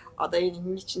эхлээд одоо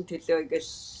энэ чинь төлөө ингээл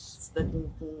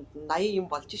 80 юм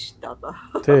болж штэ одоо.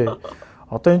 Тий.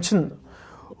 Одоо эн чинь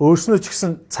өөрснөө ч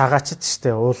гэсэн цагаачд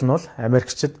штэ уул нь бол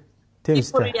Америкчд. Тийм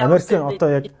үстэй. Америкийн одоо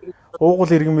яг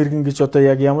уугуул иргэн гэж одоо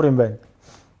яг ямар юм байна?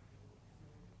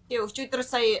 Тий, өчигдөр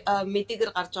сая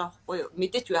мэдээгээр гарч байгаа байхгүй юу?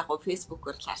 Мэдээч яг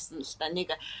Facebook-оор л харсан л та.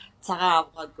 Нэг цагаан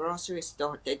авгаа grocery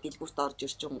store дээр дэлгүүрт орж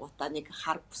ирж гутаа нэг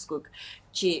хар бүсгүйг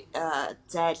чи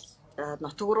зайл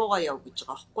нутаг руугаа яв гэж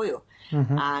байгаа байхгүй юу?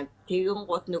 Тэгэн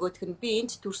гут нөгөөх нь би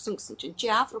энд төрсөн гэсэн чинь чи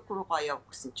Африк руугаа яв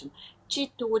гэсэн чинь чи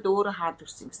тэгвэл өөрөө хаа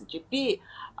төрсөн гэсэн чи би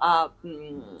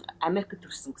Америк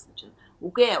төрсөн гэсэн чинь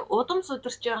үгүй удам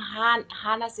сударч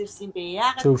хаанаас ирсэн бэ?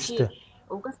 Яагаад чи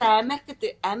угаасаа Америкт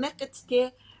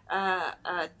тэ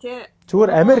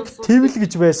зүгээр Америк твл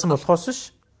гэж байсан болохоос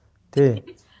ш. Тий.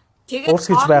 Тэгээд уус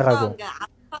гэж байгаагүй.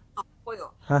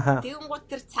 Тэгэн гут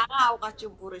тэр цагаан авгаа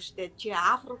чи бүр штэ чи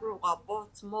Африк руугаа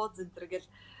бууц мууз энэ гэл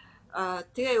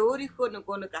тэгээ өөрийнхөө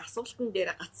нэг асуултан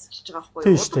дээр гацчихж байгаа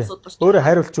байхгүй юу? Өөрөө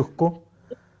хариулж өгөхгүй.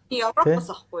 Европоос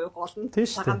ахгүй юу гол нь.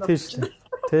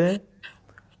 Тий.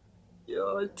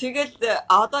 Ёо тэгэл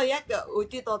одоо яг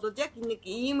өдөд болоод яг нэг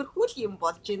иймэрхүү л юм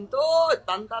болж ин дөө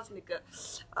дандаа л нэг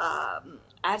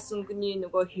арс өнгөний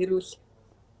нөгөө хэрүүл.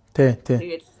 Тий.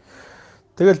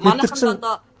 Тэгэл бид нар чинь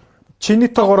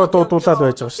чиний тоогоороо дуудуулаад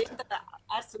байж байгаа шүү дээ.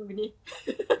 Арс өнгөний.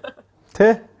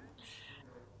 Тий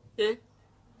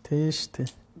шүү дээ.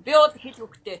 Би бол хэл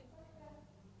хөвгтэй.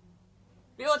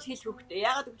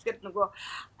 Ягаад гэвэл нөгөө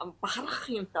бахархах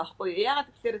юмтай байхгүй юу?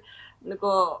 Ягаад гэвэл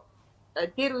нөгөө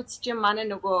дээр үз чинь манай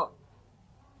нөгөө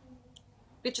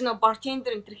би ч нөгөө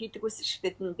бартендер энэ хийдэг байсан шүү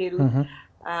дээ дээр үз.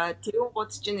 Тэрүүн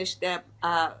гоц чинь штэ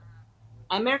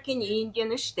American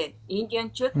Indian штэ.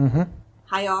 Индианчууд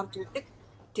хаяа орж ирдэг.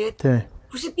 Тэгээд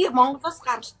биш би Монголоос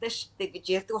гаралтай штэ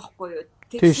гэж ярьдаг байхгүй юу?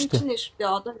 Тэгсэн чинь штэ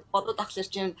одоо бодоод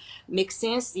ахлаар чинь make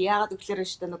sense яагаад гэвэл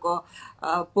штэ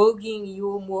нөгөө богийн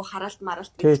юм уу харалт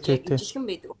маралт гэж ижилхэн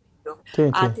байдаг.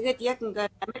 Тэгээд яг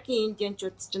ингээд Америкийн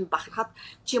индианчууд чинь бахархад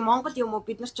чи Монгол юм уу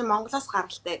бид нар чинь Монголоос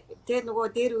гаралтай. Тэгээд нөгөө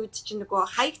дээр үед чинь нөгөө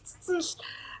хаягдсан л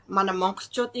манай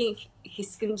монголчуудын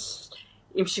хэсэг нь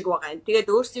юм шиг байгаа юм. Тэгээд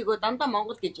өөрсдийгөө дандаа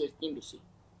Монгол гэж ярьд юм билий.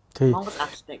 Монгол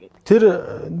гаралтай гэдэг. Тэр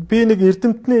би нэг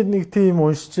эрдэмтний нэг тийм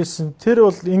уншижсэн. Тэр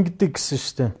бол ингэдэг гэсэн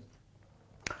штэ.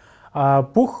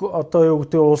 Бүх одоо юу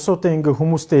гэдэг улсуудын ингээ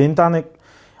хүмүүстэй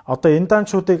энэ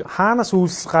даанчуудыг хаанаас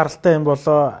үйлс гаралтай юм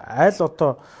болоо аль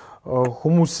одоо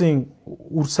хүмүүсийн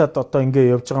үрсад одоо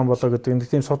ингээ явж байгаа юм болоо гэдэг нэг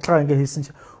тийм судалгаа ингээ хийсэн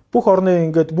чинь бүх орны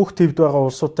ингээд бүх төвд байгаа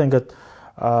улсуудаа ингээд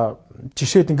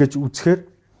жишээд ингээд үзэхээр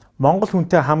Монгол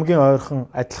хүнтэй хамгийн ойрхон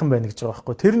адилхан байна гэж байгаа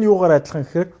байхгүй. Тэр нь юугаар адилхан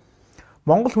гэхээр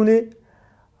Монгол хүний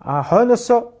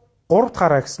хойноосоо 3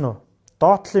 гараа гэсэн үү?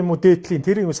 Доотлын юм уу дээдлийн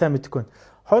тэр юм сайн мэдэхгүй байна.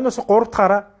 Хойноосоо 3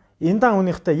 гараа энэ дан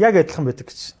хүнийхтэй яг адилхан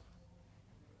байдаг гэж.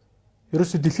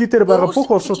 Ерөөсөө дэлхий дээр байгаа бүх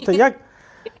улсуудтай яг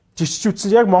жишж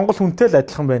үзсэн яг Монгол хүнтэй л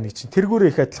адилхан байна гэж. Тэргүүрээ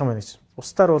их адилхан байна гэж.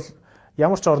 Бусдаар бол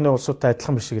ямар ч орны улсуудтай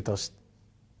адилхан биш гэдэг байгаа шүү дээ.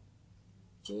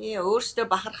 Тий, өөртөө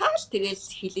бахархаа л тэгэл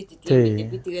хилээд идэв.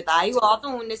 Би тэгээд аюу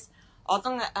олон хүнээс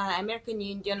олон American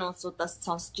Indian улсуудаас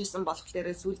сонсч ирсэн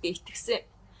болохоор сүулдэ итгэсэн.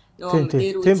 Нөгөө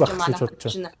дээр үеч манай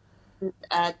чинь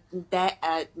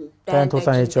дан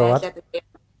тулаан хийж яваад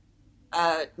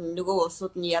нөгөө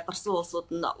улсууд нь ядарсан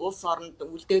улсууд нь улс оронд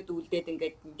үлдээд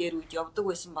ингээд дээр үед явдаг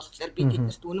байсан болохоор би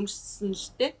тэднэрт үнэмшсэн л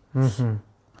дээ.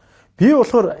 Би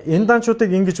болохоор энэ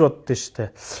данчуудыг ингэж боддоо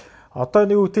штэ. Одоо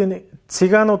нэг үеийн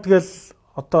цыгаанууд гэл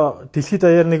одоо дэлхийд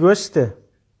даяар нэг байна штэ.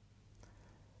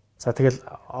 За тэгэл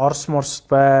Орос морс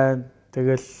байна.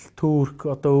 Тэгэл Турк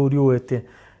одоо өөр юу байдیں۔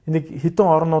 Нэг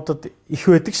хэдэн орнуудад их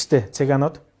байдаг штэ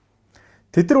цыгаанууд.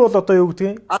 Тэд нар бол одоо юу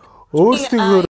гэдгийг өөрсдөө